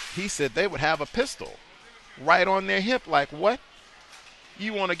 he said they would have a pistol right on their hip. Like, what?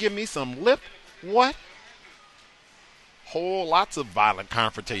 You want to give me some lip? What? Whole lots of violent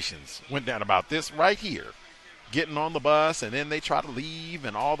confrontations went down about this right here. Getting on the bus, and then they try to leave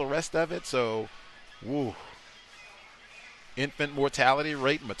and all the rest of it. So, woo. Infant mortality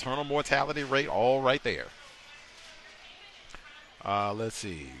rate, maternal mortality rate, all right there. Let's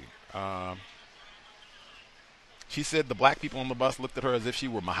see. She said the black people on the bus looked at her as if she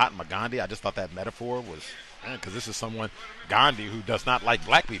were Mahatma Gandhi. I just thought that metaphor was, because this is someone, Gandhi, who does not like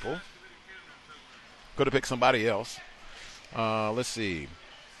black people. Could have picked somebody else. Let's see.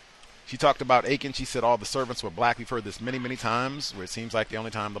 She talked about Aiken. She said all the servants were black. We've heard this many, many times, where it seems like the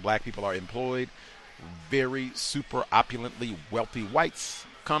only time the black people are employed. Very super opulently wealthy whites.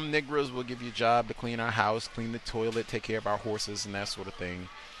 Come Negroes, we'll give you a job to clean our house, clean the toilet, take care of our horses, and that sort of thing.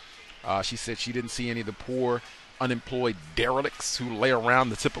 She said she didn't see any of the poor, unemployed derelicts who lay around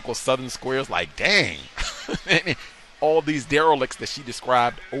the typical southern squares like, dang. All these derelicts that she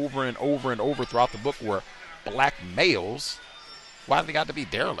described over and over and over throughout the book were black males. Why do they got to be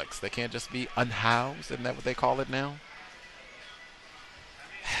derelicts? They can't just be unhoused? Isn't that what they call it now?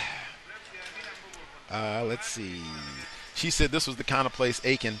 Let's see. She said this was the kind of place,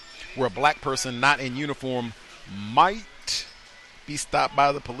 Aiken, where a black person not in uniform might be stopped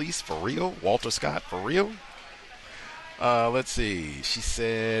by the police. For real? Walter Scott, for real? Let's see. She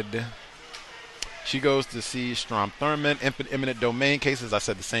said she goes to see Strom Thurmond, eminent domain cases. I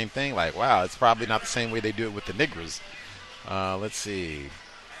said the same thing. Like, wow, it's probably not the same way they do it with the Negroes. Let's see.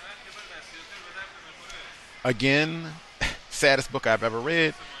 Again, saddest book I've ever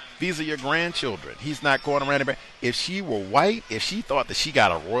read. These are your grandchildren. He's not going around. If she were white, if she thought that she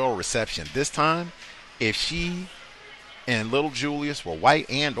got a royal reception this time, if she and little Julius were white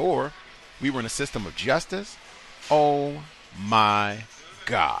and or we were in a system of justice, oh my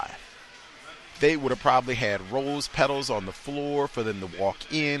God. They would have probably had rose petals on the floor for them to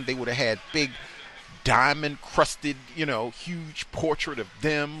walk in. They would have had big diamond-crusted, huge portrait of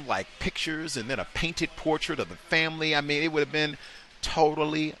them, like pictures, and then a painted portrait of the family. I mean, it would have been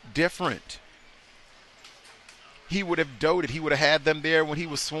totally different. He would have doted. He would have had them there when he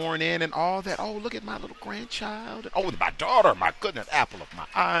was sworn in and all that. Oh, look at my little grandchild. Oh, my daughter, my goodness, apple of my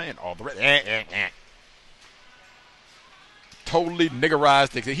eye, and all the rest. Totally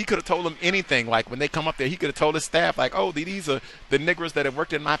niggerized. He could have told them anything. Like when they come up there, he could have told his staff, like, oh, these are the niggers that have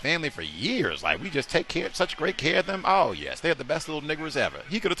worked in my family for years. Like, we just take such great care of them. Oh, yes, they're the best little niggers ever.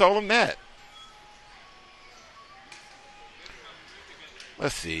 He could have told them that.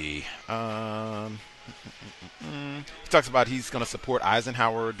 Let's see. He talks about he's going to support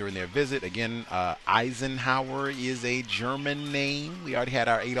Eisenhower during their visit. Again, Eisenhower is a German name. We already had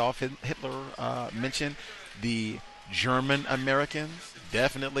our Adolf Hitler mentioned. The German Americans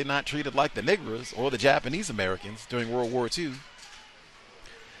definitely not treated like the Negroes or the Japanese Americans during World War II.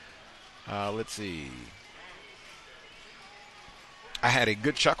 Let's see. I had a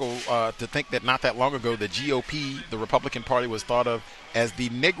good chuckle to think that not that long ago the GOP, the Republican Party, was thought of as the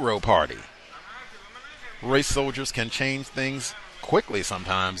Negro Party. Race soldiers can change things quickly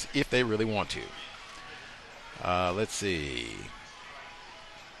sometimes if they really want to. Let's see.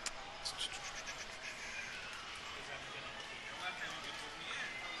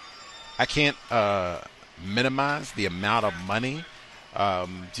 I can't minimize the amount of money.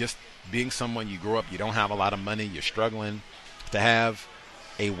 Just being someone, you grow up, you don't have a lot of money, you're struggling. To have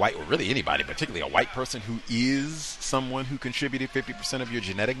a white, or really anybody, particularly a white person who is someone who contributed 50% of your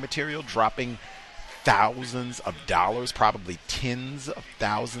genetic material, dropping thousands of dollars, probably tens of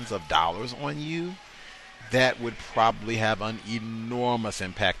thousands of dollars on you, that would probably have an enormous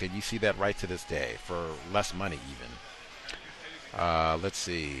impact. And you see that right to this day for less money even. Let's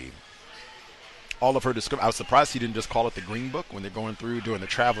see. All of her description. I was surprised he didn't just call it the Green Book when they're going through doing the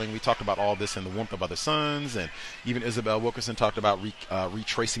traveling. We talked about all this in The Warmth of Other Suns, and even Isabel Wilkerson talked about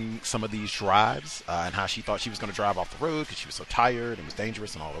retracing some of these drives and how she thought she was going to drive off the road because she was so tired and was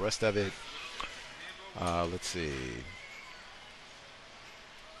dangerous and all the rest of it. Let's see.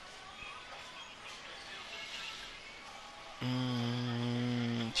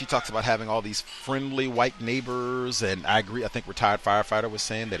 She talks about having all these friendly white neighbors, and I agree. I think Retired Firefighter was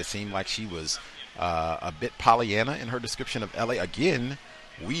saying that it seemed like she was a bit Pollyanna in her description of LA. Again,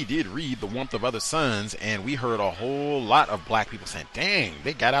 we did read The Warmth of Other Suns, and we heard a whole lot of black people saying, dang,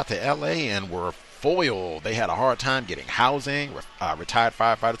 they got out to LA and were foiled. They had a hard time getting housing. Retired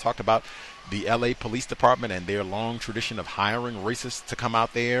Firefighter talked about the LA Police Department and their long tradition of hiring racists to come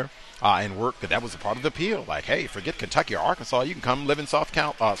out there and work. That was a part of the appeal. Like, hey, forget Kentucky or Arkansas. You can come live in South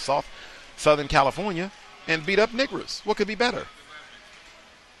Southern California and beat up niggers. What could be better?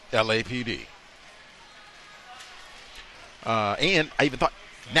 LAPD. And I even thought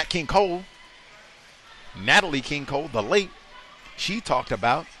Natalie King Cole, the late, she talked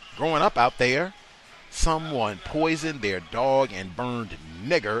about growing up out there, someone poisoned their dog and burned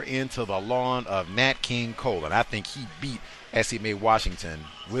nigger into the lawn of Nat King Cole. And I think he beat S.E. Mae Washington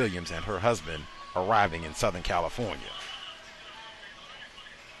Williams and her husband arriving in Southern California.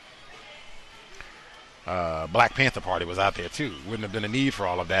 Black Panther Party was out there too. Wouldn't have been a need for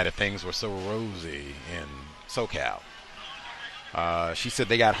all of that if things were so rosy in SoCal. She said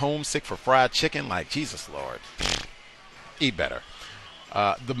they got homesick for fried chicken. Like, Jesus Lord, eat better.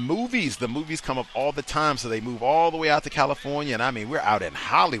 The movies come up all the time, so they move all the way out to California. And I mean, we're out in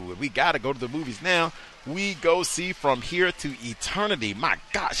Hollywood. We got to go to the movies now. We go see From Here to Eternity. My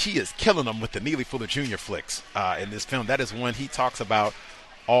God, she is killing them with the Neely Fuller Jr. flicks in this film. That is one he talks about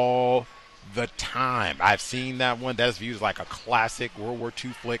all the time. I've seen that one. That is viewed as like a classic World War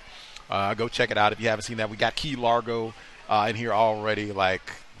II flick. Go check it out if you haven't seen that. We got Key Largo in here already, like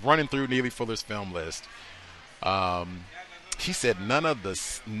running through Neely Fuller's film list. She said none of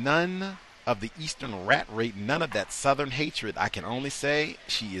the Eastern rat rate, none of that Southern hatred. I can only say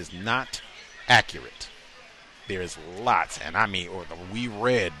she is not accurate. There's lots, and I mean, we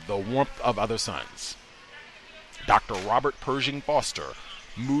read The Warmth of Other Suns. Dr. Robert Pershing Foster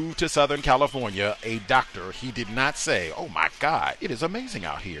moved to Southern California, a doctor. He did not say, oh my God, it is amazing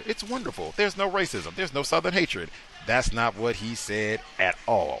out here. It's wonderful. There's no racism. There's no Southern hatred. That's not what he said at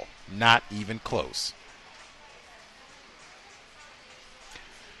all. Not even close.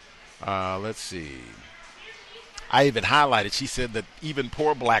 Let's see. I even highlighted, she said that even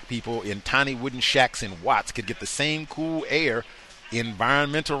poor black people in tiny wooden shacks in Watts could get the same cool air.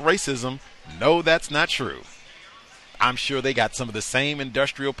 Environmental racism. No, that's not true. I'm sure they got some of the same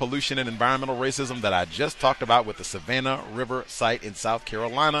industrial pollution and environmental racism that I just talked about with the Savannah River site in South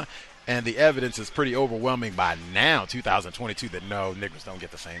Carolina. And the evidence is pretty overwhelming by now, 2022, that no, niggers don't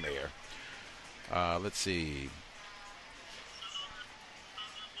get the same air. Let's see.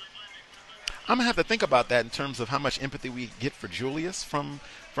 I'm going to have to think about that in terms of how much empathy we get for Julius from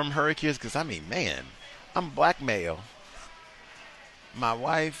Hurricanes. Because, I mean, man, I'm black male. My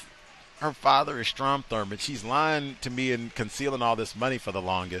wife, her father is Strom Thurmond. She's lying to me and concealing all this money for the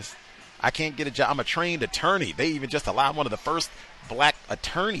longest. I can't get a job. I'm a trained attorney. They even just allowed one of the first black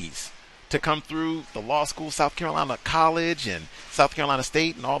attorneys to come through the law school, South Carolina College and South Carolina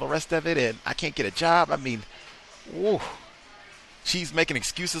State and all the rest of it. And I can't get a job. I mean, whoa. She's making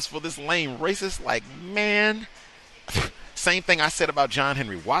excuses for this lame racist. Like, man, same thing I said about John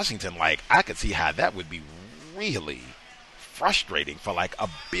Henry Washington. Like, I could see how that would be really frustrating for like a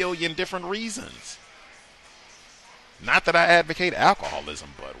billion different reasons. Not that I advocate alcoholism,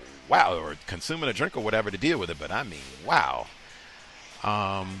 but wow, or consuming a drink or whatever to deal with it. But I mean, wow.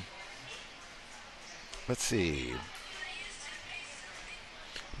 Let's see.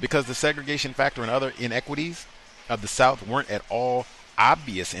 Because the segregation factor and other inequities of the South weren't at all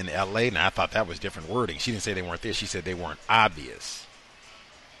obvious in LA. Now, I thought that was different wording. She didn't say they weren't there. She said they weren't obvious.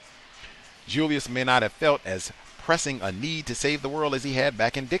 Julius may not have felt as pressing a need to save the world as he had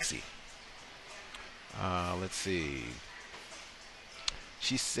back in Dixie. Let's see.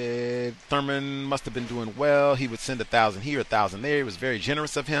 She said Thurmond must have been doing well. He would send 1,000 here, 1,000 there. It was very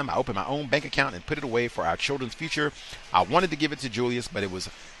generous of him. I opened my own bank account and put it away for our children's future. I wanted to give it to Julius, but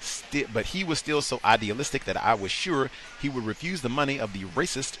he was still so idealistic that I was sure he would refuse the money of the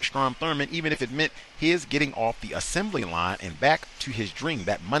racist Strom Thurmond, even if it meant his getting off the assembly line and back to his dream.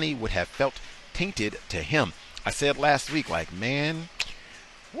 That money would have felt tainted to him. I said last week, like, man,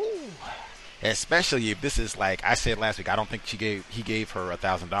 woo. Especially if this is like I said last week, I don't think he gave her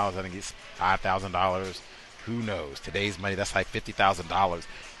 $1,000. I think it's $5,000. Who knows? Today's money, that's like $50,000.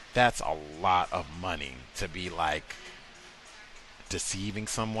 That's a lot of money to be like deceiving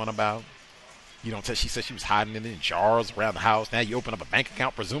someone about. You don't tell. She said she was hiding it in jars around the house. Now you open up a bank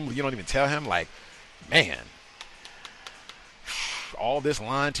account. Presumably you don't even tell him. Like, man, all this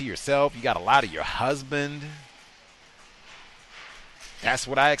lying to yourself. You got to lie to your husband. That's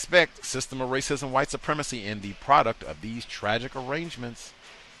what I expect. System of racism, white supremacy, and the product of these tragic arrangements.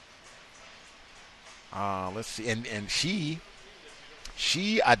 Let's see. And she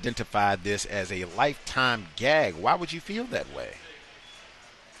identified this as a lifetime gag. Why would you feel that way?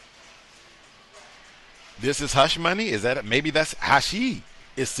 This is hush money? Is that maybe that's how she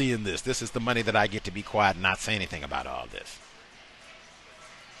is seeing this? This is the money that I get to be quiet and not say anything about all this.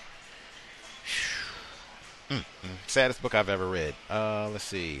 Saddest book I've ever read. Let's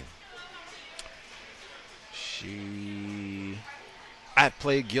see. I've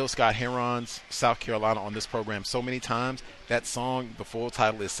played Gil Scott-Heron's South Carolina on this program so many times. That song, the full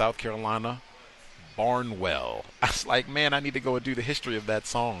title is South Carolina Barnwell. I was like, man, I need to go and do the history of that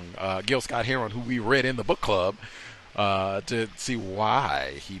song. Gil Scott-Heron, who we read in the book club, to see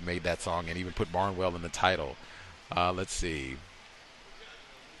why he made that song and even put Barnwell in the title. Let's see.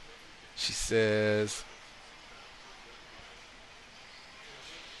 She says,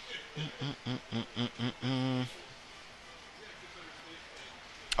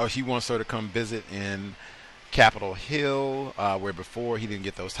 oh, he wants her to come visit in Capitol Hill, where before he didn't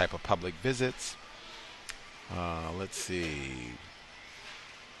get those type of public visits. Let's see.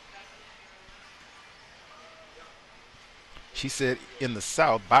 She said, in the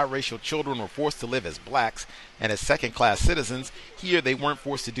South, biracial children were forced to live as blacks and as second-class citizens. Here, they weren't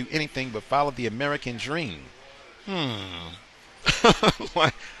forced to do anything but follow the American dream.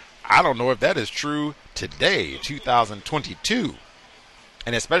 Like, I don't know if that is true today, 2022.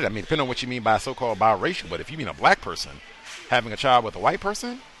 And especially, I mean, depending on what you mean by so-called biracial, but if you mean a black person having a child with a white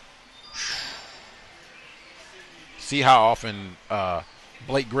person, see how often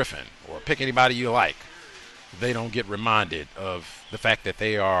Blake Griffin, or pick anybody you like, they don't get reminded of the fact that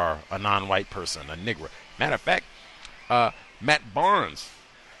they are a non-white person, a Negro. Matter of fact, Matt Barnes,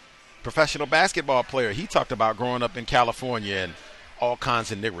 professional basketball player, he talked about growing up in California and all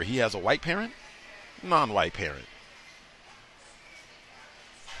kinds of Negro. He has a white parent, non-white parent.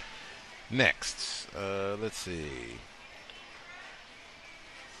 Next, let's see.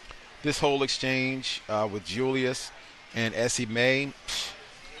 This whole exchange with Julius and Essie Mae,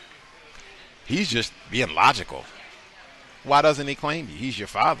 he's just being logical. Why doesn't he claim you? He's your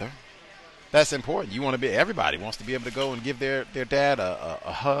father. That's important. You want to be, everybody wants to be able to go and give their dad a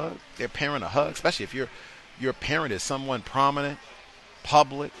hug, their parent a hug, especially if your parent is someone prominent,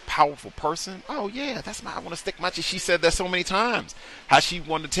 public, powerful person. Oh yeah, that's my, I want to stick my, she said that so many times, how she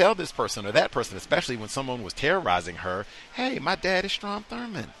wanted to tell this person or that person, especially when someone was terrorizing her, hey, my dad is Strom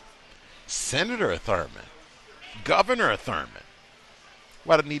Thurmond, Senator Thurmond, Governor Thurmond.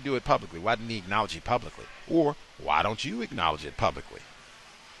 Why didn't he do it publicly? Why didn't he acknowledge it publicly? Or why don't you acknowledge it publicly?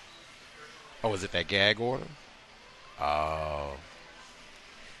 Oh, is it that gag order? Oh.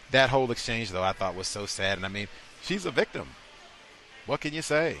 That whole exchange, though, I thought was so sad. And I mean, she's a victim. What can you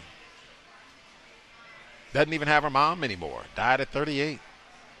say? Doesn't even have her mom anymore. Died at 38.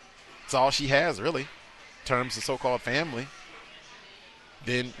 That's all she has, really, in terms of so-called family.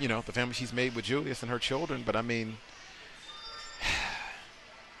 Then, you know, the family she's made with Julius and her children. But, I mean,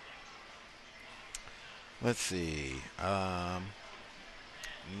 let's see.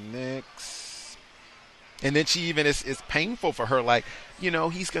 Next. And then she even, it's painful for her, like, you know,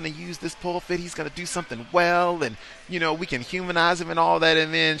 he's going to use this pulpit, he's going to do something well, and, you know, we can humanize him and all that.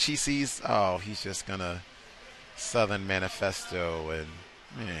 And then she sees, oh, he's just going to Southern Manifesto, and,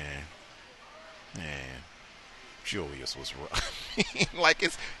 Julius was right. Like,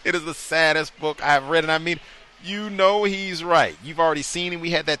 it is the saddest book I've read, and I mean, you know he's right. You've already seen him.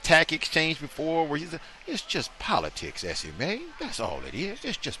 We had that tack exchange before where he's, it's just politics, Essie Mae. That's all it is.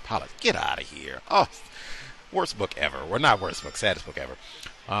 It's just politics. Get out of here. Oh, worst book ever. Well, not worst book, saddest book ever.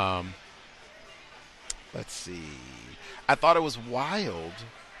 Let's see. I thought it was wild.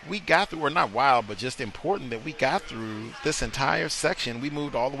 We got through, or not wild, but just important that we got through this entire section. We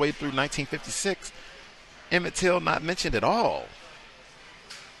moved all the way through 1956. Emmett Till not mentioned at all.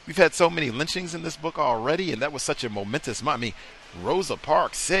 We've had so many lynchings in this book already, and that was such a momentous moment. I mean, Rosa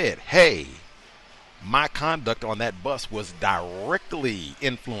Parks said, hey, my conduct on that bus was directly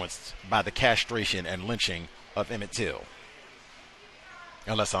influenced by the castration and lynching of Emmett Till.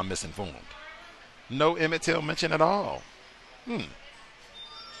 Unless I'm misinformed. No Emmett Till mention at all.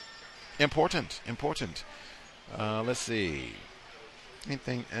 Important. Let's see.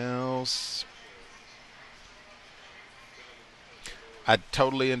 Anything else? I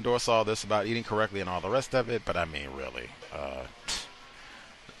totally endorse all this about eating correctly and all the rest of it, but I mean, really,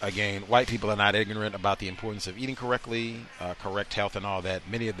 again, white people are not ignorant about the importance of eating correctly, correct health and all that.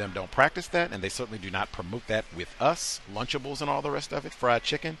 Many of them don't practice that, and they certainly do not promote that with us, Lunchables and all the rest of it, fried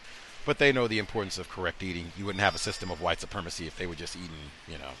chicken, but they know the importance of correct eating. You wouldn't have a system of white supremacy if they were just eating,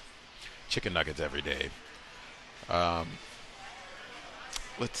 you know, chicken nuggets every day.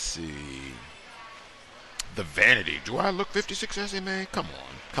 Let's see. The vanity. Do I look 56, Essie Mae? Come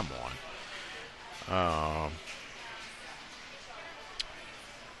on.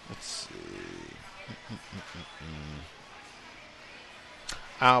 Let's see.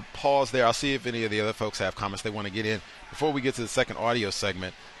 I'll pause there. I'll see if any of the other folks have comments they want to get in. Before we get to the second audio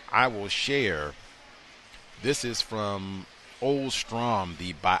segment, I will share. This is from Old Strom,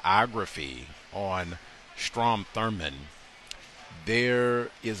 the biography on Strom Thurmond there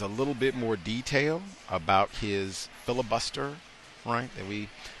is a little bit more detail about his filibuster, right, that we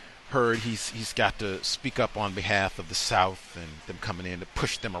heard. He's got to speak up on behalf of the South and them coming in to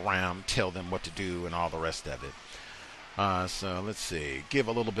push them around, tell them what to do, and all the rest of it. So let's see. Give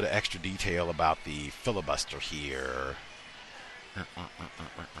a little bit of extra detail about the filibuster here.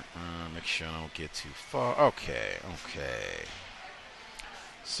 Make sure I don't get too far. Okay.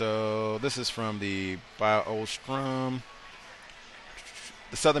 So this is from the Bio Ostrom.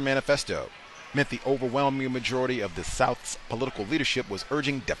 The Southern Manifesto meant the overwhelming majority of the South's political leadership was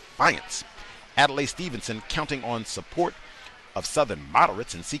urging defiance. Adlai Stevenson, counting on support of Southern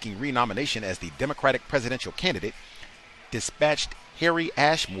moderates and seeking renomination as the Democratic presidential candidate, dispatched Harry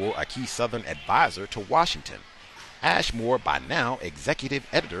Ashmore, a key Southern advisor, to Washington. Ashmore, by now executive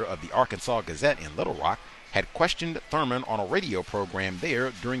editor of the Arkansas Gazette in Little Rock, had questioned Thurman on a radio program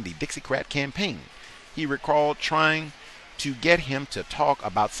there during the Dixiecrat campaign. He recalled trying to get him to talk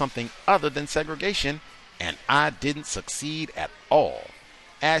about something other than segregation, and I didn't succeed at all.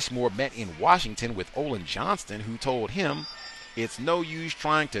 Ashmore met in Washington with Olin Johnston, who told him, "It's no use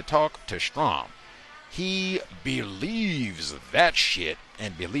trying to talk to Strom. He believes that shit,"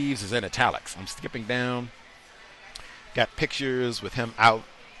 and believes is in italics. I'm skipping down. Got pictures with him out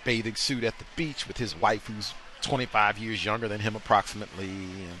bathing suit at the beach with his wife, who's 25 years younger than him approximately,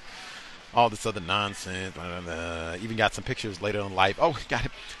 and all this other nonsense. Even got some pictures later in life. Oh, got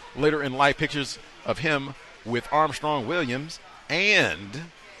it. Later in life pictures of him with Armstrong Williams and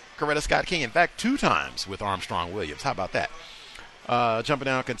Coretta Scott King. In fact, 2 times with Armstrong Williams. How about that? Jumping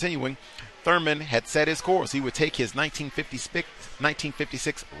down, continuing. Thurman had set his course. He would take his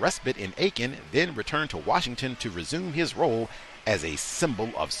 1956 respite in Aiken, then return to Washington to resume his role as a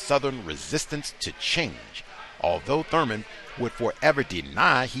symbol of Southern resistance to change. Although Thurman would forever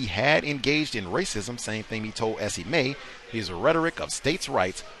deny he had engaged in racism, same thing he told Essie May, his rhetoric of states'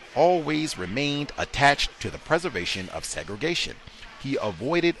 rights always remained attached to the preservation of segregation. He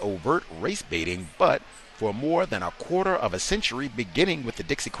avoided overt race baiting, but for more than a quarter of a century, beginning with the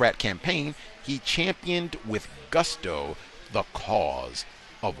Dixiecrat campaign, he championed with gusto the cause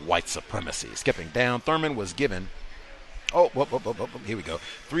of white supremacy. Skipping down, Thurman was given... here we go.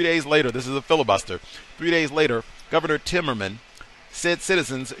 3 days later, this is a filibuster. 3 days later, Governor Timmerman said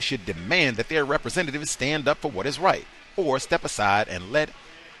citizens should demand that their representatives stand up for what is right, or step aside and let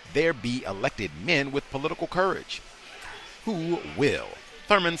there be elected men with political courage. Who will?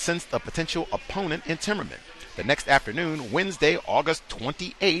 Thurman sensed a potential opponent in Timmerman. The next afternoon, Wednesday, August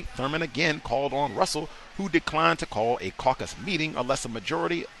 28th, Thurman again called on Russell, who declined to call a caucus meeting unless a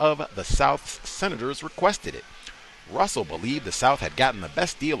majority of the South's senators requested it. Russell believed the South had gotten the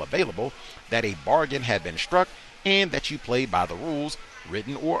best deal available, that a bargain had been struck, and that you played by the rules,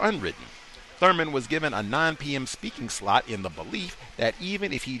 written or unwritten. Thurman was given a 9 p.m. speaking slot in the belief that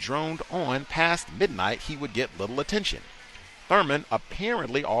even if he droned on past midnight, he would get little attention. Thurman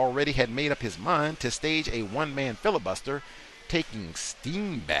apparently already had made up his mind to stage a one-man filibuster, taking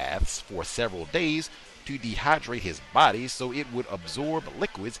steam baths for several days to dehydrate his body so it would absorb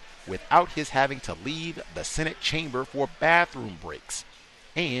liquids without his having to leave the Senate chamber for bathroom breaks,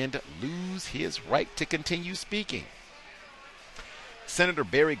 and lose his right to continue speaking. Senator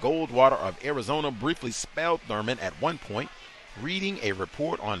Barry Goldwater of Arizona briefly spelled Thurman at one point, reading a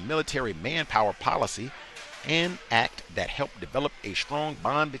report on military manpower policy, an act that helped develop a strong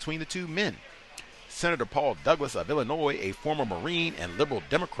bond between the two men. Senator Paul Douglas of Illinois, a former Marine and liberal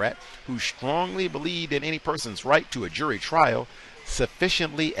Democrat who strongly believed in any person's right to a jury trial,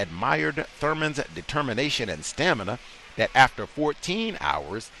 sufficiently admired Thurman's determination and stamina that after 14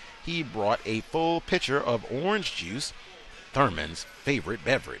 hours he brought a full pitcher of orange juice, Thurman's favorite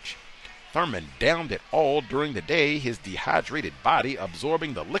beverage. Thurman downed it all during the day, his dehydrated body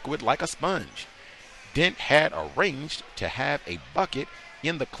absorbing the liquid like a sponge. Dent had arranged to have a bucket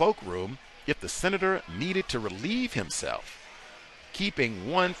in the cloakroom if the senator needed to relieve himself,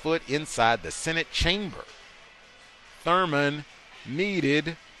 keeping one foot inside the Senate chamber. Thurman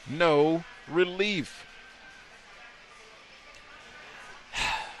needed no relief.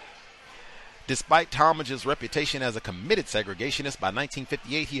 Despite Talmadge's reputation as a committed segregationist, by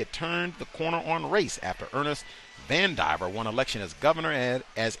 1958 he had turned the corner on race after Ernest Vandiver won election as governor.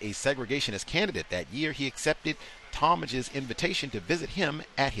 As a segregationist candidate that year, he accepted Talmadge's invitation to visit him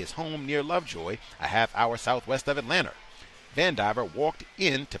at his home near Lovejoy, a half-hour southwest of Atlanta. Vandiver walked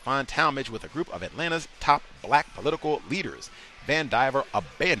in to find Talmadge with a group of Atlanta's top black political leaders. Vandiver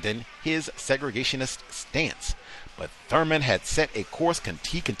abandoned his segregationist stance, but Thurman had set a course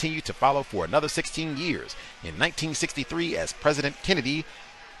he continued to follow for another 16 years. In 1963, as President Kennedy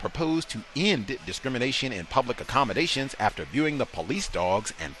proposed to end discrimination in public accommodations after viewing the police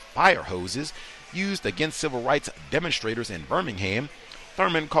dogs and fire hoses used against civil rights demonstrators in Birmingham.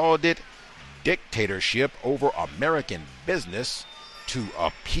 Thurman called it dictatorship over American business to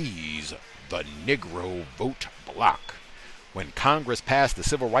appease the Negro vote bloc. When Congress passed the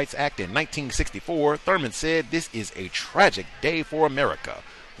Civil Rights Act in 1964, Thurman said, "This is a tragic day for America,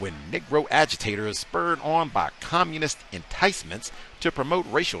 when Negro agitators, spurred on by communist enticements to promote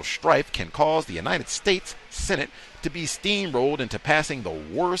racial strife, can cause the United States Senate to be steamrolled into passing the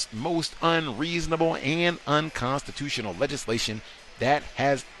worst, most unreasonable, and unconstitutional legislation that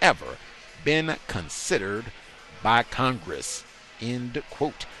has ever been considered by Congress." End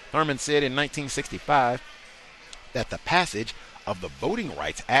quote. Thurman said in 1965 that the passage of the Voting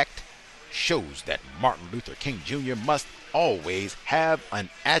Rights Act shows that Martin Luther King Jr. must always have an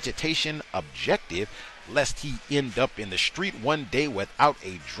agitation objective, lest he end up in the street one day without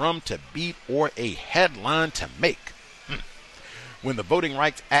a drum to beat or a headline to make. When the Voting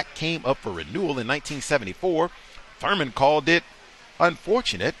Rights Act came up for renewal in 1974, Thurman called it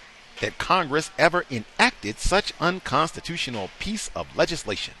unfortunate that Congress ever enacted such unconstitutional piece of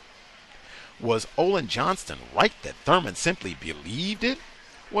legislation. Was Olin Johnston right that Thurman simply believed it?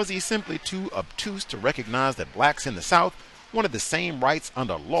 Was he simply too obtuse to recognize that blacks in the South wanted the same rights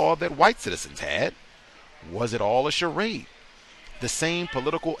under law that white citizens had? Was it all a charade? The same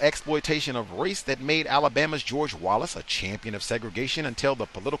political exploitation of race that made Alabama's George Wallace a champion of segregation until the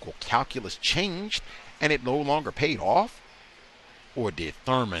political calculus changed and it no longer paid off? Or did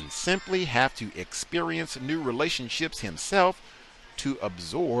Thurman simply have to experience new relationships himself to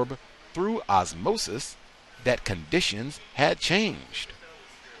absorb through osmosis that conditions had changed?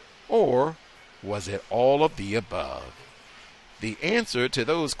 Or was it all of the above? The answer to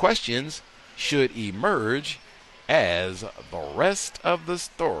those questions should emerge as the rest of the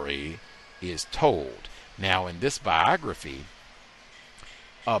story is told. Now, in this biography,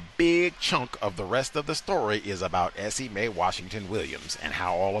 a big chunk of the rest of the story is about Essie Mae Washington Williams and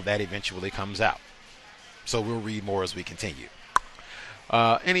how all of that eventually comes out. So we'll read more as we continue.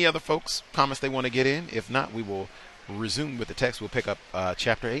 Any other folks, comments they want to get in? If not, we will resume with the text. We'll pick up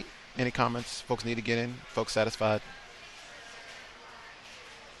chapter 8. Any comments folks need to get in? Folks satisfied?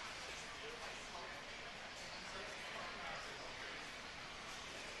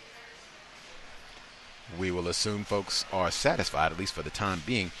 We will assume folks are satisfied, at least for the time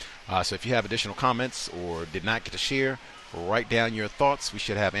being. So if you have additional comments or did not get to share, write down your thoughts. We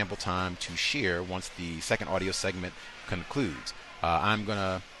should have ample time to share once the second audio segment concludes. I'm going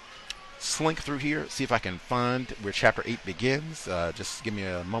to slink through here, see if I can find where chapter 8 begins. Just give me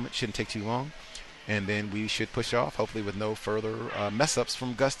a moment. Shouldn't take too long. And then we should push off, hopefully with no further mess-ups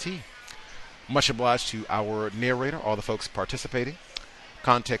from Gus T. Much obliged to our narrator, all the folks participating.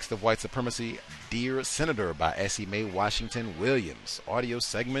 Context of White Supremacy, Dear Senator by Essie Mae Washington Williams. Audio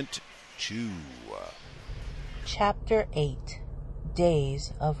segment 2. Chapter 8,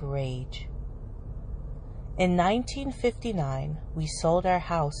 Days of Rage. In 1959, we sold our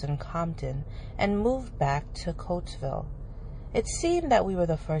house in Compton and moved back to Coatesville. It seemed that we were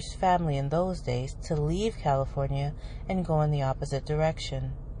the first family in those days to leave California and go in the opposite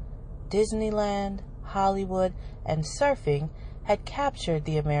direction. Disneyland, Hollywood, and surfing had captured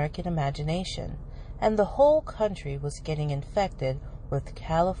the American imagination, and the whole country was getting infected with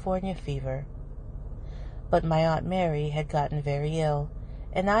California fever. But my Aunt Mary had gotten very ill,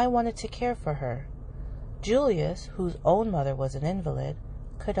 and I wanted to care for her. Julius, whose own mother was an invalid,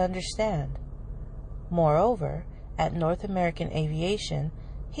 could understand. Moreover, at North American Aviation,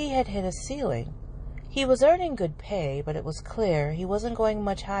 he had hit a ceiling. He was earning good pay, but it was clear he wasn't going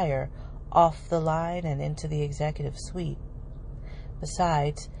much higher, off the line and into the executive suite.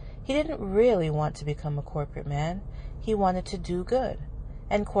 Besides, he didn't really want to become a corporate man. He wanted to do good,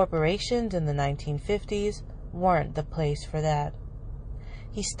 and corporations in the 1950s weren't the place for that.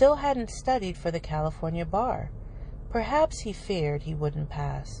 He still hadn't studied for the California bar. Perhaps he feared he wouldn't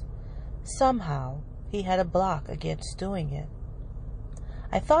pass. Somehow, he had a block against doing it.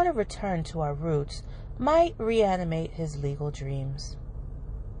 I thought a return to our roots might reanimate his legal dreams.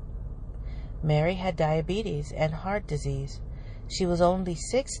 Mary had diabetes and heart disease. She was only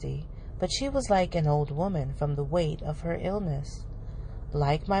 60, but she was like an old woman from the weight of her illness.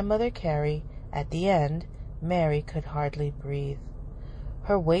 Like my mother Carrie, at the end, Mary could hardly breathe.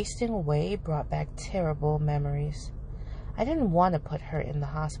 Her wasting away brought back terrible memories. I didn't want to put her in the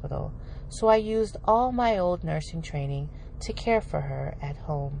hospital, so I used all my old nursing training to care for her at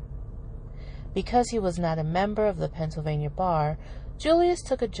home. Because he was not a member of the Pennsylvania bar, Julius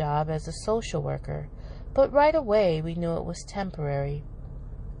took a job as a social worker, but right away we knew it was temporary.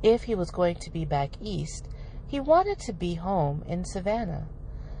 if he was going to be back east, he wanted to be home in Savannah.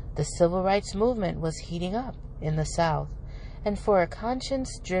 The civil rights movement was heating up in the South, and for a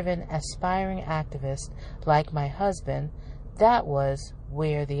conscience-driven, aspiring activist like my husband, that was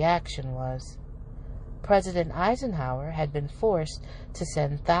where the action was. President Eisenhower had been forced to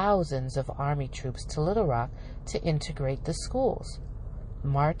send thousands of Army troops to Little Rock to integrate the schools.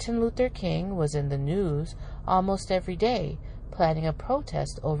 Martin Luther King was in the news almost every day, planning a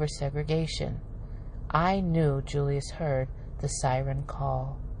protest over segregation. I knew Julius heard the siren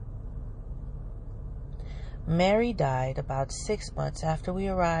call. Mary died about 6 months after we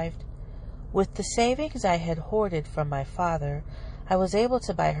arrived. With the savings I had hoarded from my father, I was able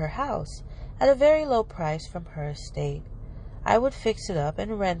to buy her house at a very low price from her estate. I would fix it up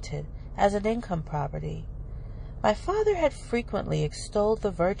and rent it as an income property. My father had frequently extolled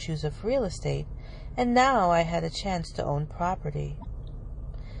the virtues of real estate, and now I had a chance to own property.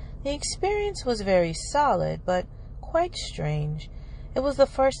 The experience was very solid, but quite strange. It was the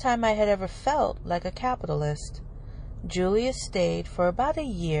first time I had ever felt like a capitalist. Julius stayed for about a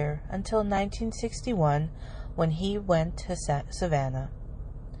year until 1961, when he went to Savannah.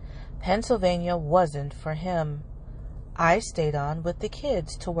 Pennsylvania wasn't for him. I stayed on with the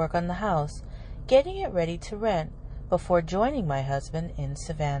kids to work on the house, getting it ready to rent, before joining my husband in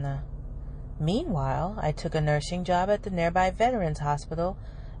Savannah. Meanwhile, I took a nursing job at the nearby Veterans Hospital,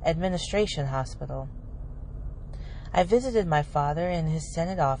 Administration Hospital. I visited my father in his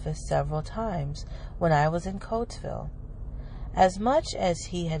Senate office several times when I was in Coatesville. As much as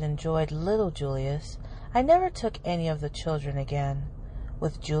he had enjoyed little Julius, I never took any of the children again.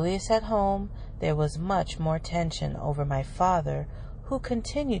 With Julius at home, there was much more tension over my father, who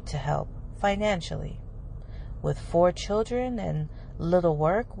continued to help financially. With 4 children and little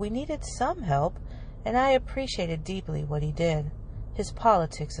work, we needed some help, and I appreciated deeply what he did, his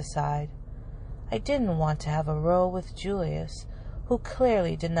politics aside. I didn't want to have a row with Julius, who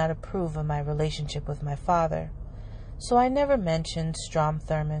clearly did not approve of my relationship with my father, so I never mentioned Strom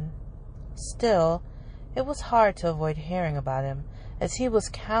Thurmond. Still, it was hard to avoid hearing about him, as he was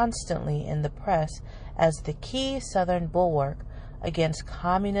constantly in the press as the key Southern bulwark against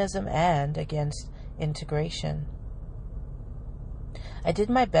communism and against integration. I did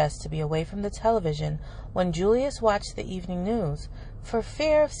my best to be away from the television when Julius watched the evening news, for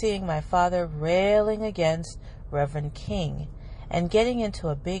fear of seeing my father railing against Reverend King and getting into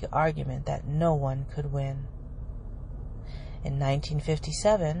a big argument that no one could win. In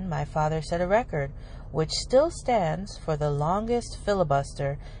 1957, my father set a record which still stands for the longest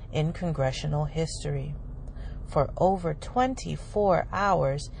filibuster in congressional history. For over 24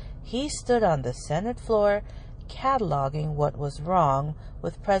 hours, he stood on the Senate floor cataloging what was wrong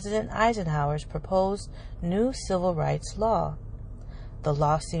with President Eisenhower's proposed new civil rights law. The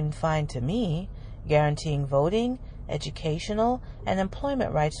law seemed fine to me, guaranteeing voting, educational, and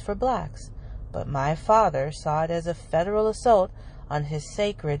employment rights for blacks, but my father saw it as a federal assault on his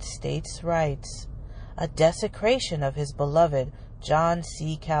sacred states' rights, a desecration of his beloved John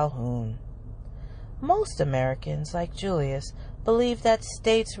C. Calhoun. Most Americans, like Julius, believed that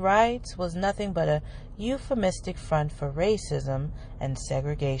states' rights was nothing but a euphemistic front for racism and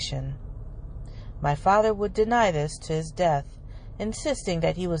segregation. My father would deny this to his death, insisting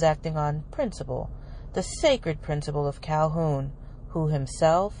that he was acting on principle, the sacred principle of Calhoun, who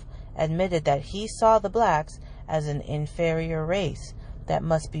himself admitted that he saw the blacks as an inferior race that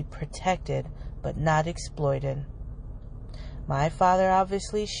must be protected but not exploited. My father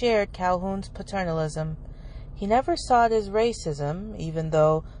obviously shared Calhoun's paternalism. He never saw it as racism, even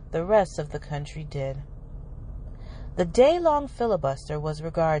though the rest of the country did. The day-long filibuster was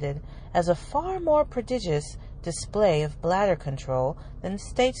regarded as a far more prodigious display of bladder control than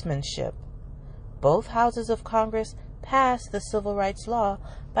statesmanship. Both houses of Congress passed the civil rights law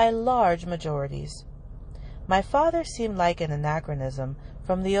by large majorities. My father seemed like an anachronism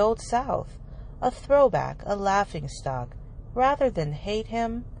from the Old South, a throwback, a laughingstock. Rather than hate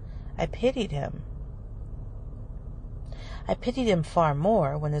him, I pitied him. I pitied him far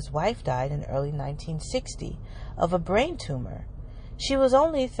more when his wife died in early 1960 of a brain tumor. She was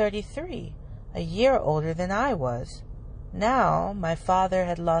only 33, a year older than I was. Now my father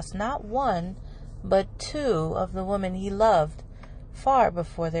had lost not one, but 2 of the women he loved far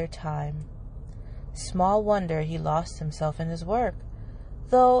before their time. Small wonder he lost himself in his work,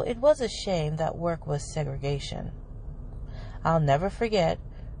 though it was a shame that work was segregation. I'll never forget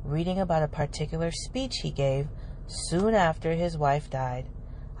reading about a particular speech he gave soon after his wife died.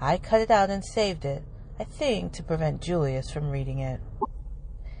 I cut it out and saved it, I think to prevent Julius from reading it.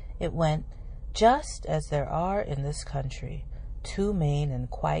 It went, "Just as there are in this country two main and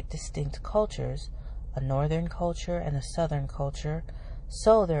quite distinct cultures, a northern culture and a southern culture,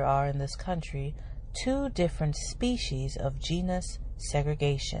 so there are in this country two different species of genus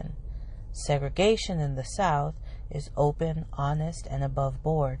segregation. Segregation in the South is open, honest, and above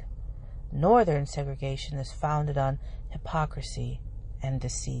board. Northern segregation is founded on hypocrisy and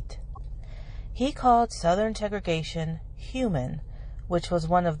deceit. He called Southern segregation human, which was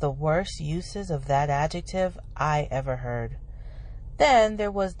one of the worst uses of that adjective I ever heard. Then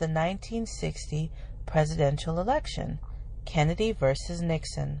there was the 1960 presidential election, Kennedy versus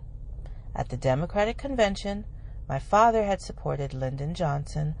Nixon. At the Democratic Convention, my father had supported Lyndon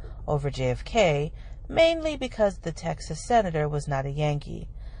Johnson over JFK, mainly because the Texas senator was not a Yankee,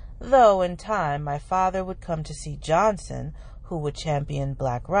 though in time my father would come to see Johnson, who would champion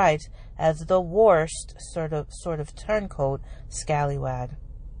black rights, as the worst sort of turncoat scallywag.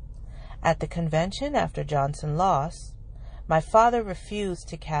 At the convention after Johnson lost, my father refused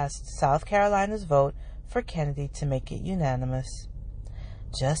to cast South Carolina's vote for Kennedy to make it unanimous.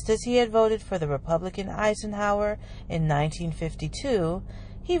 Just as he had voted for the Republican Eisenhower in 1952,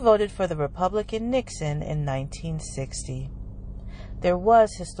 he voted for the Republican Nixon in 1960. There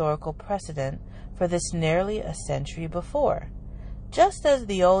was historical precedent for this nearly a century before. Just as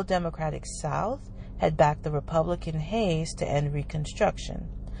the old Democratic South had backed the Republican Hayes to end Reconstruction,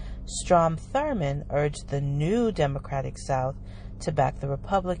 Strom Thurmond urged the new Democratic South to back the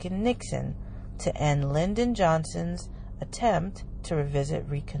Republican Nixon to end Lyndon Johnson's attempt to revisit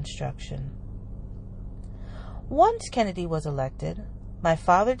Reconstruction. Once Kennedy was elected, my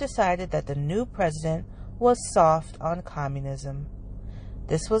father decided that the new president was soft on communism.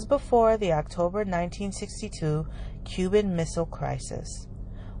 This was before the October 1962 Cuban Missile Crisis.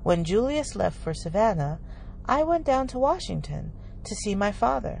 When Julius left for Savannah, I went down to Washington to see my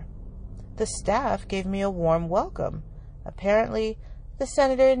father. The staff gave me a warm welcome. Apparently, the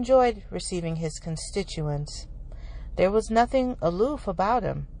senator enjoyed receiving his constituents. There was nothing aloof about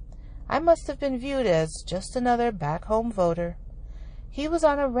him. I must have been viewed as just another back-home voter. He was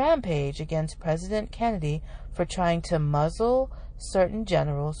on a rampage against President Kennedy for trying to muzzle certain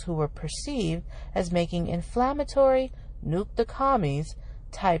generals who were perceived as making inflammatory, nuke the commies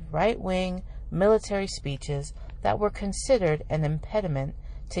type right-wing military speeches that were considered an impediment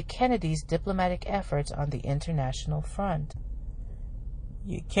to Kennedy's diplomatic efforts on the international front.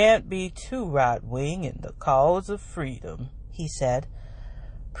 "You can't be too right-wing in the cause of freedom," he said,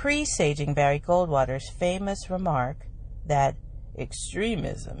 presaging Barry Goldwater's famous remark that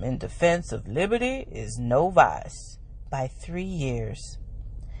extremism in defense of liberty is no vice, by 3 years.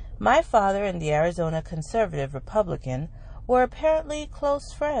 My father and the Arizona conservative Republican were apparently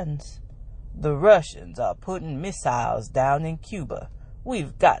close friends. "The Russians are putting missiles down in Cuba.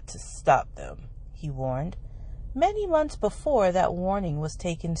 We've got to stop them," he warned. Many months before, that warning was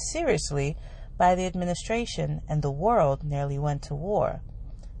taken seriously by the administration, and the world nearly went to war.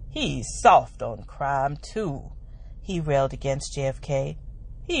 "He's soft on crime, too," he railed against JFK.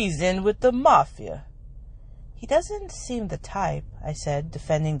 "He's in with the mafia." "He doesn't seem the type," I said,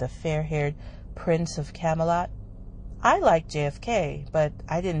 defending the fair-haired Prince of Camelot. I liked JFK, but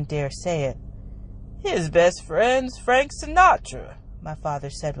I didn't dare say it. "His best friend's Frank Sinatra," my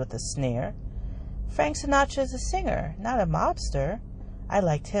father said with a sneer. "Frank Sinatra's a singer, not a mobster." I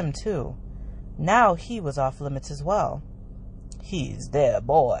liked him, too. Now he was off limits as well. "He's their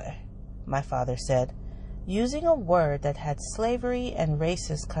boy," my father said, using a word that had slavery and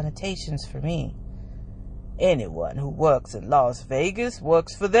racist connotations for me. "Anyone who works in Las Vegas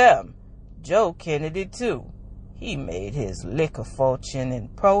works for them. Joe Kennedy, too. He made his liquor fortune in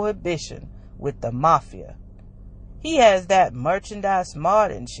prohibition with the mafia. He has that merchandise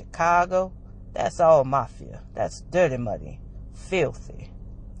mart in Chicago. That's all mafia. That's dirty money. Filthy."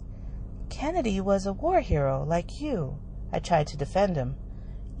 "Kennedy was a war hero like you," I tried to defend him.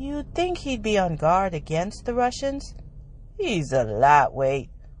 "You'd think he'd be on guard against the Russians?" "He's a lightweight.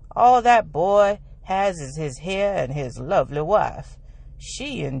 All that boy has is his hair and his lovely wife.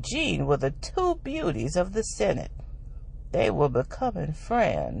 She and Jean were the two beauties of the Senate. They were becoming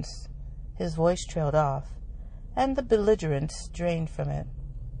friends." His voice trailed off, and the belligerence drained from it.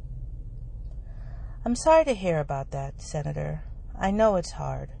 "I'm sorry to hear about that, Senator. I know it's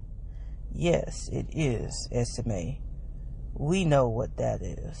hard." "Yes, it is, Esme. We know what that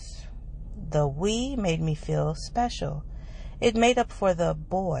is." The "we" made me feel special. It made up for the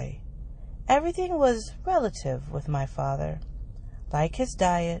 "boy." Everything was relative with my father. Like his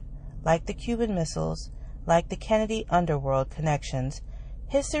diet, like the Cuban missiles, like the Kennedy underworld connections,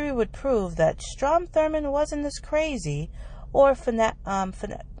 history would prove that Strom Thurmond wasn't as crazy or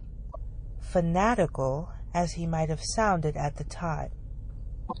fanatical as he might have sounded at the time.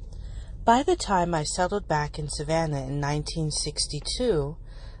 By the time I settled back in Savannah in 1962,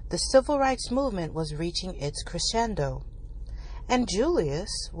 the civil rights movement was reaching its crescendo, and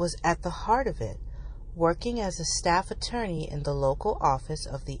Julius was at the heart of it, working as a staff attorney in the local office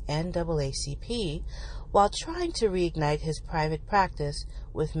of the NAACP while trying to reignite his private practice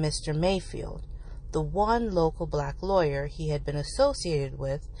with Mr. Mayfield, the one local black lawyer he had been associated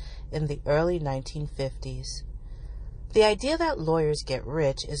with in the early 1950s. The idea that lawyers get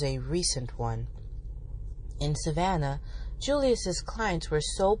rich is a recent one. In Savannah, Julius's clients were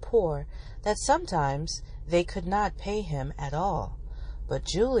so poor that sometimes they could not pay him at all. But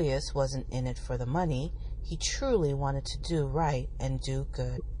Julius wasn't in it for the money. He truly wanted to do right and do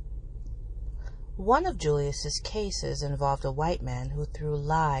good. One of Julius's cases involved a white man who threw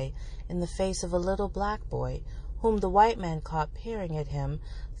lye in the face of a little black boy whom the white man caught peering at him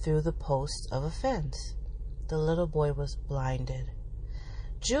through the posts of a fence. The little boy was blinded.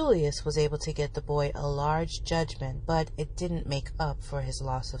 Julius was able to get the boy a large judgment, but it didn't make up for his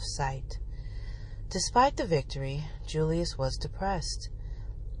loss of sight. Despite the victory, Julius was depressed.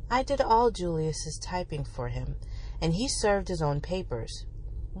 I did all Julius's typing for him, and he served his own papers.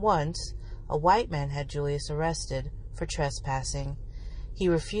 Once, a white man had Julius arrested for trespassing. He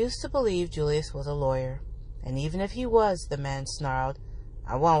refused to believe Julius was a lawyer, and even if he was, the man snarled,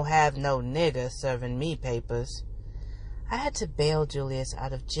 "I won't have no nigger serving me papers." I had to bail Julius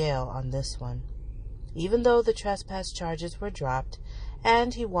out of jail on this one. Even though the trespass charges were dropped,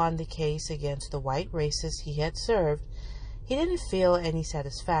 and he won the case against the white racist he had served, he didn't feel any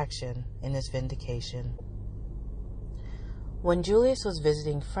satisfaction in his vindication. When Julius was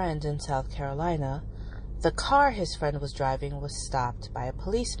visiting friends in South Carolina, the car his friend was driving was stopped by a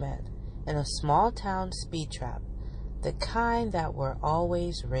policeman in a small-town speed trap, the kind that were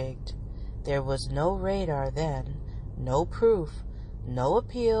always rigged. There was no radar then, no proof, no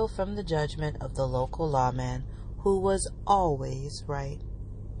appeal from the judgment of the local lawman, who was always right.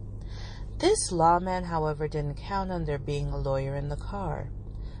 This lawman, however, didn't count on there being a lawyer in the car.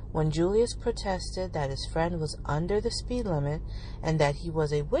 When Julius protested that his friend was under the speed limit and that he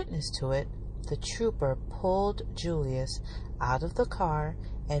was a witness to it, the trooper pulled Julius out of the car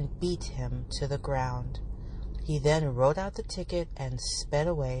and beat him to the ground. He then wrote out the ticket and sped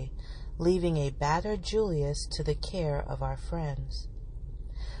away, leaving a battered Julius to the care of our friends.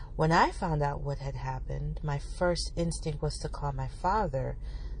 When I found out what had happened, my first instinct was to call my father.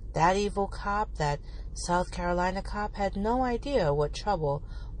 That evil cop, that South Carolina cop, had no idea what trouble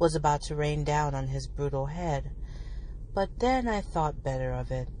was about to rain down on his brutal head. But then I thought better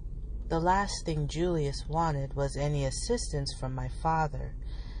of it. The last thing Julius wanted was any assistance from my father,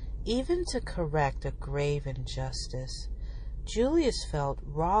 even to correct a grave injustice. Julius felt,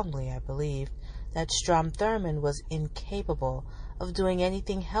 wrongly I believe, that Strom Thurmond was incapable of doing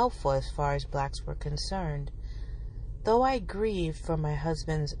anything helpful as far as blacks were concerned. Though I grieved for my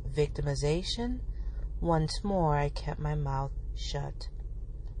husband's victimization, once more I kept my mouth shut.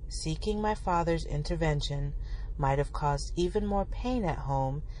 Seeking my father's intervention might have caused even more pain at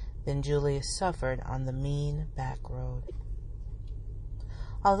home than Julius suffered on the mean back road.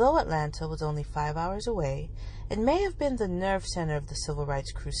 Although Atlanta was only 5 hours away and may have been the nerve center of the Civil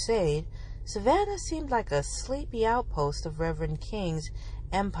Rights Crusade, Savannah seemed like a sleepy outpost of Reverend King's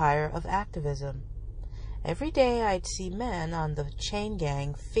empire of activism. Every day I'd see men on the chain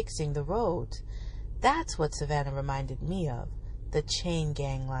gang fixing the roads. That's what Savannah reminded me of, the chain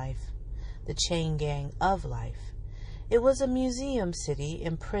gang life, the chain gang of life. It was a museum city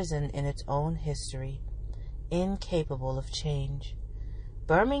imprisoned in its own history, incapable of change.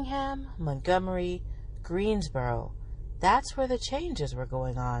 Birmingham, Montgomery, Greensboro, that's where the changes were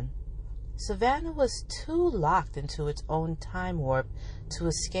going on. Savannah was too locked into its own time warp to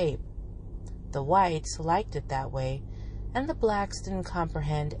escape. The whites liked it that way, and the blacks didn't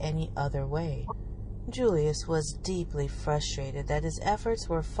comprehend any other way. Julius was deeply frustrated that his efforts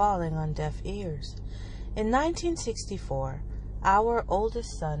were falling on deaf ears. In 1964, our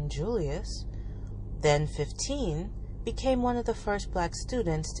oldest son, Julius, then 15, became one of the first black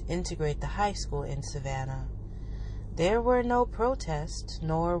students to integrate the high school in Savannah. There were no protests,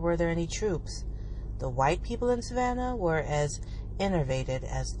 nor were there any troops. The white people in Savannah were as innervated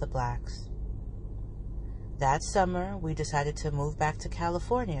as the blacks. That summer, we decided to move back to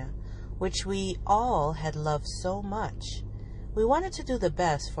California, which we all had loved so much. We wanted to do the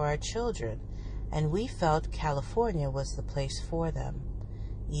best for our children, and we felt California was the place for them.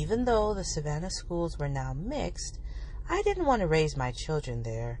 Even though the Savannah schools were now mixed, I didn't want to raise my children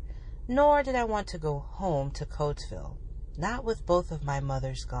there, nor did I want to go home to Coatesville, not with both of my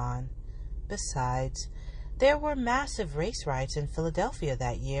mothers gone. Besides, There were massive race riots in Philadelphia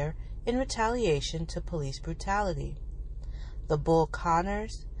that year in retaliation to police brutality. The Bull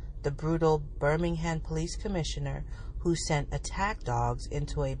Connors, the brutal Birmingham police commissioner who sent attack dogs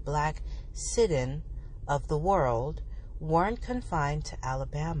into a black sit-in of the world, weren't confined to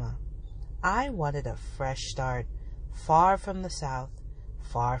Alabama. I wanted a fresh start, far from the South,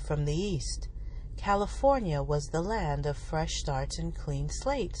 far from the East. California was the land of fresh starts and clean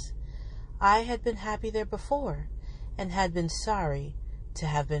slates. I had been happy there before, and had been sorry to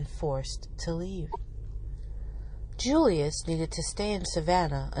have been forced to leave. Julius needed to stay in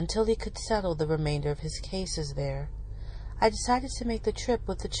Savannah until he could settle the remainder of his cases there. I decided to make the trip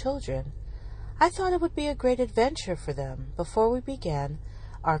with the children. I thought it would be a great adventure for them before we began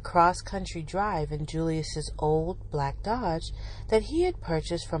our cross-country drive in Julius's old black Dodge that he had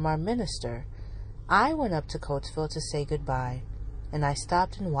purchased from our minister. I went up to Coatesville to say goodbye, and I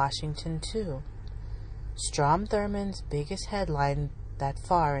stopped in Washington too. Strom Thurmond's biggest headline that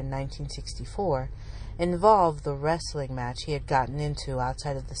far in 1964 involved the wrestling match he had gotten into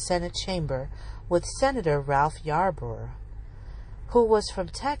outside of the Senate chamber with Senator Ralph Yarborough, who was from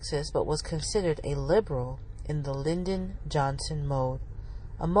Texas but was considered a liberal in the Lyndon Johnson mode,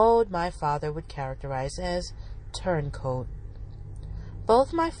 a mode my father would characterize as turncoat.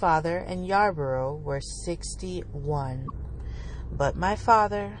 Both my father and Yarborough were 61, but my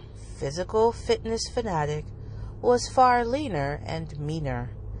father, physical fitness fanatic, was far leaner and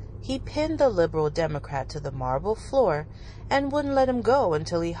meaner. He pinned the liberal Democrat to the marble floor and wouldn't let him go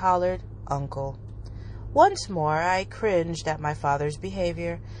until he hollered, "Uncle." Once more I cringed at my father's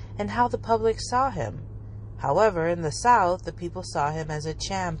behavior and how the public saw him. However, in the South, the people saw him as a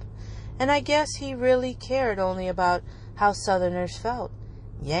champ, and I guess he really cared only about how Southerners felt.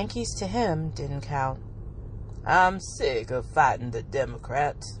 Yankees to him didn't count. "I'm sick of fighting the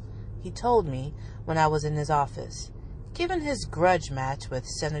Democrats," he told me when I was in his office. Given his grudge match with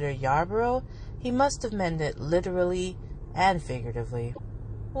Senator Yarborough, he must have meant it literally and figuratively.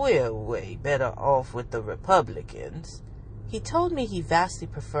 "We're way better off with the Republicans." He told me he vastly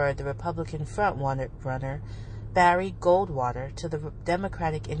preferred the Republican front-runner Barry Goldwater to the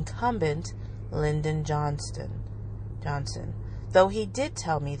Democratic incumbent Lyndon Johnson, though he did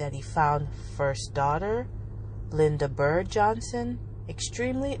tell me that he found first daughter Linda Bird Johnson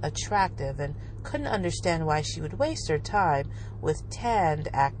extremely attractive and couldn't understand why she would waste her time with tanned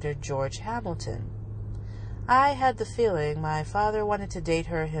actor George Hamilton. I had the feeling my father wanted to date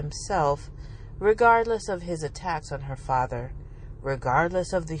her himself, regardless of his attacks on her father,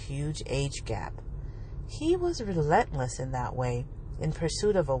 regardless of the huge age gap. He was relentless in that way, in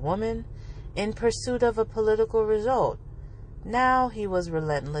pursuit of a woman, in pursuit of a political result. Now he was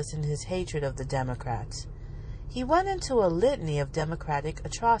relentless in his hatred of the Democrats. He went into a litany of Democratic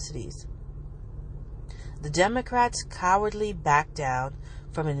atrocities. The Democrats cowardly backed down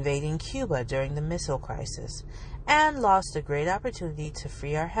from invading Cuba during the missile crisis and lost a great opportunity to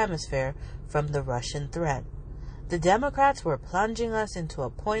free our hemisphere from the Russian threat. The Democrats were plunging us into a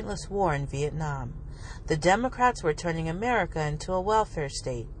pointless war in Vietnam. The Democrats were turning America into a welfare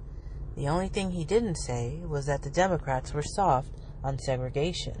state. The only thing he didn't say was that the Democrats were soft on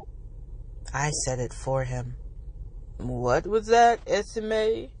segregation. I said it for him. "What was that,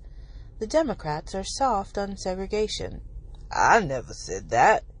 SMA?" "The Democrats are soft on segregation." "I never said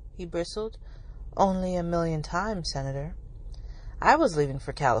that," he bristled. "Only a million times, Senator." I was leaving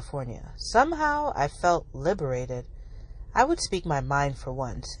for California. Somehow I felt liberated. I would speak my mind for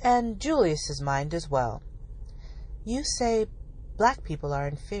once, and Julius's mind as well. "You say black people are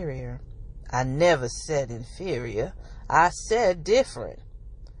inferior." "I never said inferior. I said different."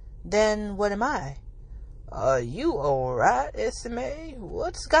 "Then what am I?" "Are you all right, SMA?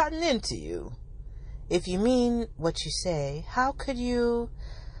 What's gotten into you?" "If you mean what you say, how could you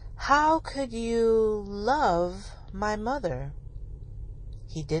love my mother?"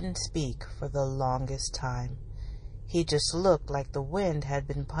 He didn't speak for the longest time. He just looked like the wind had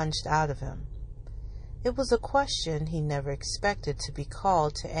been punched out of him. It was a question he never expected to be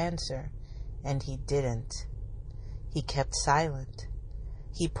called to answer, and he didn't. He kept silent.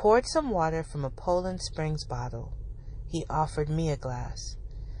 He poured some water from a Poland Springs bottle. He offered me a glass.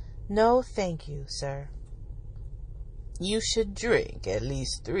 "No, thank you, sir." "You should drink at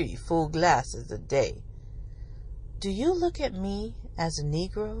least 3 full glasses a day." "Do you look at me as a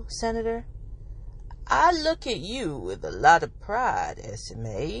Negro, Senator?" "I look at you with a lot of pride,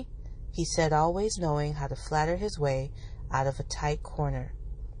 SMA," he said, always knowing how to flatter his way out of a tight corner.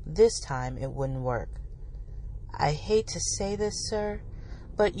 This time it wouldn't work. "I hate to say this, sir,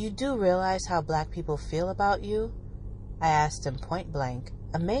 but you do realize how black people feel about you?" I asked him point blank,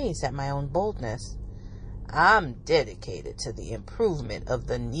 amazed at my own boldness. I'm dedicated to the improvement of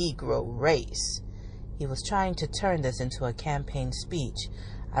the Negro race. He was trying to turn this into a campaign speech.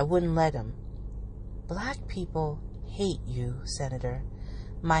 I wouldn't let him. Black people hate you, Senator.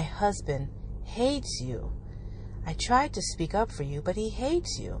 My husband hates you. I tried to speak up for you, but he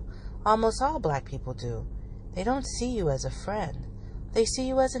hates you. Almost all black people do. They don't see you as a friend. They see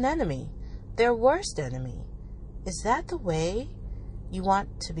you as an enemy, their worst enemy. Is that the way you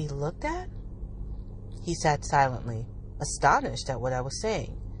want to be looked at? He sat silently, astonished at what I was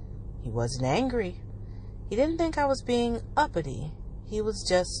saying. He wasn't angry. He didn't think I was being uppity. He was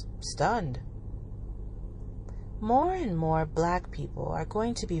just stunned. More and more black people are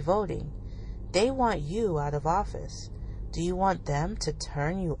going to be voting. They want you out of office. Do you want them to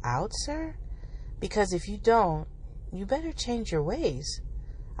turn you out, sir? Because if you don't, you better change your ways.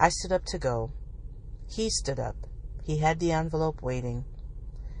 I stood up to go. He stood up. He had the envelope waiting.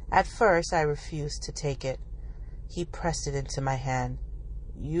 At first, I refused to take it. He pressed it into my hand.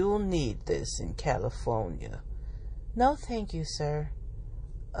 You'll need this in California. No, thank you, sir.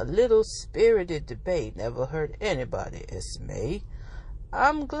 A little spirited debate never hurt anybody, Esme.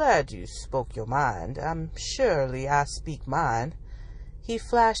 I'm glad you spoke your mind. Surely I speak mine. He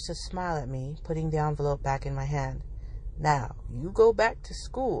flashed a smile at me, putting the envelope back in my hand. Now, you go back to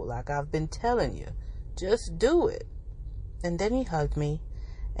school like I've been telling you. Just do it. And then he hugged me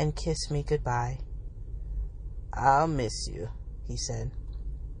and kissed me goodbye. I'll miss you, he said.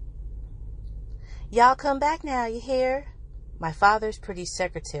 Y'all come back now, you hear? My father's pretty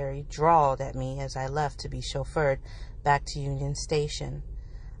secretary drawled at me as I left to be chauffeured back to Union Station.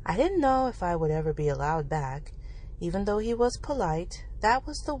 I didn't know if I would ever be allowed back. Even though he was polite, that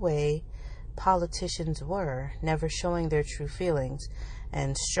was the way politicians were, never showing their true feelings,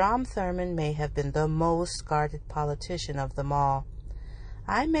 and Strom Thurmond may have been the most guarded politician of them all.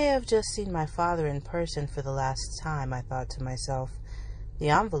 I may have just seen my father in person for the last time, I thought to myself. The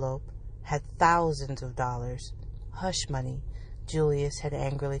envelope had thousands of dollars. Hush money, Julius had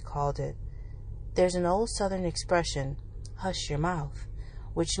angrily called it. There's an old Southern expression, hush your mouth,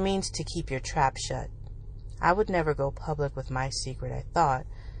 which means to keep your trap shut. I would never go public with my secret, I thought,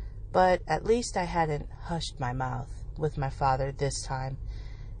 but at least I hadn't hushed my mouth with my father this time,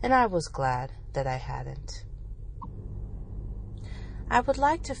 and I was glad that I hadn't. I would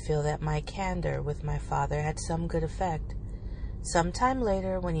like to feel that my candor with my father had some good effect. Sometime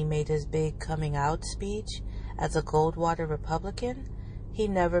later, when he made his big coming out speech as a Goldwater Republican, he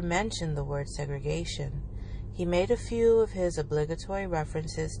never mentioned the word segregation. He made a few of his obligatory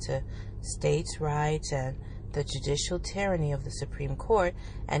references to states' rights and the judicial tyranny of the Supreme Court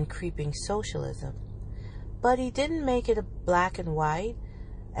and creeping socialism. But he didn't make it a black and white,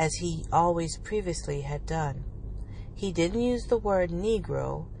 as he always previously had done. He didn't use the word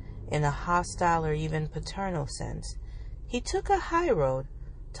Negro in a hostile or even paternal sense. He took a high road,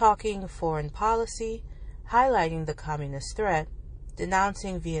 talking foreign policy, highlighting the communist threat,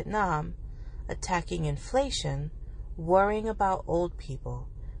 denouncing Vietnam, attacking inflation, worrying about old people,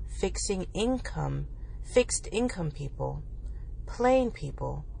 fixed income people, plain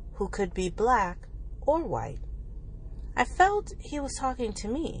people who could be black or white. I felt he was talking to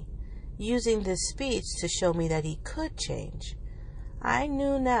me, using this speech to show me that he could change. I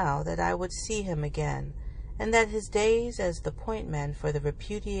knew now that I would see him again, and that his days as the point man for the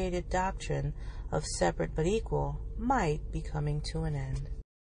repudiated doctrine of separate but equal might be coming to an end.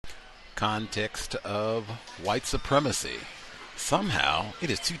 Context of white supremacy. Somehow it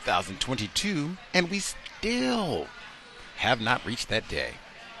is 2022 and we still have not reached that day.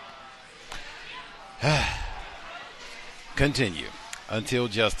 Continue until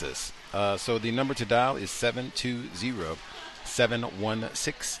justice. So the number to dial is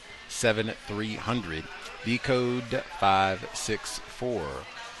 720-716-7300. The code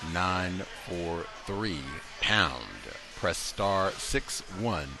 564943 pound. Press star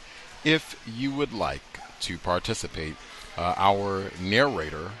 61 if you would like to participate. Our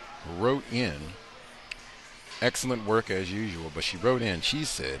narrator wrote in, excellent work as usual, but she wrote in, she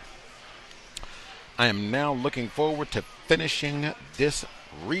said, I am now looking forward to finishing this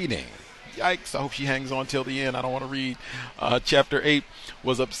reading. Yikes, I hope she hangs on till the end. I don't want to read. Chapter 8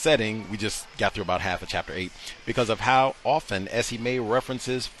 was upsetting. We just got through about half of chapter 8 because of how often S.E. May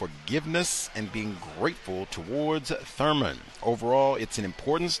references forgiveness and being grateful towards Thurmond. Overall, it's an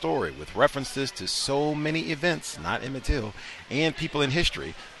important story with references to so many events, not Emmett Till, and people in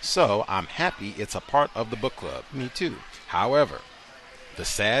history. So I'm happy it's a part of the book club. Me too. However, the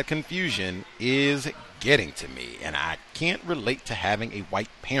sad confusion is getting to me, and I can't relate to having a white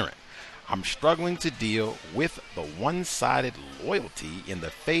parent. I'm struggling to deal with the one-sided loyalty in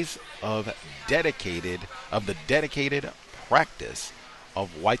the face of the dedicated practice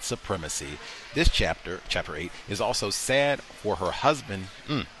of white supremacy. This chapter 8, is also sad for her husband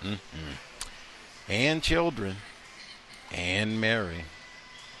and children and Mary.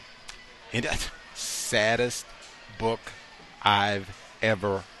 And saddest book I've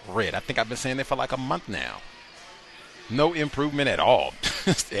ever read. I think I've been saying that for like a month now. No improvement at all.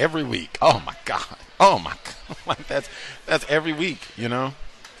 Every week. Oh my God. Like that's every week, you know.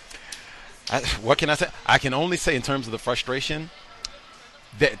 What can I say? I can only say in terms of the frustration,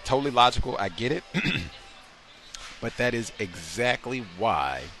 that totally logical. I get it. But that is exactly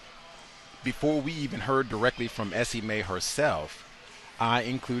why, before we even heard directly from Essie Mae herself, I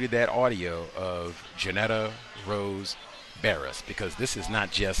included that audio of Janetta Rose Barris, because this is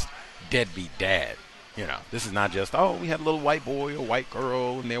not just deadbeat dad. You know, this is not just, we had a little white boy or white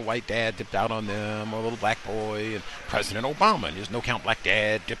girl and their white dad dipped out on them, or a little black boy and President Obama and there's no count black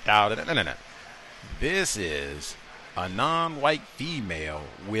dad dipped out. No. This is a non-white female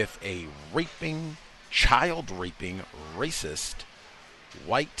with a child-raping, racist,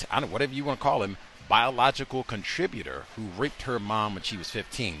 white, whatever you want to call him, biological contributor who raped her mom when she was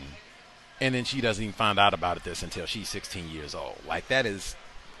 15. And then she doesn't even find out about this until she's 16 years old. Like, that is...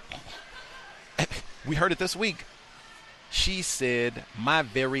 We heard it this week. She said, my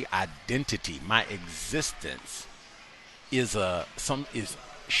very identity, my existence is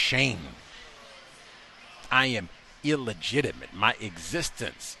shame. I am illegitimate. My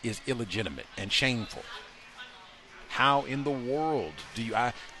existence is illegitimate and shameful. How in the world do you...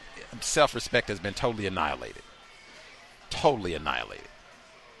 self-respect has been totally annihilated. Totally annihilated.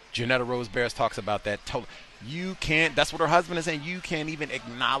 Janetta Rose Barris talks about that. You can't, that's what her husband is saying, you can't even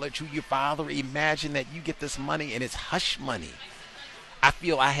acknowledge who your father. Imagine that you get this money and it's hush money. I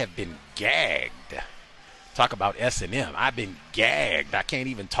feel I have been gagged. Talk about S&M. I've been gagged. I can't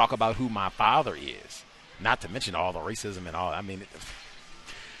even talk about who my father is. Not to mention all the racism and all. I mean,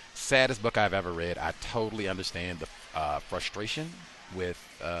 saddest book I've ever read. I totally understand the frustration with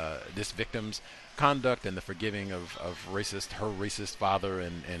this victim's conduct and the forgiving of her racist father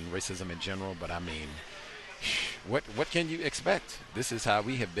and racism in general. But I mean, what can you expect? This is how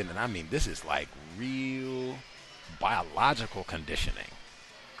we have been. And I mean, this is like real biological conditioning.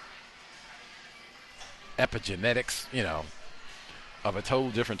 Epigenetics, you know, of a total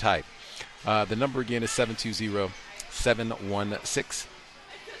different type. The number again is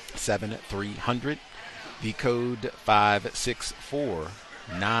 720-716-7300. The code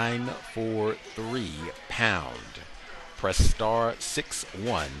 564-943#. Press star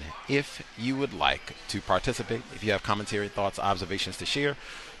 61 if you would like to participate. If you have commentary, thoughts, observations to share,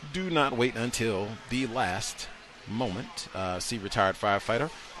 do not wait until the last moment. See retired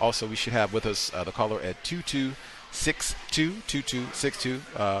firefighter. Also, we should have with us the caller at 2262.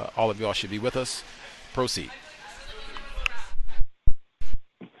 All of y'all should be with us. Proceed.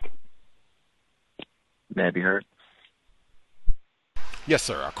 May I be heard? Yes,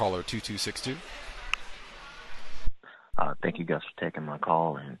 sir. Our caller 2262. Thank you guys for taking my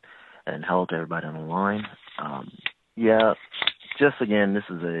call, and hello to everybody on the line. Yeah, just again, this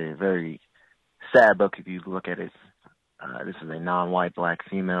is a very sad book if you look at it. This is a non-white black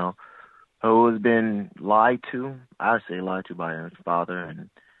female who has been lied to. I would say lied to by her father and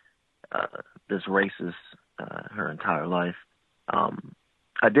this racist her entire life.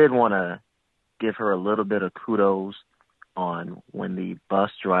 I did want to give her a little bit of kudos on when the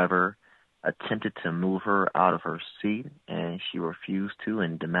bus driver attempted to move her out of her seat and she refused to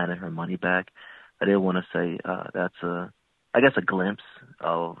and demanded her money back. I did want to say that's a glimpse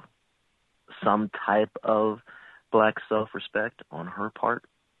of some type of black self-respect on her part.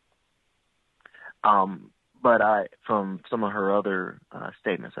 But from some of her other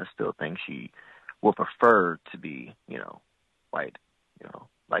statements, I still think she would prefer to be, white,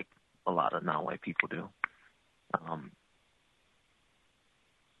 like a lot of non-white people do.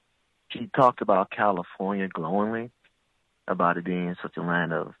 She talked about California glowingly, about it being such a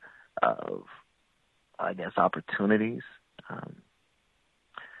land of I guess, opportunities.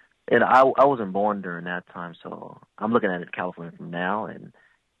 And I wasn't born during that time, so I'm looking at it California from now. And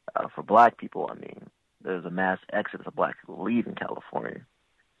for black people, I mean, there's a mass exodus of black people leaving California.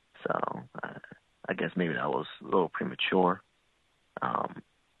 So I guess maybe that was a little premature.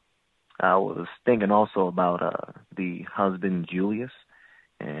 I was thinking also about the husband Julius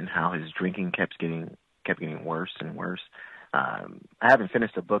and how his drinking kept getting worse and worse. I haven't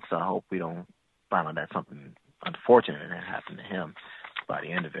finished the book, so I hope we don't find out that something unfortunate that happened to him by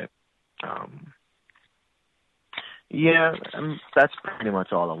the end of it. Yeah, that's pretty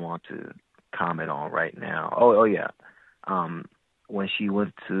much all I want to comment on right now. Oh yeah. When she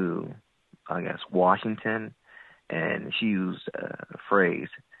went to, I guess, Washington, and she used a phrase,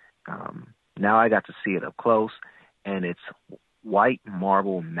 now I got to see it up close, and it's white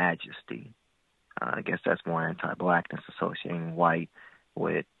marble majesty. I guess that's more anti-blackness, associating white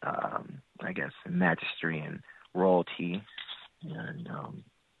with, I guess, majesty and royalty. And,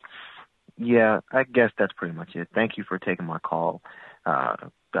 yeah, I guess that's pretty much it. Thank you for taking my call,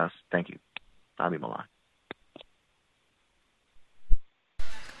 Gus. Thank you. I'll be Milan.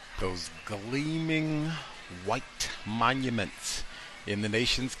 Those gleaming white monuments in the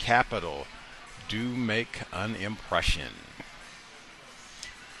nation's capital do make an impression.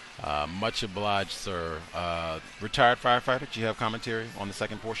 Much obliged, sir. Retired firefighter, do you have commentary on the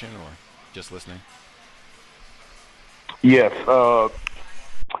second portion or just listening? Yes.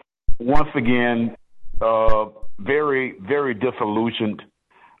 Once again, very, very disillusioned.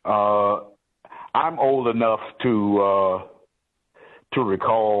 I'm old enough to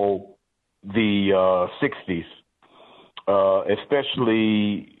recall the 60s,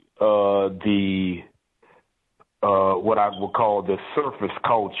 especially the what I would call the surface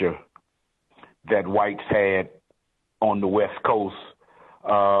culture that whites had on the West Coast,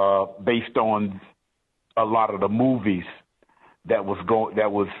 based on a lot of the movies that was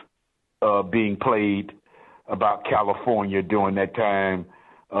being played about California during that time,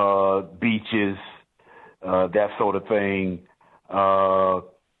 beaches, that sort of thing,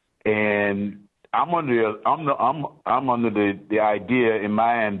 and I'm under the idea in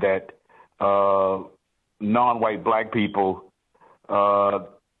mind that non-white black people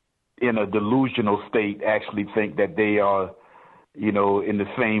in a delusional state actually think that they are, in the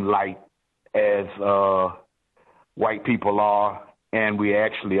same light as white people are, and we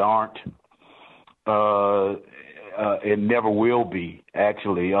actually aren't. It never will be,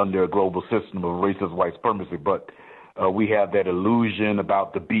 actually, under a global system of racist white supremacy. But we have that illusion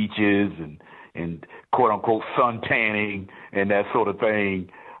about the beaches and quote-unquote sun tanning and that sort of thing,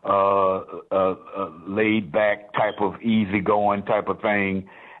 laid back type of easygoing type of thing.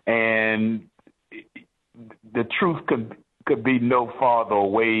 And the truth could be no farther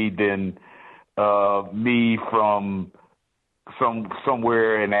away than me from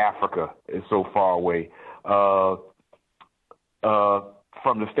somewhere in Africa. It's so far away.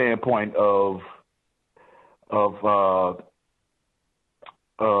 From the standpoint of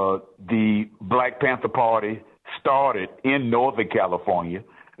the Black Panther Party started in Northern California,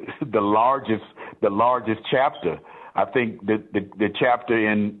 the largest chapter. I think the chapter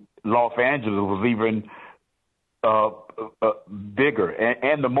in Los Angeles was even bigger,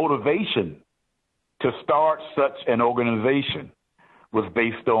 and the motivation to start such an organization was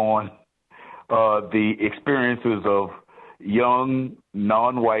based on the experiences of young,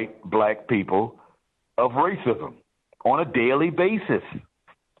 non-white black people of racism on a daily basis.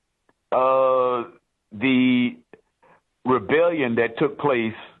 The rebellion that took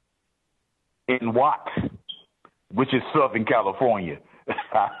place in Watts, which is Southern California.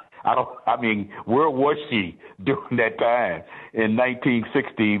 Where was she during that time? In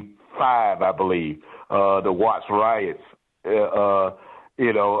 1965, I believe, the Watts riots,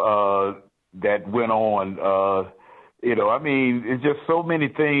 that went on, it's just so many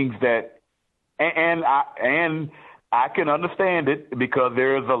things that, and I can understand it because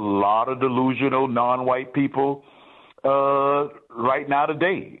there's a lot of delusional non-white people right now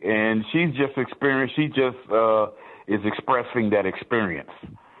today, and she just is expressing that experience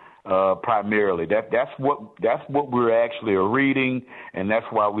primarily. That's what we're actually reading, and that's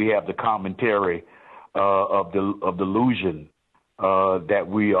why we have the commentary of delusion that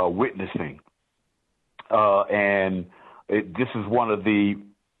we are witnessing. And this is one of the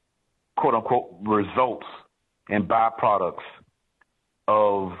quote-unquote results and byproducts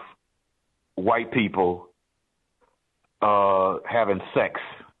of white people having sex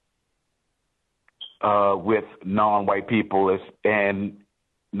with non-white people, and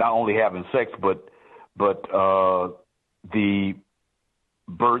not only having sex, but the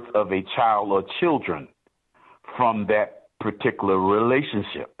birth of a child or children from that particular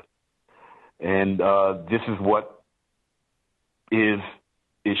relationship. And this is what it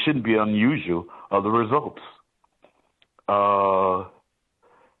shouldn't be unusual of the results. I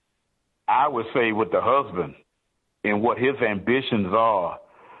would say with the husband and what his ambitions are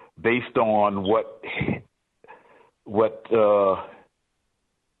based on what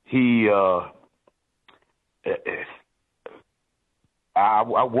he I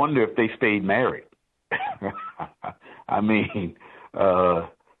wonder if they stayed married.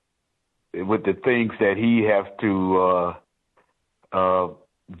 with the things that he has to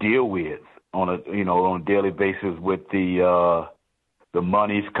deal with on a daily basis, with the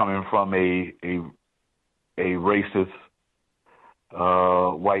monies coming from a racist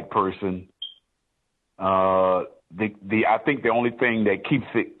white person. I think the only thing that keeps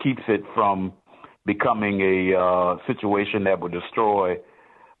it from becoming a situation that would destroy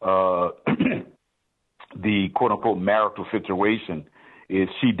the quote unquote marital situation is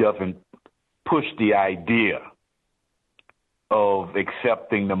she doesn't push the idea of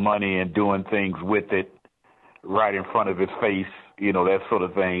accepting the money and doing things with it right in front of his face, that sort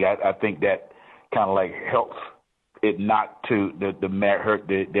of thing. I think that kind of like helps it not to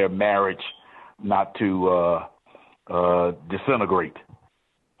their marriage not to disintegrate.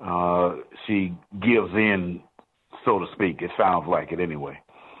 She gives in, so to speak. It sounds like it anyway.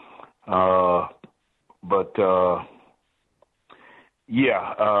 I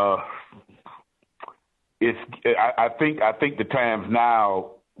think the times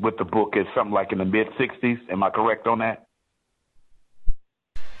now with the book is something like in the mid-'60s. Am I correct on that?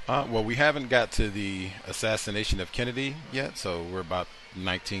 Well, we haven't got to the assassination of Kennedy yet, so we're about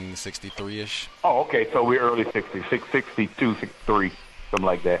 1963-ish. Oh, okay. So we're early 60s, 62, 63, something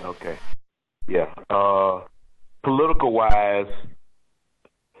like that. Okay. Yeah. Political-wise,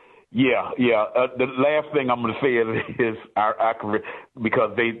 the last thing I'm going to say is our career,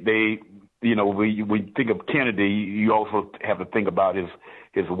 because they when you think of Kennedy, you also have to think about his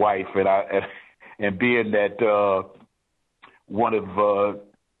wife, and being that one of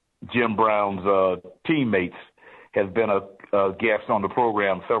Jim Brown's teammates has been a guest on the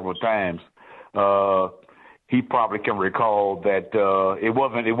program several times. He probably can recall that it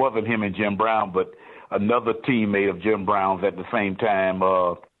wasn't him and Jim Brown, but another teammate of Jim Brown's at the same time.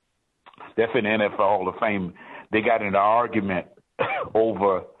 That's in the NFL Hall of Fame. They got in an argument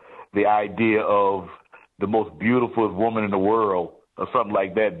over the idea of the most beautiful woman in the world, or something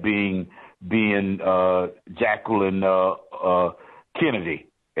like that, being Jacqueline Kennedy,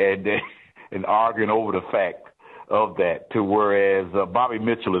 and arguing over the fact of that. To whereas Bobby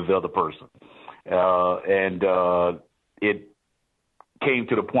Mitchell is the other person, and it came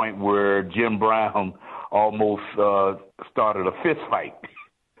to the point where Jim Brown almost started a fist fight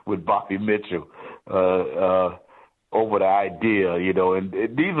with Bobby Mitchell over the idea, and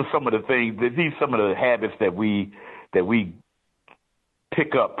these are some of the things, these are some of the habits that we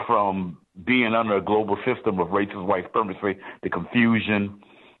pick up from being under a global system of racist white supremacy, the confusion,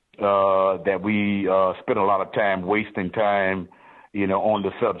 that we spend a lot of time wasting time, on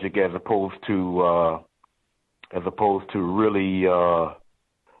the subject as opposed to really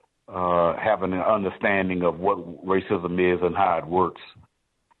having an understanding of what racism is and how it works.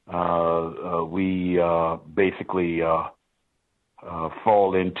 We basically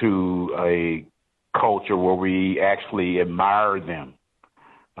fall into a culture where we actually admire them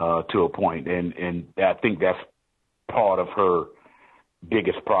to a point, and I think that's part of her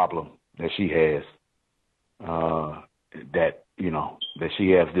biggest problem that she has. That she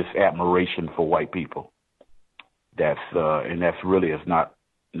has this admiration for white people. That's really is not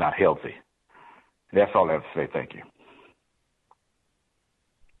healthy. That's all I have to say. Thank you.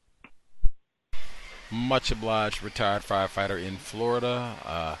 Much obliged, retired firefighter in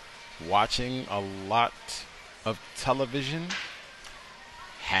Florida. Watching a lot of television,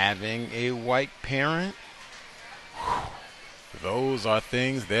 having a white parent. Those are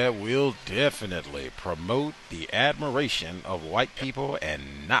things that will definitely promote the admiration of white people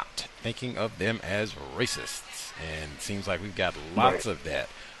and not thinking of them as racists. And it seems like we've got lots of that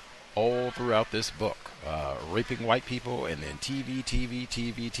all throughout this book. Raping white people, and then TV,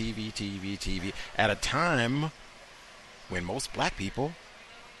 at a time when most black people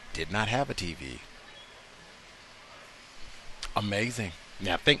did not have a TV. Amazing.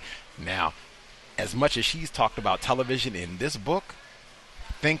 Now, as much as she's talked about television in this book,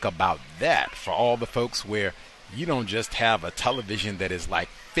 think about that for all the folks where you don't just have a television that is like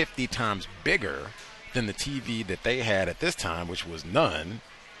 50 times bigger than the TV that they had at this time, which was none.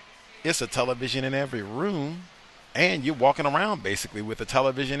 It's a television in every room, and you're walking around basically with a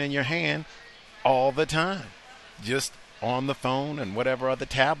television in your hand all the time, just on the phone and whatever other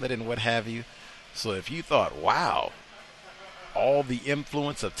tablet and what have you. So if you thought, wow, all the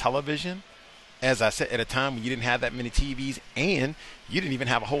influence of television, as I said, at a time when you didn't have that many TVs and you didn't even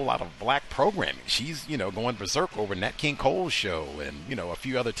have a whole lot of black programming. She's, going berserk over Nat King Cole's show and, a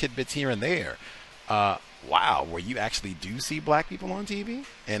few other tidbits here and there. Wow, where you actually do see black people on TV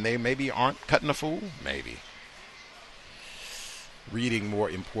and they maybe aren't cutting a fool? Maybe. Reading more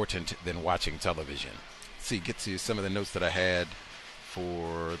important than watching television. Let's see, get to some of the notes that I had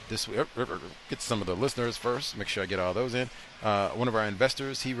for this week. Get some of the listeners first. Make sure I get all those in. One of our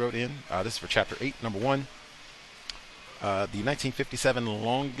investors, he wrote in. This is for Chapter 8, Number 1. The 1957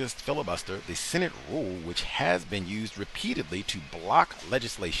 longest filibuster, the Senate rule, which has been used repeatedly to block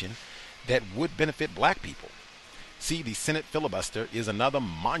legislation that would benefit black people. See, the Senate filibuster is another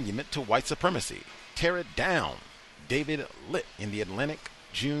monument to white supremacy. Tear it down. David Litt in The Atlantic,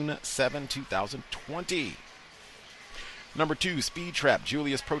 June 7, 2020. Number 2, speed trap.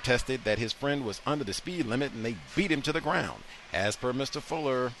 Julius protested that his friend was under the speed limit and they beat him to the ground. As per Mr.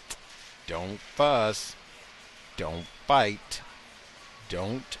 Fuller, don't fuss, don't fight,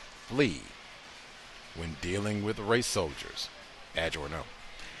 don't flee when dealing with race soldiers. Badge or no.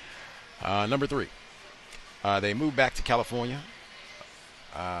 Number 3, they moved back to California.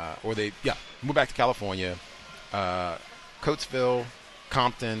 Moved back to California. Coatesville,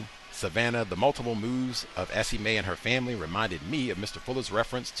 Compton, Savannah. The multiple moves of Essie Mae and her family reminded me of Mr. Fuller's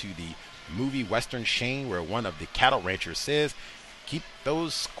reference to the movie Western Shane, where one of the cattle ranchers says, "Keep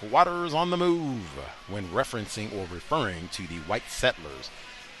those squatters on the move," when referencing or referring to the white settlers.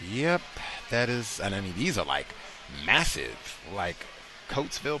 Yep, that is, and I mean, these are like massive, like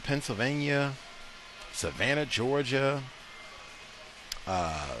Coatesville, Pennsylvania, Savannah, Georgia,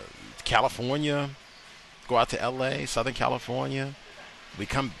 California, go out to LA, Southern California. We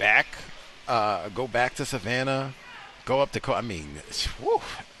come back, go back to Savannah, go up to,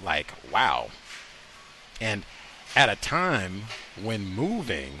 like, wow. And at a time when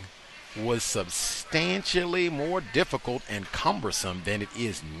moving was substantially more difficult and cumbersome than it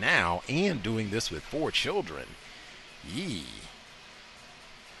is now, and doing this with 4 children. Yee.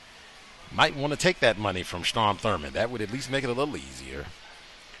 Might want to take that money from Strom Thurmond. That would at least make it a little easier.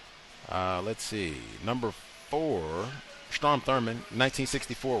 Let's see. Number 4, Strom Thurmond,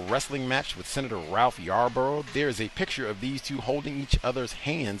 1964 wrestling match with Senator Ralph Yarborough. There is a picture of these two holding each other's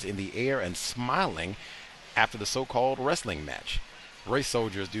hands in the air and smiling after the so-called wrestling match. Race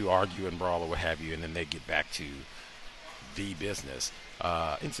soldiers do argue and brawl or what have you, and then they get back to the business.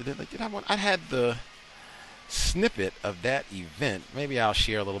 Incidentally, I had the snippet of that event. Maybe I'll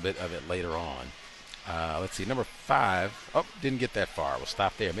share a little bit of it later on. Let's see, number 5. Oh, didn't get that far. We'll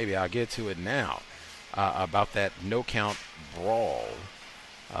stop there. Maybe I'll get to it now. About that no-count brawl.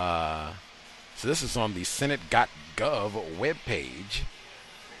 So this is on the Senate.gov webpage.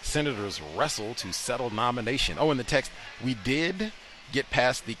 Senators wrestle to settle nomination. Oh, in the text, we did get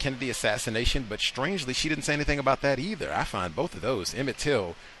past the Kennedy assassination, but strangely, she didn't say anything about that either. I find both of those. Emmett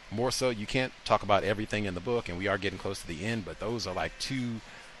Till, more so, you can't talk about everything in the book, and we are getting close to the end, but those are like 2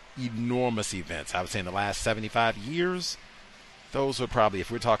 enormous events. I would say in the last 75 years, those are probably, if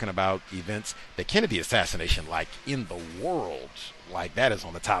we're talking about events, the Kennedy assassination, like in the world, like that is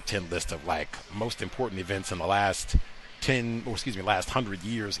on the top 10 list of like most important events in the last 100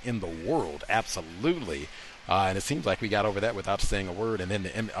 years in the world. Absolutely. And it seems like we got over that without saying a word. And then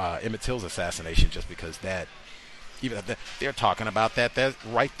the Emmett Till's assassination, just because that, even they're talking about that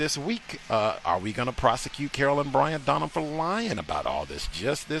right this week. Are we going to prosecute Carolyn Bryant Donham for lying about all this?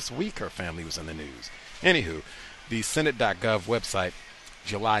 Just this week, her family was in the news. Anywho, the Senate.gov website,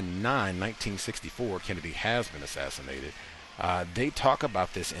 July 9, 1964, Kennedy has been assassinated. They talk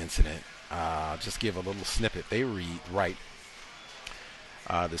about this incident. I'll just give a little snippet. They write,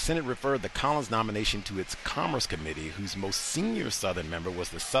 the Senate referred the Collins nomination to its Commerce Committee, whose most senior Southern member was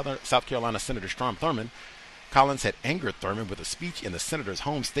the South Carolina Senator Strom Thurmond. Collins had angered Thurmond with a speech in the senator's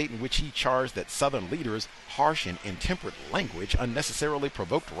home state in which he charged that Southern leaders' harsh and intemperate language unnecessarily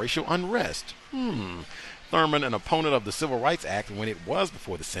provoked racial unrest. Thurmond, an opponent of the Civil Rights Act when it was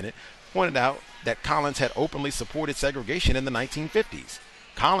before the Senate, pointed out that Collins had openly supported segregation in the 1950s.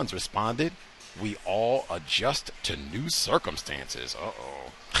 Collins responded, "We all adjust to new circumstances."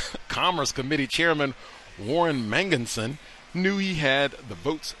 Commerce Committee Chairman Warren Manginson knew he had the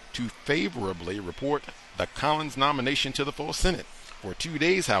votes to favorably report the Collins nomination to the full Senate. For 2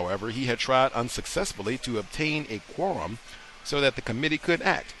 days, however, he had tried unsuccessfully to obtain a quorum so that the committee could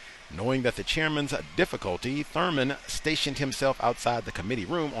act. Knowing that the chairman's difficulty, Thurmond stationed himself outside the committee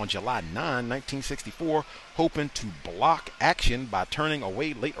room on July 9, 1964, hoping to block action by turning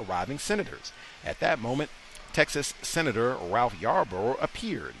away late arriving senators. At that moment, Texas Senator Ralph Yarborough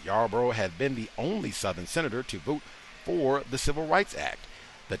appeared. Yarborough had been the only Southern senator to vote for the Civil Rights Act.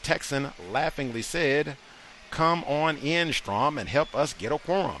 The Texan laughingly said, "Come on in, Strom, and help us get a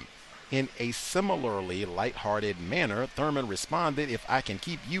quorum." In a similarly lighthearted manner, Thurmond responded, "If I can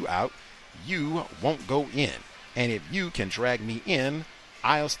keep you out, you won't go in. And if you can drag me in,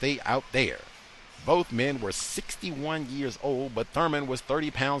 I'll stay out there." Both men were 61 years old, but Thurmond was 30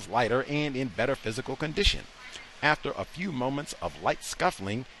 pounds lighter and in better physical condition. After a few moments of light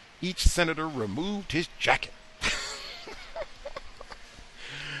scuffling, each senator removed his jacket.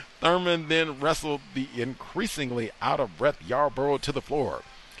 Thurman then wrestled the increasingly out-of-breath Yarborough to the floor.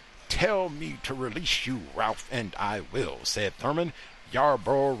 "Tell me to release you, Ralph, and I will," said Thurman.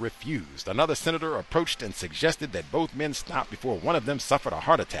 Yarborough refused. Another senator approached and suggested that both men stop before one of them suffered a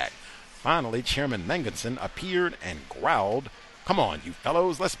heart attack. Finally, Chairman Manginson appeared and growled, "Come on, you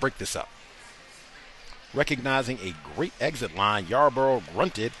fellows, let's break this up." Recognizing a great exit line, Yarborough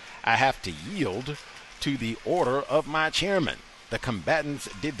grunted, "I have to yield to the order of my chairman." The combatants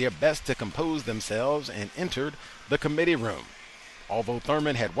did their best to compose themselves and entered the committee room. Although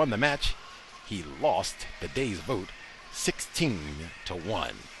Thurman had won the match, he lost the day's vote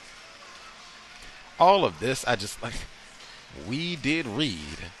 16-1. All of this, we did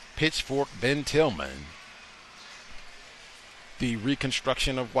read Pitchfork Ben Tillman, The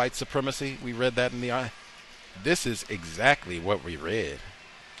Reconstruction of White Supremacy. We read that in the This is exactly what we read.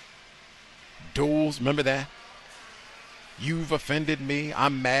 Duels, remember that? You've offended me.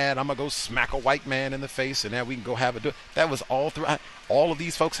 I'm mad. I'm going to go smack a white man in the face, and now we can go have a duel. That was all throughout. All of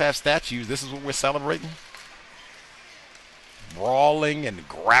these folks have statues. This is what we're celebrating. Brawling and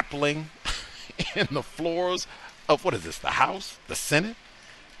grappling in the floors of, what is this, the House? The Senate?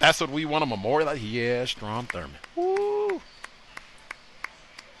 That's what we want to memorialize? Yeah, Strom Thurmond. Woo!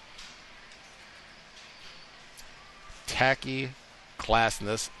 Tacky,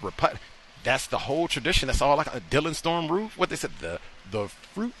 classless, that's the whole tradition. That's all like a Dylan Storm roof. What they said, the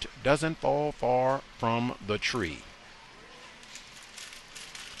fruit doesn't fall far from the tree.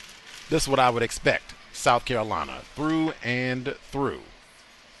 This is what I would expect. South Carolina, through and through.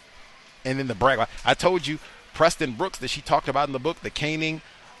 And then the brag. I told you, Preston Brooks, that she talked about in the book, the caning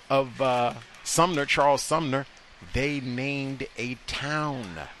of Sumner, Charles Sumner, they named a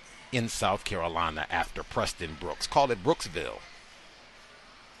town in South Carolina after Preston Brooks. Called it Brooksville.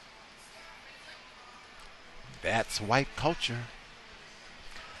 That's white culture.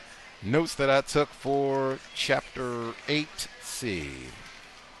 Notes that I took for chapter 8. Let's see.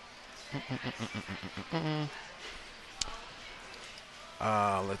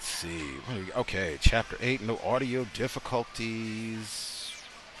 Let's see. Okay, chapter 8. No audio difficulties.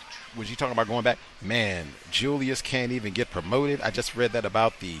 Was you talking about going back? Man, Julius can't even get promoted. I just read that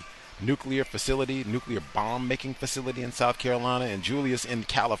about the nuclear bomb making facility in South Carolina, and Julius in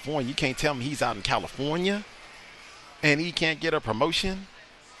California. You can't tell me he's out in California and he can't get a promotion.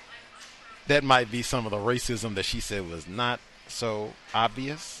 That might be some of the racism that she said was not so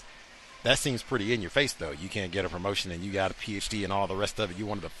obvious. That seems pretty in your face, though. You can't get a promotion and you got a PhD and all the rest of it. You're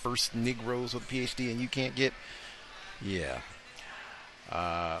one of the first Negroes with a PhD and you can't get. Yeah.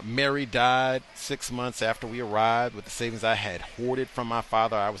 Mary died 6 months after we arrived. With the savings I had hoarded from my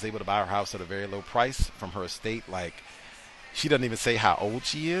father, I was able to buy her house at a very low price from her estate. Like, she doesn't even say how old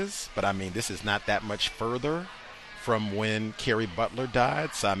she is, but I mean, this is not that much further from when Carrie Butler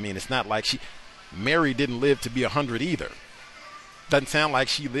died. So, I mean, it's not like Mary didn't live to be 100 either. Doesn't sound like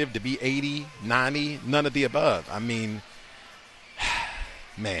she lived to be 80, 90, none of the above. I mean,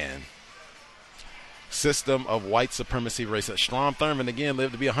 man. System of white supremacy racism. Strom Thurmond, again,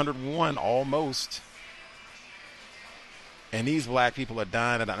 lived to be 101, almost. And these black people are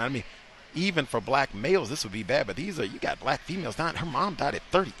dying. I mean, even for black males, this would be bad, but you got black females dying. Her mom died at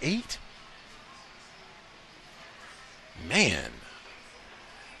 38. Man.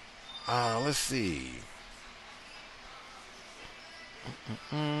 Let's see.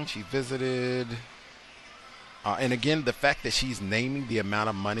 She visited. And again, the fact that she's naming the amount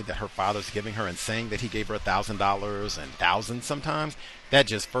of money that her father's giving her and saying that he gave her $1,000 and thousands sometimes, that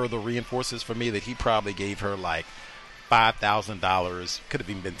just further reinforces for me that he probably gave her like $5,000, could have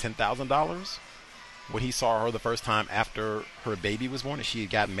even been $10,000 when he saw her the first time after her baby was born and she had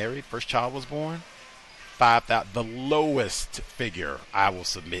gotten married, first child was born. 5,000. The lowest figure I will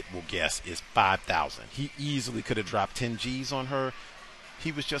guess is 5,000. He easily could have dropped 10 G's on her.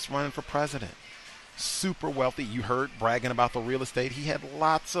 He was just running for president. Super wealthy. You heard bragging about the real estate. He had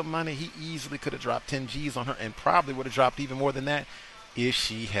lots of money. He easily could have dropped 10 G's on her and probably would have dropped even more than that if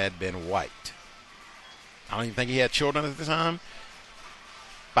she had been white. I don't even think he had children at the time.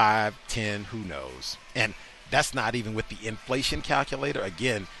 5, 10, who knows? And that's not even with the inflation calculator.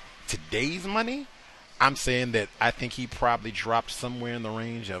 Again, today's money, I'm saying that I think he probably dropped somewhere in the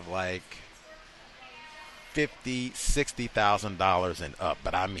range of like $50,000, $60,000 and up.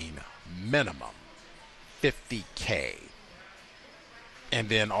 But I mean minimum $50K. And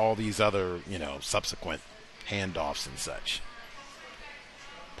then all these other, subsequent handoffs and such.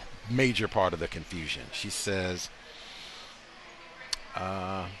 Major part of the confusion. She says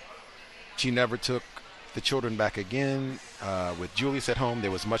she never took the children back again. With Julius at home,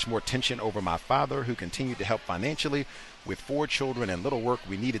 there was much more tension over my father, who continued to help financially. With 4 children and little work,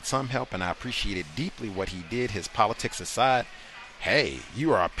 we needed some help, and I appreciated deeply what he did, his politics aside. Hey,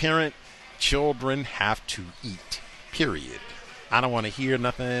 you are a parent. Children have to eat, period. I don't want to hear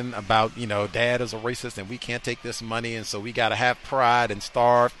nothing about, dad is a racist and we can't take this money, and so we got to have pride and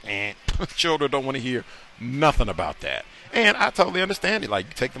starve. And children don't want to hear nothing about that. And I totally understand it. Like,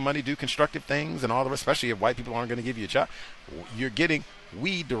 you take the money, do constructive things and all the rest, especially if white people aren't going to give you a job.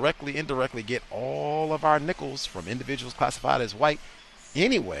 We directly, indirectly get all of our nickels from individuals classified as white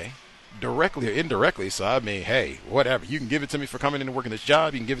anyway, directly or indirectly. So, I mean, hey, whatever. You can give it to me for coming in and working this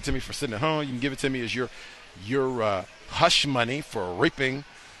job. You can give it to me for sitting at home. You can give it to me as your hush money for raping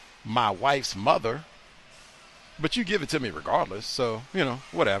my wife's mother. But you give it to me regardless. So,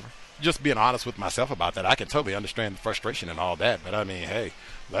 whatever. Just being honest with myself about that. I can totally understand the frustration and all that. But, I mean, hey,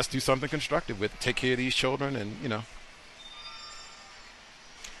 let's do something constructive with it. Take care of these children and,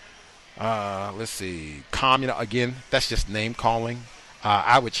 let's see. Again, that's just name calling.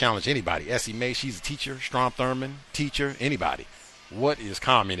 I would challenge anybody. Essie Mae, she's a teacher. Strom Thurmond, teacher. Anybody. What is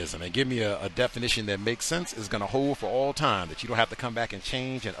communism? And give me a definition that makes sense, is going to hold for all time, that you don't have to come back and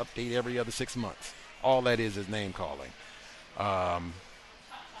change and update every other 6 months. All that is name calling.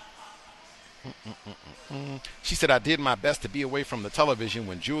 She said, I did my best to be away from the television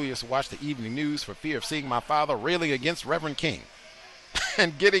when Julius watched the evening news for fear of seeing my father railing against Reverend King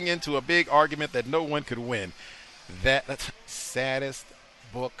and getting into a big argument that no one could win. That's the saddest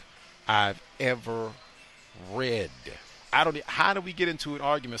book I've ever read. How do we get into an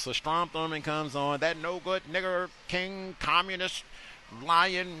argument? So Strom Thurmond comes on, that no good nigger, king, communist,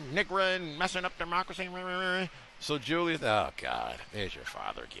 lying, nigger, and messing up democracy. So Julius, oh God, there's your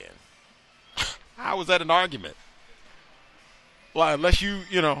father again. How was that an argument? Well, unless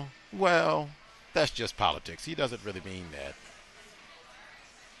well, that's just politics. He doesn't really mean that.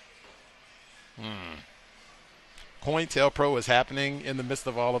 COINTELPRO is happening in the midst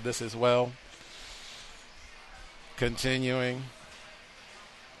of all of this as well. Continuing.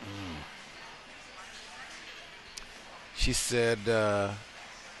 She said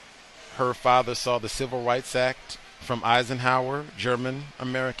her father saw the Civil Rights Act from Eisenhower,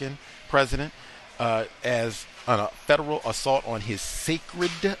 German-American president, as a federal assault on his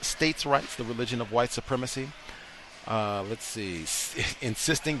sacred states' rights, the religion of white supremacy. Let's see,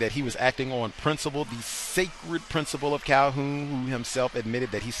 insisting that he was acting on principle, the sacred principle of Calhoun, who himself admitted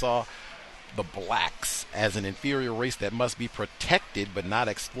that he saw the blacks as an inferior race that must be protected but not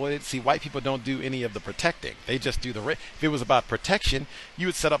exploited. See, white people don't do any of the protecting. They just do if it was about protection, you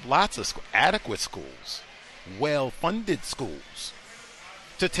would set up lots of adequate schools, well-funded schools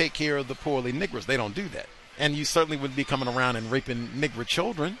to take care of the poorly niggers. They don't do that. And you certainly wouldn't be coming around and raping nigger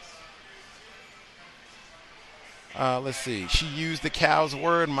children. Let's see. She used the cow's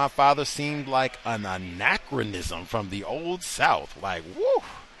word. My father seemed like an anachronism from the old South. Like, woo!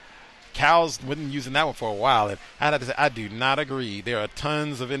 Cows wasn't using that one for a while. And I had to say, I do not agree. There are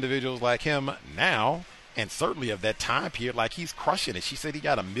tons of individuals like him now, and certainly of that time period, like he's crushing it. She said he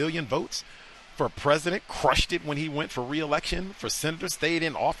got 1 million votes for president, crushed it when he went for re-election. For senator, stayed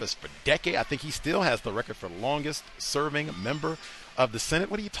in office for decades. I think he still has the record for longest serving member of the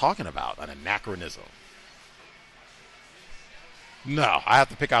Senate. What are you talking about? An anachronism. No, I have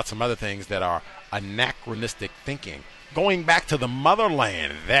to pick out some other things that are anachronistic thinking. Going back to the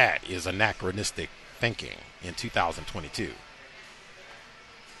motherland, that is anachronistic thinking in 2022.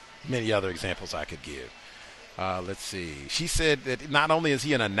 Many other examples I could give. Let's see. She said that not only is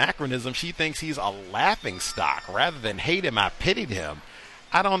he an anachronism, she thinks he's a laughing stock. Rather than hate him, I pitied him.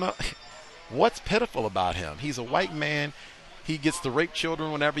 I don't know. What's pitiful about him? He's a white man. He gets to rape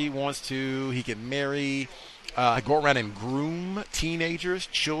children whenever he wants to. He can marry, go around and groom teenagers,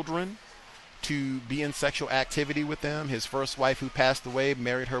 children, to be in sexual activity with them. His first wife, who passed away,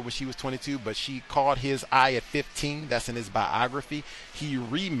 married her when she was 22, but she caught his eye at 15. That's in his biography. He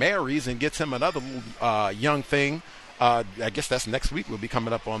remarries and gets him another young thing. I guess that's next week. We'll be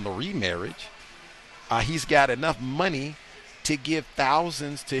coming up on the remarriage. He's got enough money to give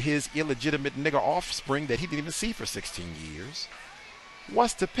thousands to his illegitimate nigger offspring that he didn't even see for 16 years.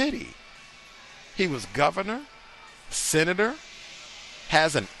 What's the pity? He was governor, senator,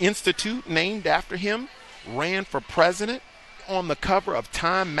 has an institute named after him, ran for president, on the cover of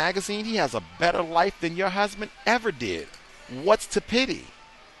Time magazine. He has a better life than your husband ever did. What's to pity?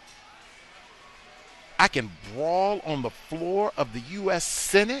 I can brawl on the floor of the U.S.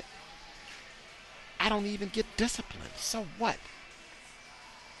 Senate. I don't even get disciplined. So what?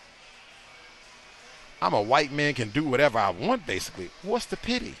 I'm a white man, can do whatever I want, basically. What's the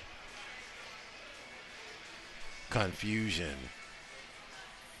pity? confusion.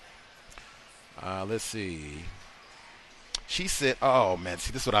 Let's see. She said, oh, man,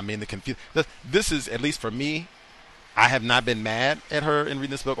 see, this is what I mean, the confusion. This is, at least for me, I have not been mad at her in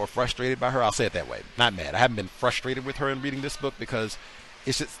reading this book or frustrated by her. I'll say it that way. Not mad. I haven't been frustrated with her in reading this book because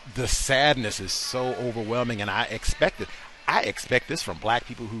it's just the sadness is so overwhelming, and I expect it. I expect this from black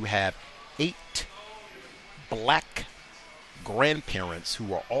people who have 8 black grandparents who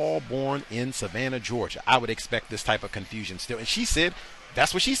were all born in Savannah, Georgia. I would expect this type of confusion still. And she said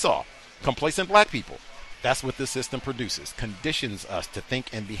that's what she saw. Complacent black people. That's what this system produces. Conditions us to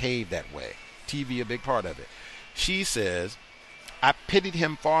think and behave that way. TV a big part of it. She says, I pitied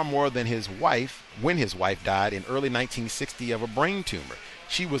him far more than his wife when his wife died in early 1960 of a brain tumor.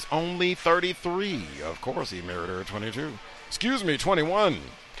 She was only 33. Of course he married her at 22. 21.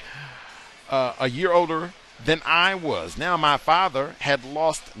 A year older than I was. Now my father had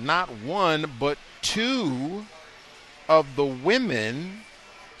lost not one but 2 of the women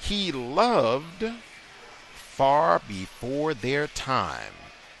he loved far before their time.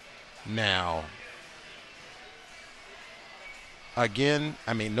 Now, again,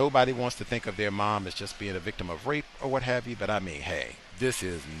 I mean, nobody wants to think of their mom as just being a victim of rape or what have you, but I mean, hey, this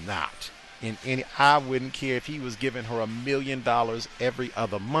is not in any, I wouldn't care if he was giving her $1 million every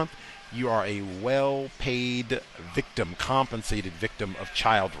other month. You are a well-paid victim, compensated victim of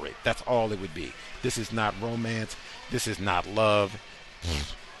child rape. That's all it would be. This is not romance. This is not love.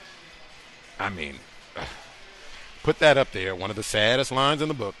 I mean, put that up there. One of the saddest lines in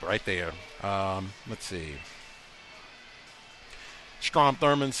the book right there. Let's see. Strom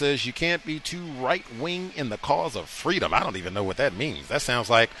Thurmond says, you can't be too right-wing in the cause of freedom. I don't even know what that means. That sounds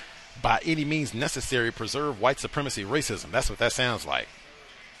like by any means necessary preserve white supremacy racism. That's what that sounds like.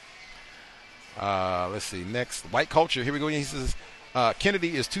 Let's see. Next, white culture. Here we go. He says,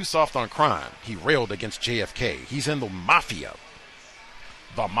 Kennedy is too soft on crime. He railed against JFK. He's in the mafia.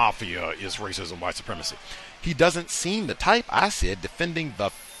 The mafia is racism, white supremacy. He doesn't seem the type, I said, defending the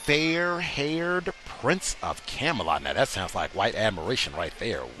fair-haired Prince of Camelot. Now, that sounds like white admiration right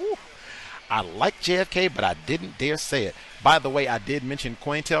there. Woo. I like JFK, but I didn't dare say it. By the way, I did mention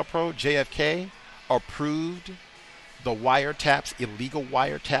COINTELPRO. JFK approved the wiretaps, illegal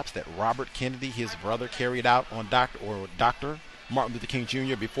wiretaps that Robert Kennedy, his brother, carried out on Dr. Martin Luther King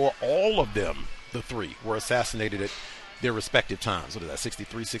Jr. before all of them, the 3, were assassinated at their respective times. What is that,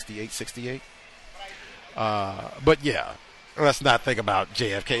 63, 68, 68? But yeah, let's not think about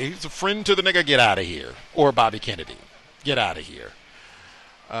JFK. He's a friend to the nigga, get out of here. Or Bobby Kennedy, get out of here.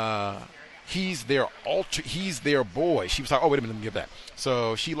 He's their boy. She was like, oh, wait a minute, let me get back.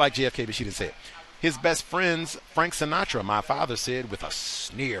 So she liked JFK, but she didn't say it. His best friend's Frank Sinatra, my father said with a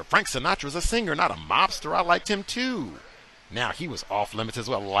sneer. Frank Sinatra's a singer, not a mobster. I liked him too. Now, he was off limits as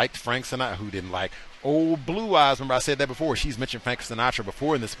well. Liked Frank Sinatra. Who didn't like old Blue Eyes? Remember I said that before. She's mentioned Frank Sinatra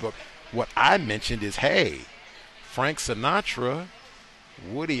before in this book. What I mentioned is, hey, Frank Sinatra,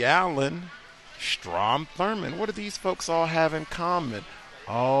 Woody Allen, Strom Thurmond. What do these folks all have in common?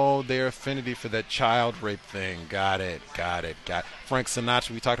 Oh, their affinity for that child rape thing. Got it. Frank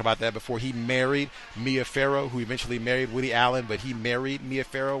Sinatra, we talked about that before. He married Mia Farrow, who eventually married Woody Allen, but he married Mia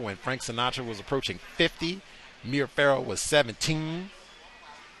Farrow when Frank Sinatra was approaching 50. Mia Farrow was 17.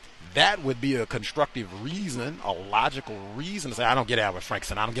 That would be a constructive reason, a logical reason to say, I don't get out with Frank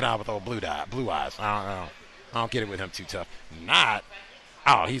Sinatra. I don't get out with old Blue Eyes. I don't get it with him too tough. Not,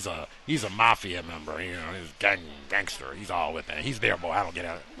 oh, he's a mafia member. You know, he's gangster. He's all with that. He's their boy. I don't get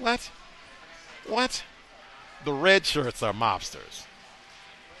out. What? The red shirts are mobsters.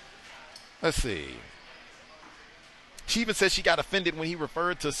 Let's see. She even said she got offended when he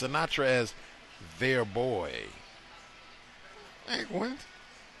referred to Sinatra as their boy. Hey, what?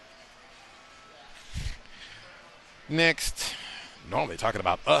 Next, normally talking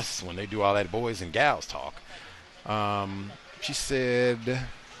about us when they do all that boys and gals talk. He said,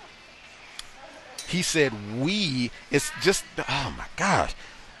 it's just, oh my gosh.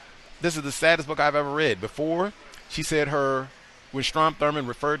 This is the saddest book I've ever read. Before, she said when Strom Thurmond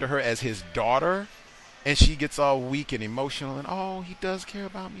referred to her as his daughter, and she gets all weak and emotional, and oh, he does care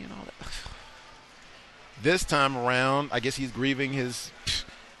about me and all that. This time around, I guess he's grieving his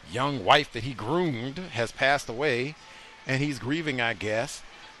young wife that he groomed has passed away, and he's grieving, I guess.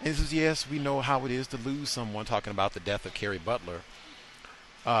 And he says, yes, we know how it is to lose someone, talking about the death of Carrie Butler.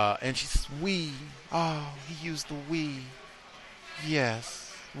 And she says, we. Oh, he used the we.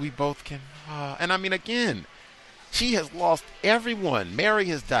 Yes, we both can. And I mean, again, she has lost everyone. Mary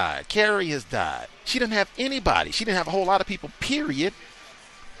has died. Carrie has died. She didn't have anybody. She didn't have a whole lot of people, period.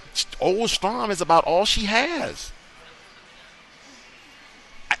 Old Strom is about all she has.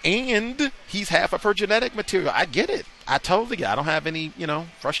 And he's half of her genetic material. I get it. I totally get it. I don't have any,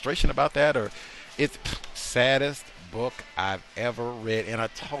 frustration about that. Or it's saddest book I've ever read, in a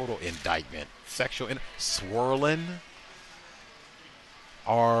total indictment. Sexual swirling.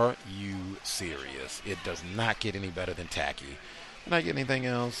 Are you serious? It does not get any better than tacky. Not get anything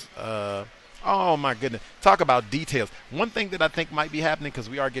else. Oh my goodness. Talk about details. One thing that I think might be happening, because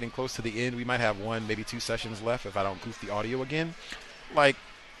we are getting close to the end, we might have 1, maybe 2 sessions left if I don't goof the audio again. Like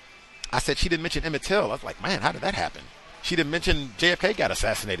I said, she didn't mention Emmett Till. I was like, man, how did that happen? She didn't mention JFK got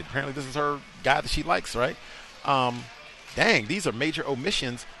assassinated. Apparently this is her guy that she likes, right? Dang, these are major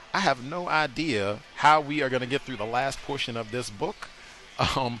omissions. I have no idea how we are going to get through the last portion of this book,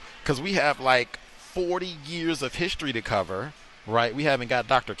 because we have like 40 years of history to cover, right? We haven't got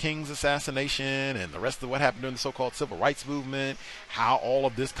Dr. King's assassination and the rest of what happened during the so-called civil rights movement, how all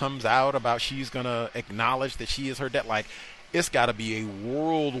of this comes out about she's going to acknowledge that she is her debt. Like, it's got to be a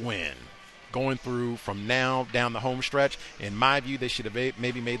whirlwind going through from now down the home stretch. In my view, they should have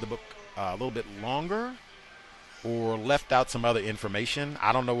maybe made the book a little bit longer or left out some other information.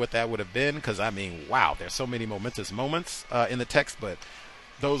 I don't know what that would have been, because, I mean, wow, there's so many momentous moments in the text, but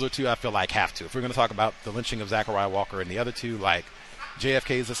those are two I feel like have to. If we're going to talk about the lynching of Zachariah Walker and the other two, like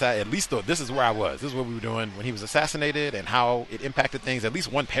JFK's assassination, at least though, this is where I was. This is what we were doing when he was assassinated and how it impacted things, at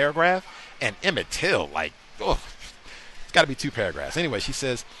least one paragraph. And Emmett Till, like, oh, it's got to be 2 paragraphs. Anyway, she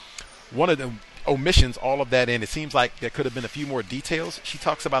says, one of the omissions, all of that in, it seems like there could have been a few more details. She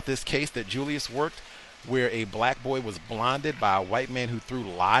talks about this case that Julius worked where a black boy was blinded by a white man who threw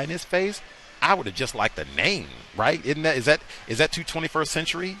lye in his face. I would have just liked the name, right? Is that too 21st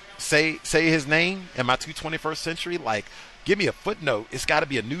century? Say his name. Am I too 21st century? Like, give me a footnote. It's got to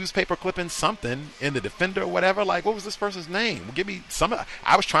be a newspaper clipping, something in the Defender or whatever. Like, what was this person's name? Well, give me some.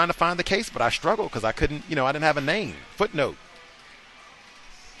 I was trying to find the case, but I struggled because I couldn't. I didn't have a name. Footnote.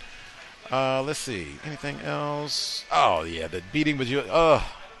 Let's see. Anything else? Oh yeah, the beating was you.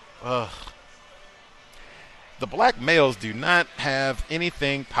 The black males do not have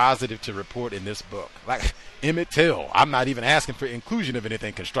anything positive to report in this book. Like Emmett Till, I'm not even asking for inclusion of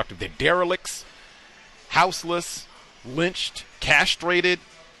anything constructive. They're derelicts, houseless, lynched, castrated.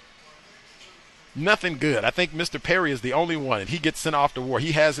 Nothing good. I think Mr. Perry is the only one, and he gets sent off to war.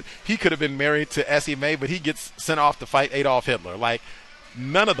 He could have been married to Essie Mae, but he gets sent off to fight Adolf Hitler. Like,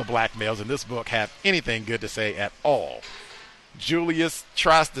 none of the black males in this book have anything good to say at all. Julius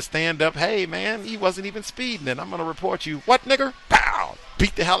tries to stand up. Hey, man, he wasn't even speeding, and I'm going to report you. What, nigger? Pow!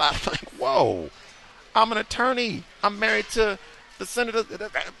 Beat the hell out of him. Like, whoa. I'm an attorney. I'm married to the senator.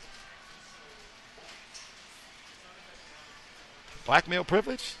 Black male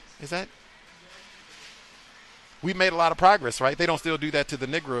privilege? Is that? We made a lot of progress, right? They don't still do that to the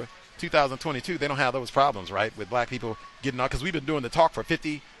Negro 2022. They don't have those problems, right? With black people getting on, because we've been doing the talk for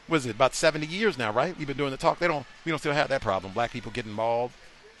 50 was it about 70 years now, right? We've been doing the talk. We don't still have that problem. Black people getting mauled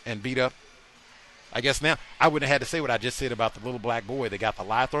and beat up. I guess now I wouldn't have had to say what I just said about the little black boy that got the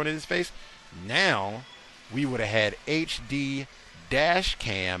lie thrown in his face. Now we would have had HD dash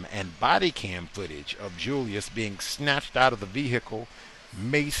cam and body cam footage of Julius being snatched out of the vehicle,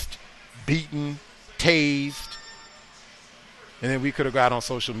 maced, beaten, tased. And then we could have got on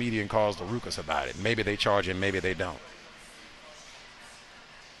social media and caused a ruckus about it. Maybe they charge him, maybe they don't.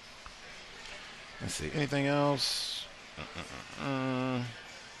 Let's see. Anything else?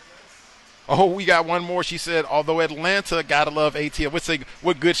 Oh, we got one more. She said, although Atlanta, gotta love ATL.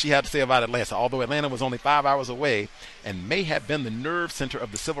 What good she had to say about Atlanta. Although Atlanta was only 5 hours away and may have been the nerve center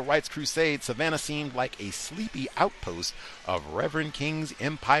of the Civil Rights Crusade, Savannah seemed like a sleepy outpost of Reverend King's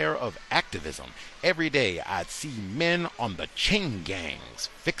empire of activism. Every day I'd see men on the chain gangs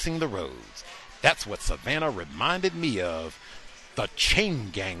fixing the roads. That's what Savannah reminded me of. The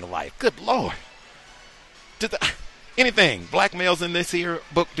chain gang life. Good Lord. Anything black males in this here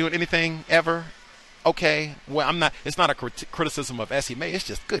book doing anything ever? Okay, well, it's not a criticism of Essie Mae. It's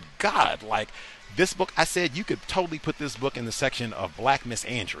just, good God, like this book. I said you could totally put this book in the section of Black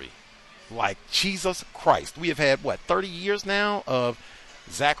Misandry. Like, Jesus Christ, we have had 30 years now of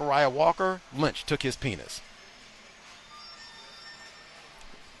Zachariah Walker. Lynch took his penis.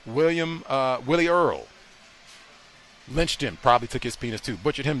 Willie Earl lynched him, probably took his penis too,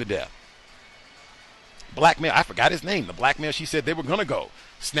 butchered him to death. Black male, I forgot his name. The black male, she said they were going to go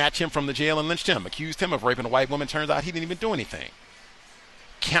snatch him from the jail and lynched him, accused him of raping a white woman. Turns out he didn't even do anything.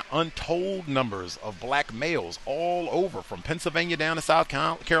 Untold numbers of black males all over, from Pennsylvania down to South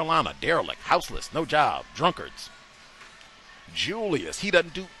Carolina. Derelict, houseless, no job, drunkards. Julius, he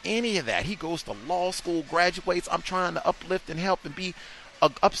doesn't do any of that. He goes to law school, graduates. I'm trying to uplift and help and be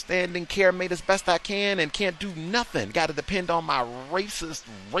a upstanding caremaid as best I can and can't do nothing. Got to depend on my racist,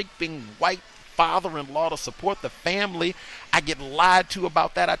 raping white father-in-law to support the family. I get lied to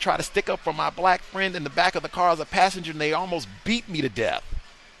about that. I try to stick up for my black friend in the back of the car as a passenger, and they almost beat me to death.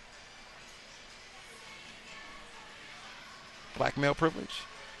 Black male privilege?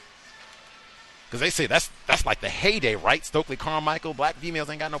 Because they say that's like the heyday, right? Stokely Carmichael, black females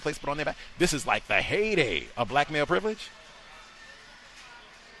ain't got no place but on their back. This is like the heyday of black male privilege.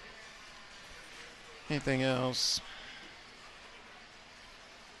 Anything else?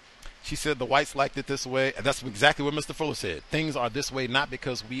 She said the whites liked it this way. And that's exactly what Mr. Fuller said. Things are this way not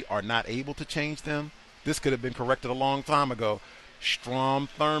because we are not able to change them. This could have been corrected a long time ago. Strom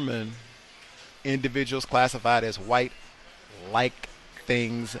Thurmond, individuals classified as white like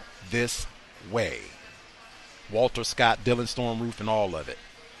things this way. Walter Scott, Dylan Stormroof, and all of it.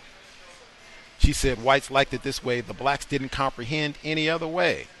 She said whites liked it this way. The blacks didn't comprehend any other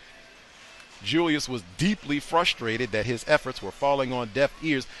way. Julius was deeply frustrated that his efforts were falling on deaf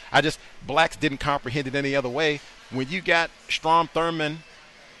ears. Blacks didn't comprehend it any other way. When you got Strom Thurmond,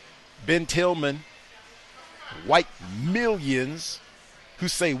 Ben Tillman, white millions who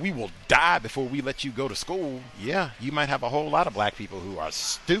say we will die before we let you go to school, yeah, you might have a whole lot of black people who are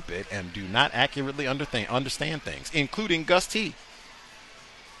stupid and do not accurately understand things, including Gus T.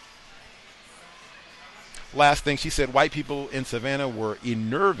 Last thing, she said white people in Savannah were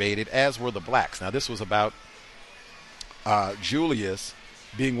enervated, as were the blacks. Now, this was about Julius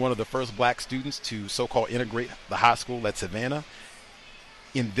being one of the first black students to so-called integrate the high school at Savannah.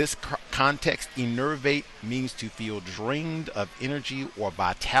 In this context, enervate means to feel drained of energy or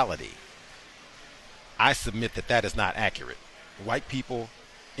vitality. I submit that that is not accurate. White people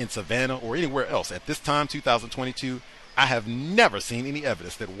in Savannah or anywhere else at this time, 2022, I have never seen any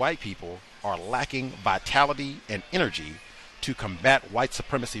evidence that white people are lacking vitality and energy to combat white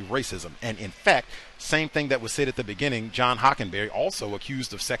supremacy racism. And in fact, same thing that was said at the beginning, John Hockenberry, also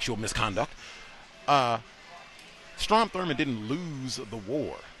accused of sexual misconduct. Strom Thurmond didn't lose the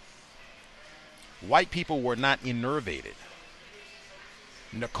war. White people were not enervated.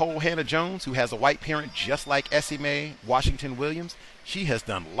 Nicole Hannah-Jones, who has a white parent just like Essie Mae Washington Williams, she has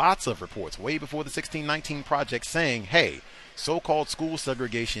done lots of reports way before the 1619 Project saying, hey, so-called school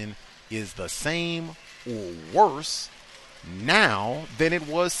segregation is the same or worse now than it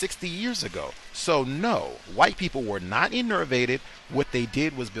was 60 years ago. So no, white people were not enervated. What they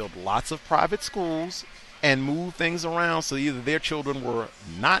did was build lots of private schools and move things around so either their children were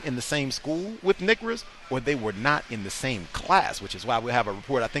not in the same school with Negroes or they were not in the same class, which is why we have a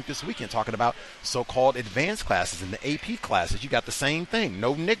report, I think, this weekend talking about so-called advanced classes. In the AP classes, you got the same thing,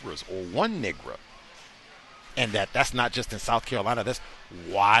 no Negroes or one Negro. And that's not just in South Carolina. That's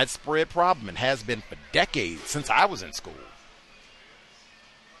widespread problem and has been for decades since I was in school.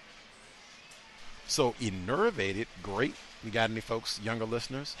 So enervated, great. We got any folks, younger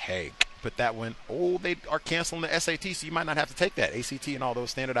listeners? Hey, put that one. Oh, they are canceling the SAT, so you might not have to take that. ACT and all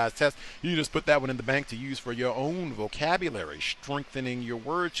those standardized tests. You just put that one in the bank to use for your own vocabulary, strengthening your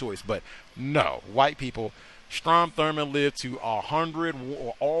word choice. But no, white people, Strom Thurmond lived to 100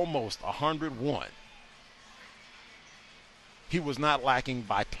 or almost 101. He was not lacking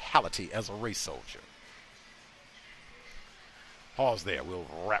vitality as a race soldier. Pause there.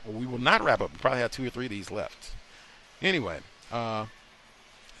 We will not wrap up. We probably have 2 or 3 of these left. Anyway, oh,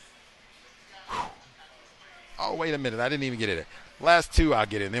 wait a minute. I didn't even get it. Last 2 I'll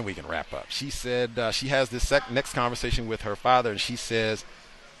get in, then we can wrap up. She said she has this next conversation with her father, and she says,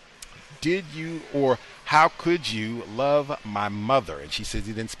 did you or how could you love my mother? And she says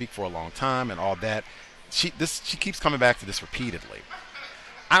he didn't speak for a long time and all that. She keeps coming back to this repeatedly.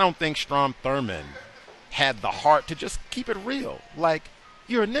 I don't think Strom Thurmond had the heart to just keep it real. Like,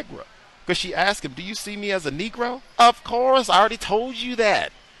 you're a Negro. Because she asked him, do you see me as a Negro? Of course, I already told you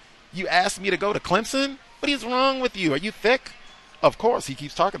that. You asked me to go to Clemson? What is wrong with you? Are you thick? Of course, he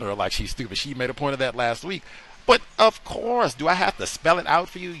keeps talking to her like she's stupid. She made a point of that last week. But of course, do I have to spell it out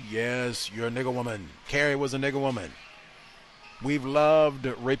for you? Yes, you're a nigger woman. Carrie was a nigger woman. We've loved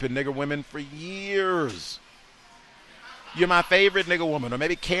raping nigger women for years. You're my favorite nigger woman. Or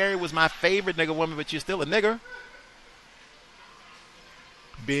maybe Carrie was my favorite nigger woman, but you're still a nigger.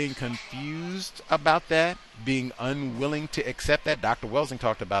 Being confused about that, being unwilling to accept that. Dr. Welsing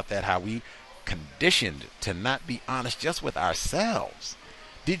talked about that, how we conditioned to not be honest just with ourselves.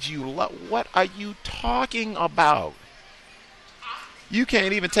 Did you love? What are you talking about? You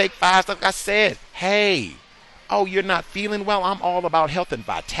can't even take 5 steps. I said, hey, oh, you're not feeling well? I'm all about health and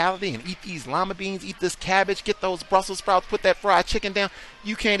vitality and eat these lima beans, eat this cabbage, get those Brussels sprouts, put that fried chicken down.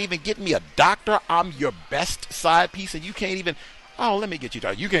 You can't even get me a doctor. I'm your best side piece and you can't even... Oh, let me get you.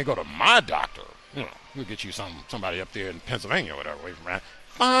 You can't go to my doctor. You know, we'll get you somebody up there in Pennsylvania or whatever. Away from that.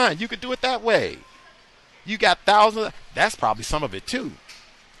 Fine, you could do it that way. You got thousands. That's probably some of it too.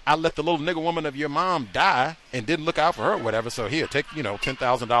 I let the little nigger woman of your mom die and didn't look out for her or whatever. So here, take,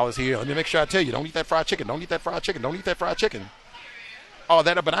 $10,000 here. Let me make sure I tell you, don't eat that fried chicken. Don't eat that fried chicken. Don't eat that fried chicken. All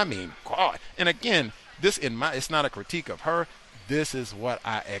that, but I mean, God. And again, it's not a critique of her. This is what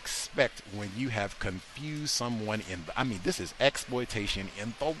I expect when you have confused someone this is exploitation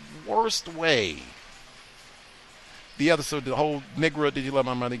in the worst way. So the whole Negro, did you love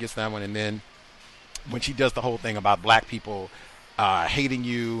my money, gets that one. And then when she does the whole thing about black people hating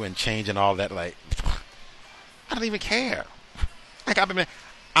you and changing all that, like, I don't even care. Like,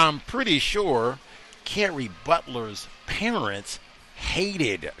 I'm pretty sure Carrie Butler's parents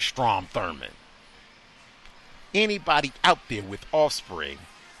hated Strom Thurmond. Anybody out there with offspring,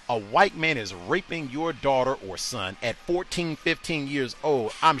 a white man is raping your daughter or son at 14, 15 years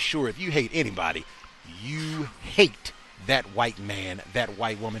old. I'm sure if you hate anybody, you hate that white man, that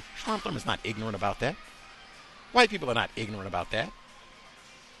white woman. Strom Thurmond's not ignorant about that. White people are not ignorant about that.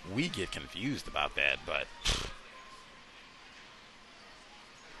 We get confused about that, but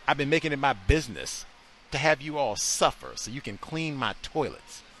I've been making it my business to have you all suffer so you can clean my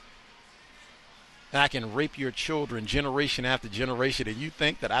toilets. And I can rape your children generation after generation, and you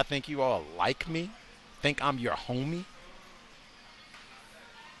think that I think you all like me? Think I'm your homie?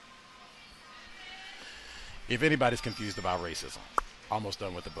 If anybody's confused about racism, almost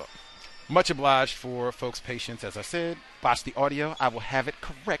done with the book. Much obliged for folks' patience. As I said, botch the audio. I will have it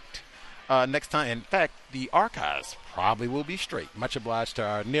correct next time. In fact, the archives probably will be straight. Much obliged to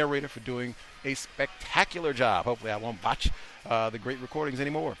our narrator for doing a spectacular job. Hopefully I won't botch the great recordings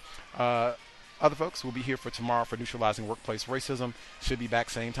anymore. Other folks will be here for tomorrow for Neutralizing Workplace Racism. Should be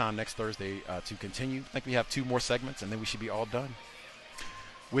back same time next Thursday to continue. I think we have 2 more segments, and then we should be all done.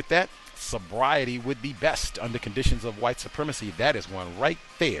 With that, sobriety would be best under conditions of white supremacy. That is one right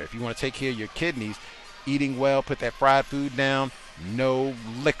there. If you want to take care of your kidneys, eating well, put that fried food down, no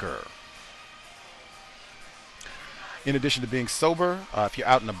liquor. In addition to being sober, if you're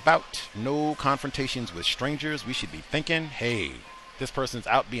out and about, no confrontations with strangers. We should be thinking, hey, this person's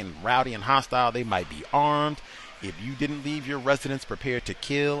out being rowdy and hostile. They might be armed. If you didn't leave your residence prepared to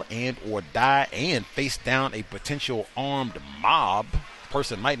kill and or die and face down a potential armed mob,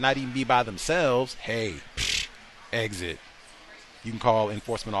 person might not even be by themselves, hey, exit. You can call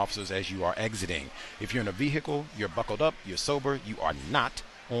enforcement officers as you are exiting. If you're in a vehicle, you're buckled up, you're sober, you are not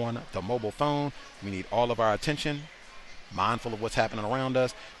on the mobile phone. We need all of our attention, mindful of what's happening around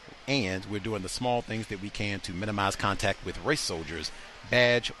us, and we're doing the small things that we can to minimize contact with race soldiers,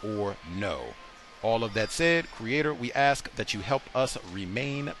 badge or no. All of that said, Creator, we ask that you help us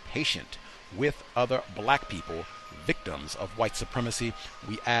remain patient with other black people, victims of white supremacy.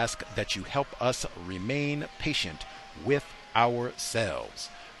 We ask that you help us remain patient with ourselves.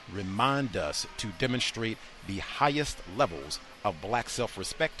 Remind us to demonstrate the highest levels of black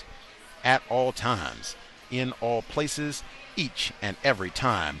self-respect at all times, in all places, each and every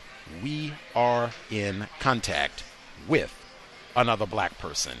time we are in contact with another black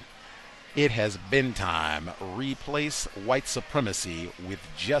person. It has been time. Replace white supremacy with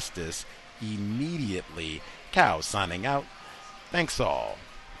justice immediately. Cow signing out. Thanks all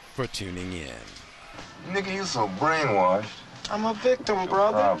for tuning in. Nigga, you so brainwashed. I'm a victim,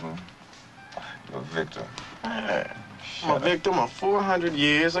 brother. Problem. You're a victim. Yeah. I'm a victim of 400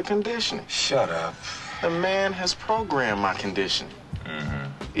 years of conditioning. Shut up. The man has programmed my conditioning.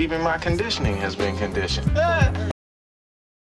 Mm-hmm. Even my conditioning has been conditioned.